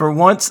 Yep. For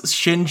once,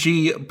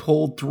 Shinji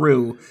pulled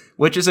through,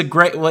 which is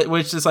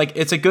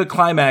it's a good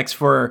climax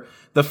for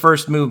the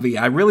first movie.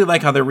 I really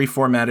like how they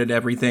reformatted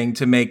everything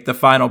to make the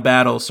final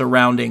battle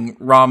surrounding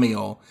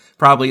Romuel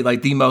probably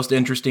like the most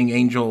interesting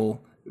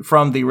angel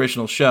from the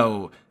original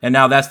show, and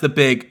now that's the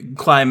big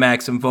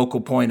climax and vocal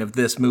point of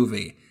this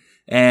movie.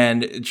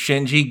 And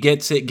Shinji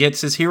gets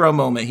his hero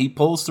moment. He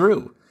pulls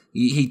through.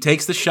 He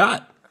takes the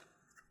shot.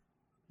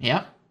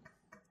 Yep.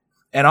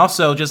 And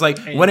also, just like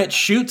when it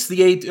shoots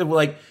the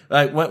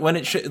when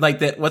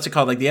it what's it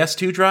called, like the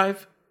S2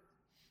 drive?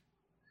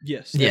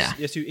 Yes. Yeah.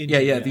 S2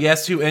 engine. Yeah. The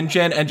S2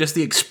 engine, and just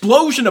the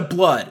explosion of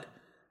blood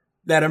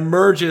that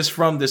emerges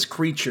from this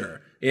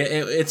creature.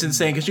 It's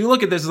insane because you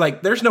look at this,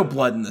 like there's no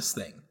blood in this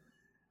thing.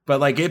 But,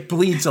 like, it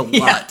bleeds a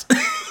lot.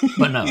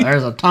 But no,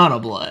 there's a ton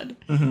of blood.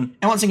 And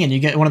once again, you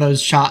get one of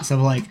those shots of,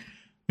 like,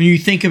 when you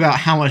think about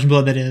how much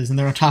blood that is and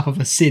they're on top of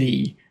a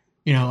city,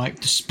 like,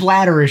 the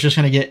splatter is just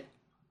going to get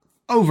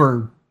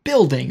over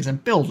buildings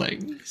and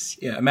buildings.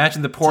 Yeah,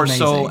 imagine the poor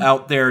soul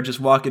out there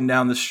just walking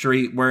down the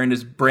street wearing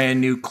his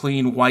brand new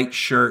clean white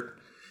shirt.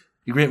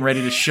 You're getting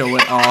ready to show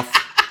it off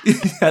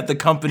at the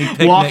company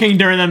picnic. Walking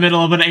during the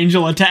middle of an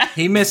angel attack.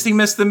 He missed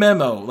the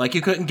memo. Like,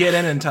 he couldn't get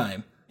in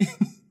time.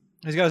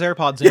 He's got his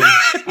AirPods in.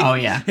 Oh,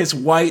 yeah. His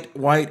white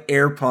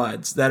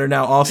AirPods that are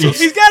now also...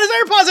 He's got his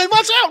AirPods in.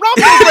 Watch out.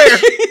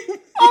 Romuel's there.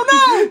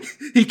 Oh,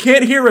 no. He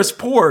can't hear his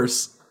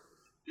pores.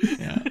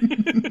 Yeah.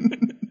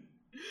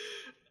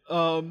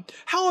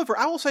 How However,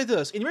 I will say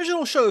this. In the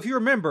original show, if you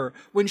remember,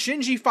 when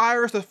Shinji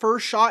fires the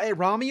first shot at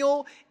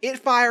Ramiel, it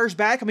fires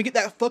back, and we get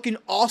that fucking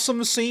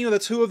awesome scene of the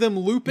two of them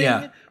looping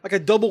like a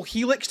double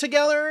helix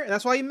together, and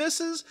that's why he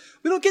misses.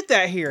 We don't get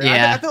that here.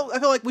 Yeah. I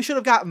feel like we should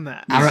have gotten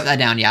that. I wrote that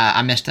down. Yeah,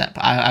 I missed that.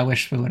 I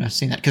wish we would have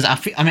seen that, because I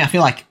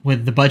feel like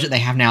with the budget they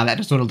have now, that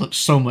just would have looked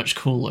so much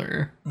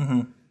cooler.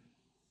 Mm-hmm.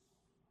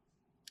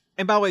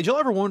 And by the way, did y'all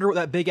ever wonder what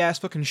that big ass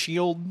fucking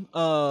shield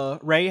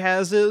Ray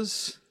has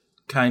is?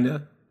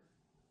 Kinda.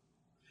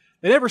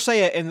 They never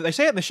say it, and they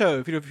say it in the show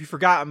if you've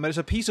forgotten, but it's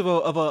a piece of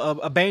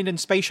a abandoned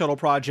space shuttle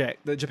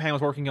project that Japan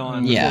was working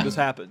on before this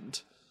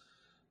happened.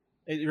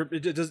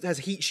 It has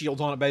heat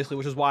shields on it, basically,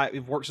 which is why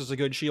it works as a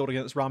good shield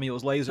against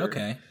Romulo's laser.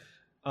 Okay.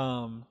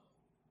 And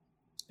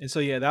so,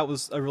 yeah, that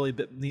was a really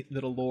neat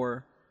bit of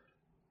lore.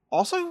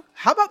 Also,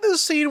 how about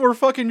this scene where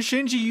fucking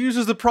Shinji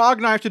uses the prog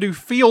knife to do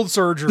field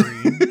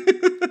surgery?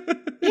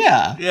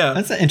 Yeah.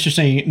 That's an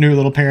interesting new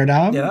little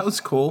paradigm. Yeah, that was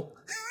cool.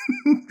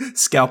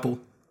 Scalpel.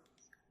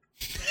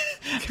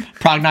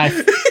 Prog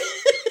knife.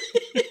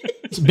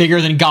 It's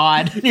bigger than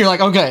God. And you're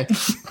like, okay.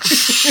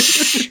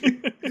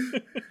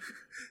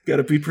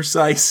 Gotta be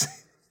precise.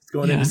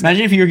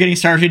 Imagine if you were getting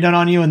surgery done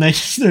on you and they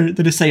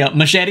just say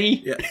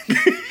machete. Yeah.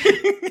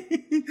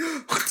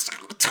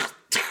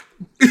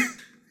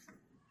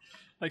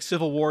 Like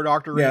Civil War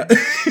Doctor. Yeah.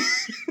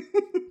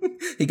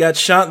 He got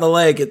shot in the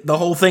leg. The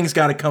whole thing's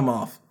got to come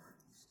off.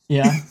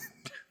 Yeah.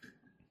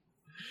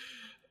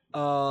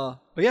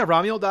 But yeah,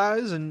 Ramiel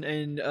dies,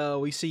 and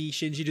we see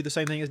Shinji do the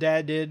same thing his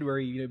dad did, where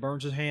he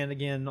burns his hand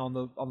again on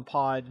the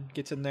pod,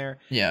 gets in there.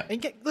 Yeah.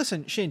 And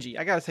listen, Shinji,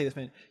 I gotta say this,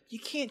 man. You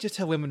can't just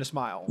tell women to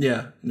smile.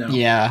 Yeah. No.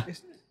 Yeah.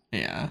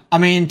 Yeah. I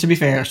mean, to be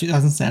fair,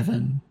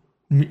 2007.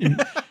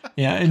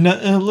 Yeah.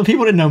 No,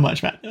 people didn't know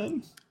much back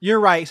then. You're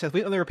right, Seth.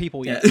 We don't know there were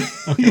people yet.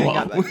 Okay.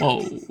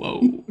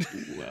 Whoa.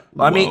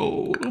 I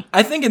mean,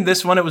 I think in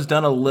this one it was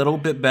done a little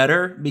bit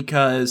better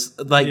because,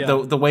 like,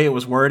 the way it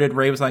was worded,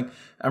 Ray was like,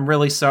 "I'm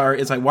really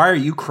sorry." It's like, "Why are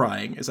you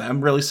crying?" It's like,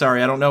 "I'm really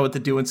sorry. I don't know what to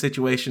do in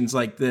situations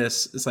like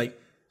this." It's like,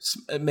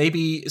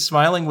 maybe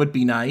smiling would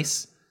be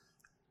nice.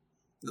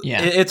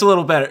 Yeah, it's a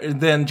little better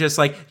than just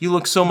like, "You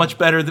look so much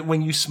better that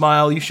when you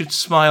smile. You should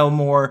smile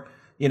more."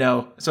 You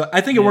know. So I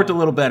think it worked a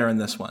little better in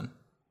this one.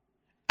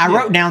 I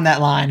wrote down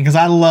that line because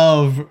I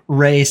love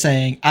Ray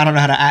saying, "I don't know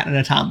how to act in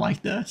a time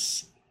like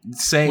this."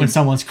 Same. When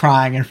someone's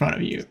crying in front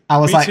of you. I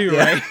was like,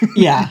 Ray.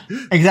 Yeah,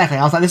 exactly.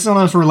 I was like, this is one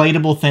of those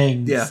relatable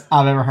things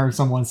I've ever heard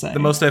someone say. The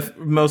most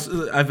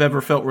I've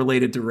ever felt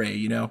related to Ray,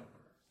 you know?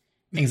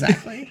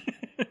 Exactly.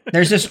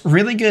 There's this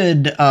really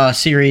good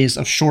series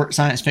of short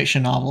science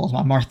fiction novels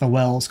by Martha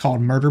Wells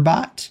called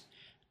Murderbot.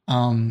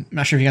 I'm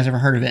not sure if you guys ever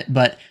heard of it,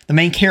 but the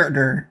main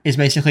character is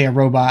basically a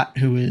robot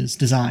who is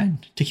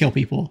designed to kill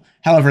people.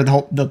 However,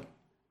 the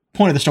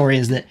point of the story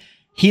is that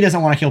he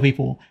doesn't want to kill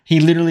people. He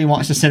literally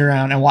wants to sit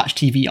around and watch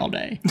TV all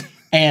day.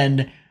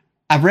 And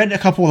I've read a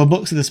couple of the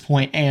books at this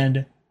point,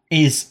 and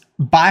is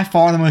by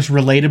far the most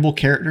relatable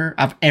character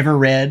I've ever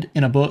read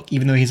in a book,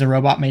 even though he's a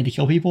robot made to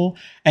kill people.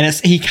 And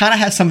he kind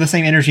of has some of the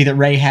same energy that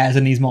Ray has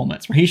in these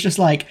moments, where he's just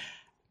like,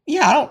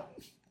 yeah,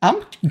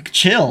 I'm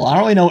chill. I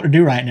don't really know what to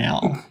do right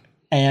now.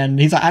 And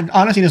he's like, I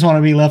honestly just want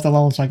to be left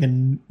alone so I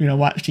can,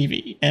 watch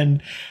TV.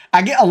 And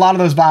I get a lot of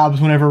those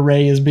vibes whenever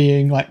Ray is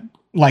being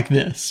like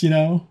this,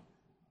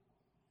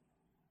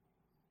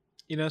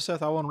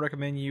 Seth, I want to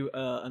recommend you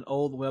an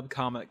old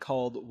webcomic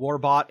called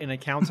Warbot in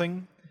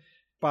Accounting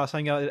by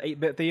something out at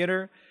 8-Bit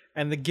Theater.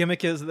 And the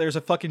gimmick is that there's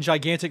a fucking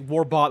gigantic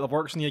warbot that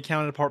works in the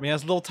accounting department. He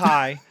has a little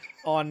tie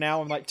on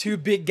now and like two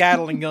big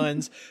Gatling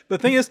guns.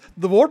 But the thing is,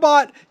 the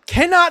warbot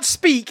cannot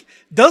speak,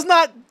 does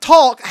not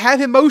talk,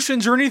 have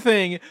emotions or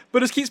anything,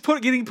 but just keeps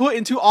getting put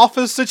into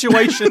office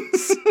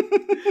situations.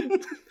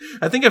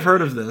 I think I've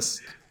heard of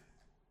this.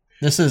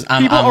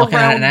 I'm looking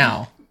at it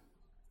now.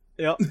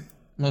 Yep.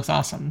 Looks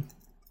awesome.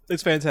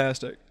 It's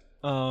fantastic.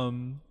 But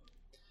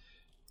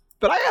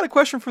I got a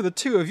question for the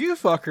two of you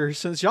fuckers,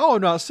 since y'all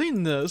have not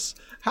seen this.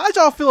 How'd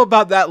y'all feel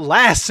about that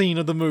last scene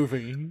of the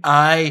movie?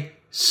 I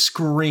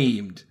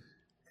screamed.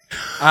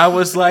 I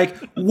was like,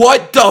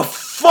 what the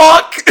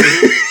fuck?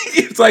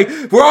 It's like,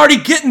 we're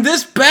already getting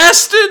this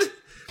bastard?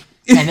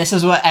 And this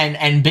is what,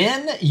 and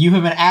Ben, you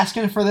have been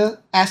asking for this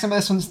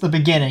since the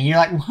beginning. You're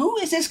like, who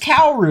is this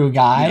Kaoru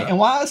guy, and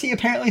why is he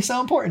apparently so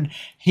important?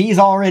 He's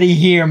already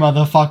here,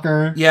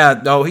 motherfucker.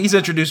 Yeah, no, he's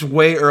introduced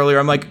way earlier.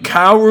 I'm like,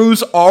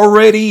 Kaoru's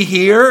already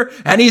here,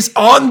 and he's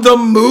on the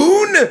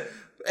moon,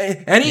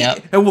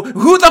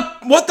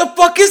 what the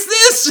fuck is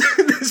this?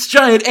 This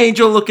giant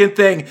angel-looking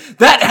thing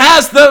that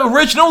has the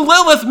original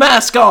Lilith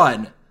mask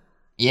on.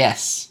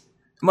 Yes,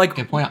 I'm like,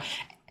 good point.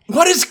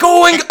 What is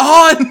going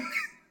on?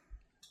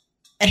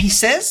 And he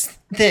says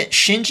that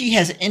Shinji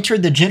has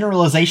entered the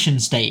generalization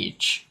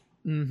stage,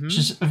 which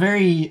is a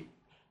very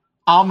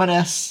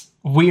ominous,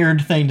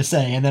 weird thing to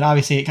say. And then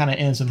obviously it kind of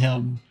ends with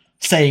him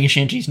saying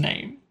Shinji's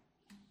name.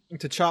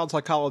 It's a child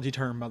psychology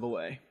term, by the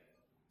way.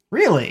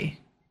 Really?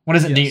 What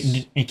is it?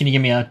 Yes. Can you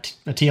give me a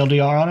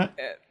TLDR on it?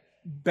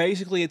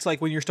 Basically, it's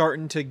like when you're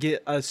starting to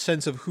get a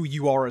sense of who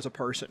you are as a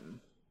person.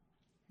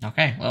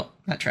 Okay, well,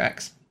 that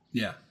tracks.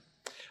 Yeah.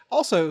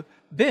 Also,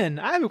 Ben,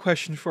 I have a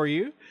question for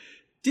you.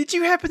 Did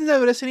you happen to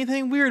notice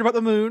anything weird about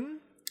the moon?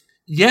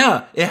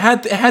 Yeah, it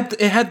had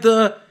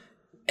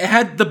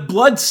the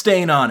blood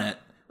stain on it,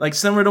 like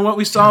similar to what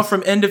we saw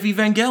from End of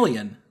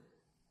Evangelion.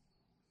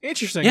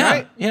 Interesting, Yeah,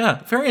 right?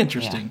 yeah, very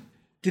interesting.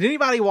 Did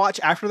anybody watch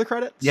after the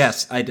credits?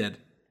 Yes, I did.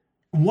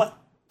 What?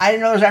 I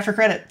didn't know there was after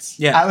credits.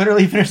 Yeah. I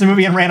literally finished the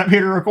movie and ran up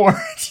here to record.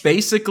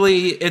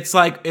 Basically, it's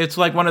like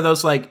one of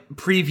those like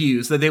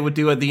previews that they would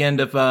do at the end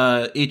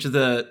of each of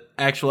the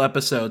actual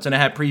episodes, and it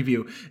had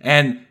preview.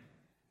 And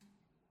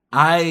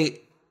I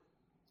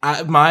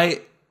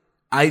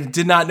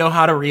did not know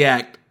how to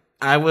react.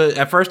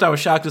 At first I was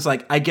shocked. It's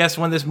like, I guess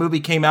when this movie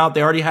came out,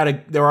 they already had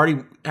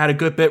a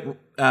good bit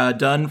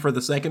done for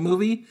the second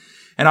movie,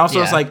 and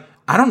also it's like,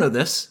 I don't know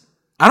this.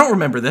 I don't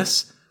remember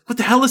this. What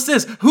the hell is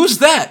this? Who's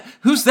that?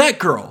 Who's that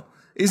girl?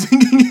 Is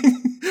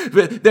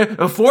there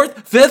a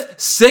fourth, fifth,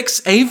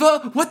 sixth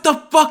Ava? What the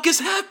fuck is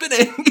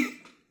happening?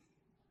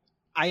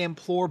 I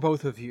implore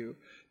both of you,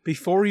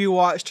 before you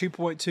watch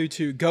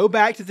 2.22, go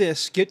back to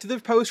this, get to the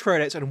post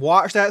credits, and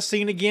watch that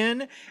scene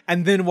again,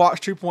 and then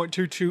watch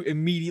 2.22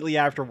 immediately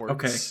afterwards.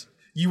 Okay.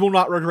 You will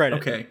not regret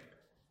it. Okay.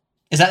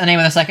 Is that the name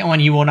of the second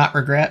one? You will not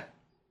regret.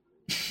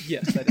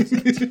 Yes, that is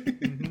it.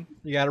 Mhm.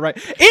 You got it right.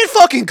 It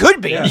fucking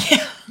could be. Yeah.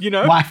 You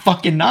know? Why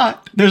fucking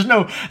not? There's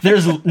no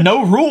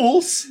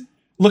rules.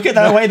 Look at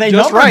the way they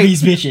just number right.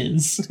 these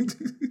bitches.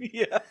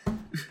 Yeah.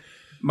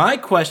 My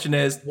question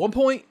is, 1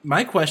 point.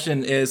 my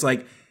question is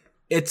like,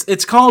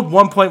 it's called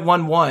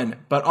 1.11,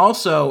 but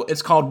also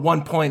it's called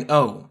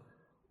 1.0.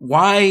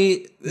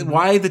 Why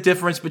the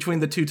difference between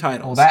the two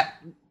titles? Well,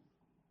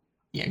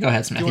 yeah, go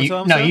ahead, Smith. You wanna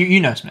tell them, Seth? You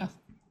know Smith.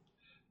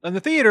 In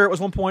the theater, it was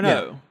 1.0.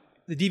 Yeah.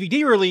 The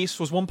DVD release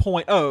was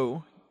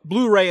 1.0.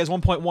 Blu-ray is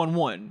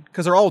 1.11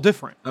 because they're all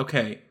different.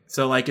 Okay,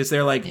 so like, is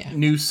there like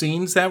new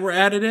scenes that were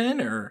added in,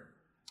 or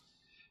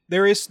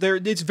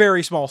It's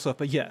very small stuff,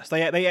 but yes,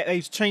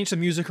 they change the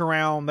music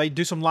around. They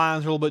do some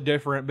lines a little bit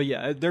different, but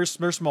yeah, there's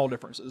small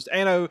differences.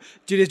 Anno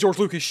did his George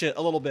Lucas shit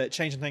a little bit,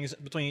 changing things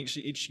between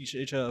each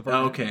version.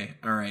 okay,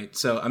 all right.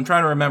 So I'm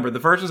trying to remember the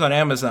versions on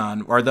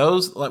Amazon. Are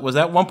those was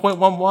that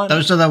 1.11?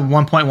 Those are the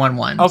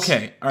 1.11s.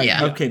 Okay, all right.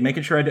 Yeah. Okay,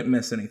 making sure I didn't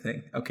miss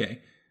anything. Okay.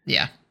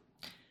 Yeah.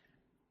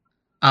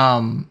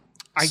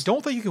 I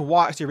don't think you can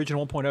watch the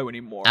original 1.0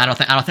 anymore. I don't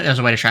think there's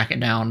a way to track it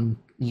down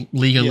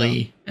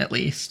legally, at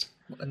least.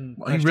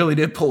 Well, he really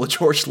did pull a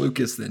George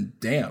Lucas then.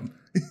 Damn.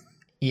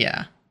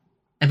 Yeah.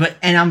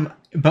 And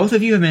both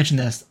of you have mentioned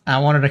this. I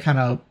wanted to kind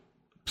of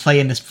play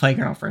in this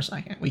playground for a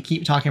second. We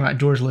keep talking about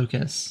George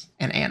Lucas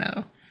and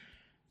Anno.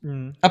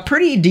 A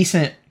pretty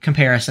decent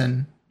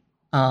comparison,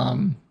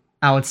 I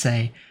would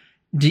say.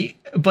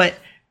 But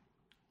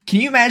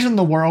can you imagine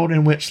the world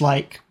in which,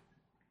 like,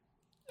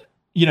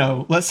 you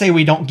know, let's say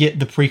we don't get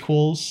the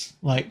prequels,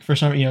 like, for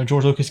some, you know,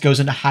 George Lucas goes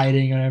into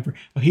hiding or whatever,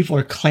 but people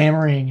are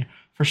clamoring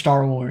for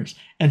Star Wars,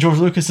 and George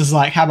Lucas is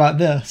like, how about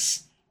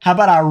this? How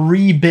about I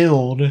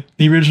rebuild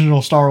the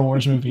original Star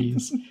Wars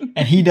movies?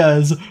 And he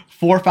does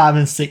 4, 5,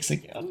 and 6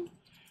 again.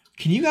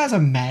 Can you guys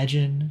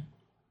imagine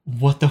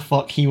what the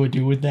fuck he would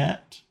do with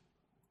that?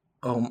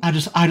 I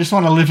just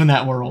want to live in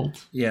that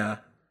world. Yeah.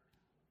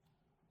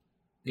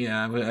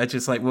 Yeah, I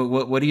just like,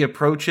 would he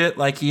approach it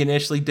like he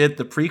initially did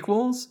the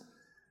prequels?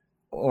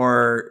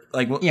 Or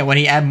like, yeah, would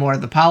he add more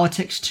of the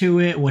politics to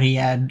it? Would he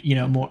add, you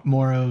know,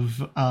 more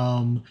of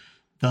I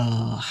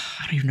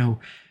don't even know,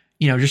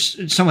 you know,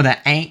 just some of the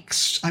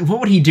angst? Like,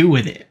 what would he do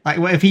with it? Like,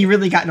 if he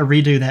really got to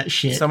redo that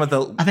shit? Some of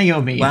the I think it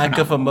would be lack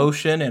phenomenal. of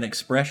emotion and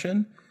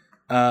expression.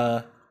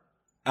 I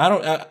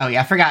don't. Oh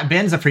yeah, I forgot.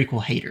 Ben's a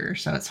prequel hater,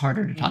 so it's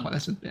harder to talk about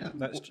this with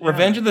Ben.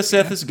 Revenge of the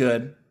Sith is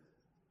good.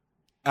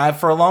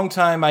 For a long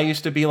time, I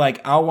used to be like,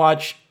 I'll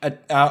watch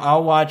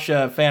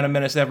Phantom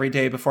Menace every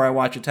day before I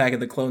watch Attack of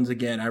the Clones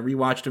again. I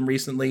rewatched them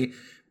recently.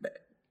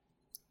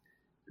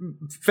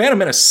 Phantom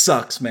Menace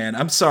sucks, man.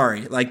 I'm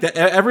sorry. Like,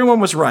 everyone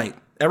was right.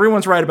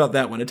 Everyone's right about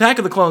that one. Attack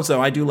of the Clones,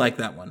 though, I do like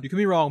that one. You can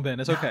be wrong, Ben.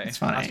 It's okay. It's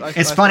funny.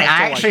 It's funny. still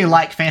I actually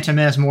like Phantom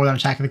Menace more than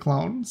Attack of the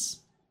Clones.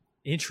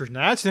 Interesting.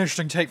 That's an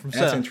interesting take from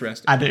That's Seth.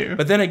 interesting. I do.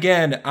 But then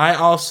again, I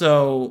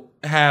also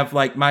have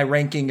like my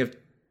ranking of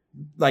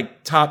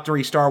like top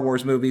 3 Star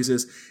Wars movies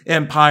is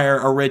Empire,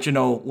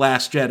 Original,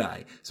 Last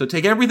Jedi. So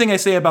take everything I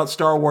say about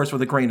Star Wars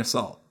with a grain of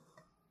salt.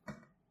 Did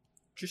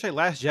you say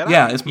Last Jedi?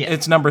 Yeah,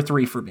 it's number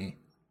 3 for me.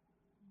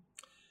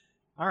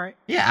 All right.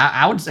 Yeah,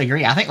 I would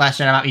agree. I think Last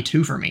Jedi might be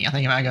 2 for me. I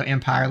think it might go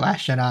Empire,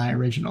 Last Jedi,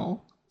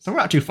 Original. So we're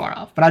not too far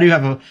off. But I do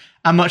have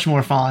I'm much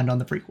more fond on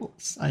the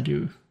prequels. I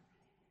do.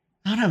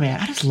 I don't know,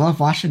 man. I just love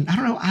watching. I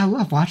don't know. I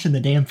love watching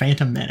the damn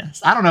Phantom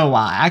Menace. I don't know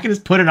why. I can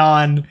just put it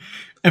on,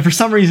 and for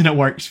some reason, it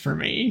works for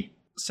me.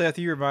 Seth,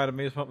 you reminded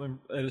me of something.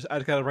 I just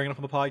got to bring it up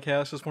on the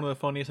podcast. It's one of the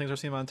funniest things I've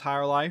seen in my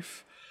entire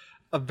life.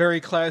 A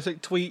very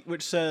classic tweet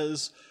which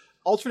says,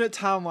 alternate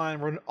timeline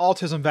where an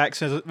autism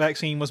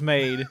vaccine was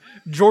made.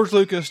 George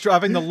Lucas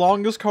driving the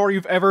longest car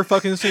you've ever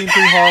fucking seen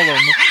through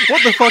Harlem.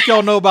 What the fuck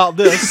y'all know about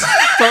this?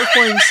 Start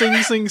playing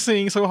Sing Sing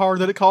Sing so hard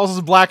that it causes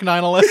Black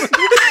 9/11.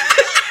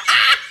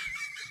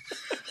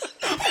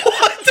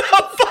 What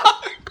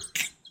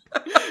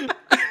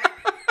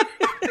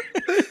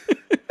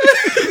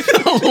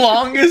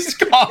longest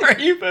car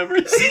you've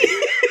ever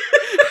seen.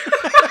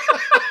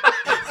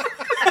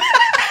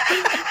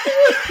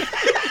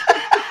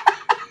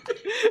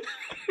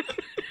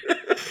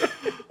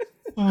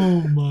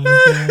 Oh my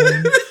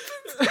god.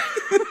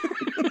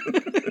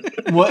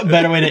 What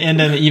better way to end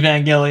an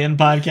Evangelion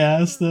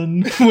podcast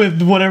than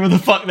with whatever the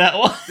fuck that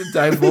was?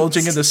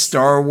 Divulging into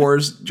Star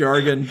Wars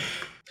jargon.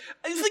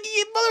 It's like,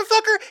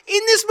 motherfucker,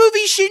 in this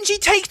movie, Shinji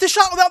takes the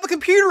shot without the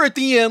computer at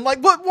the end. Like,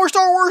 what more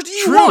Star Wars do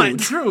you want?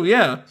 True,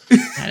 yeah.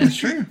 That is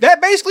true.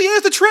 That basically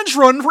is the trench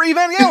run for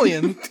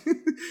Evangelion.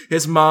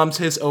 His mom's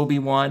his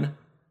Obi-Wan.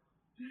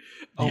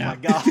 Oh Yeah. my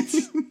god.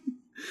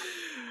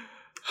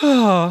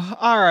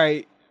 All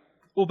right.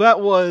 Well,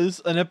 that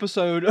was an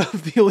episode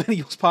of the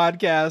Millennials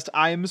Podcast.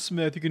 I am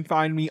Smith. You can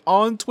find me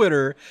on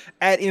Twitter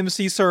at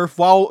MCSurf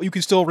while you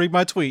can still read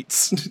my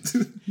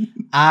tweets.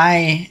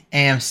 I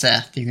am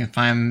Seth. You can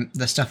find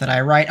the stuff that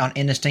I write on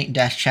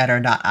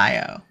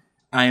indistinct-chatter.io.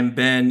 I am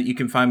Ben. You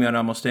can find me on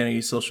almost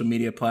any social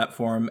media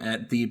platform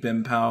at the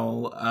Ben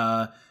Powell.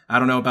 I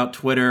don't know about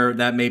Twitter.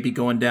 That may be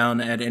going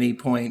down at any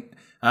point.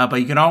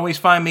 But you can always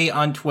find me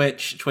on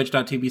Twitch,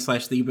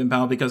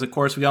 twitch.tv/TheBenPowell, because, of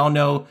course, we all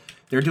know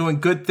they're doing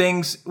good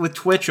things with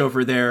Twitch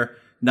over there.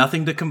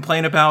 Nothing to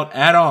complain about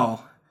at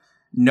all.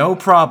 No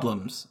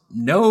problems.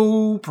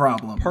 No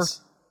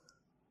problems.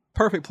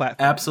 Perfect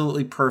platform.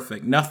 Absolutely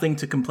perfect. Nothing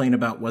to complain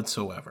about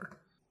whatsoever.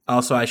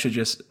 Also, I should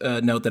just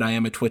note that I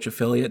am a Twitch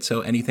affiliate,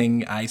 so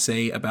anything I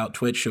say about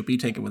Twitch should be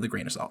taken with a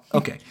grain of salt.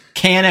 Okay.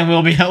 Can and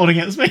will be held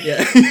against me.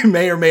 Yeah,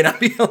 may or may not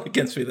be held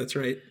against me. That's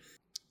right.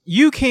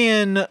 You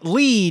can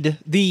lead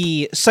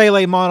the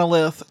Sele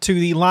monolith to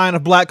the line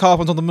of black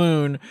coffins on the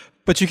moon,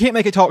 but you can't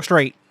make it talk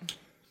straight.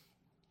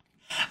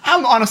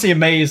 I'm honestly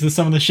amazed at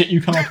some of the shit you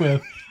come up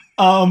with.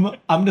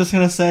 I'm just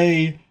gonna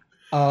say,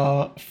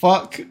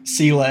 fuck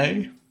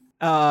Sele.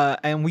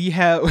 And we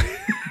have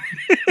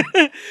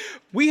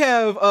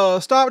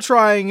stopped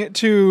trying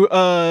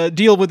to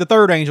deal with the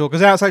third angel,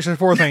 because that's actually the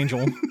fourth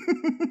angel.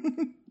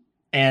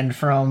 And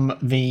from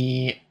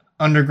the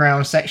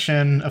underground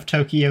section of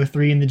Tokyo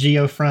 3 in the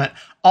Geo front,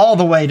 all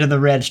the way to the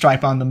red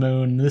stripe on the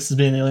moon, this has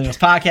been the Millennials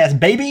Podcast,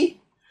 baby.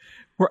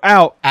 We're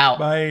out. Out.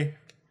 Bye.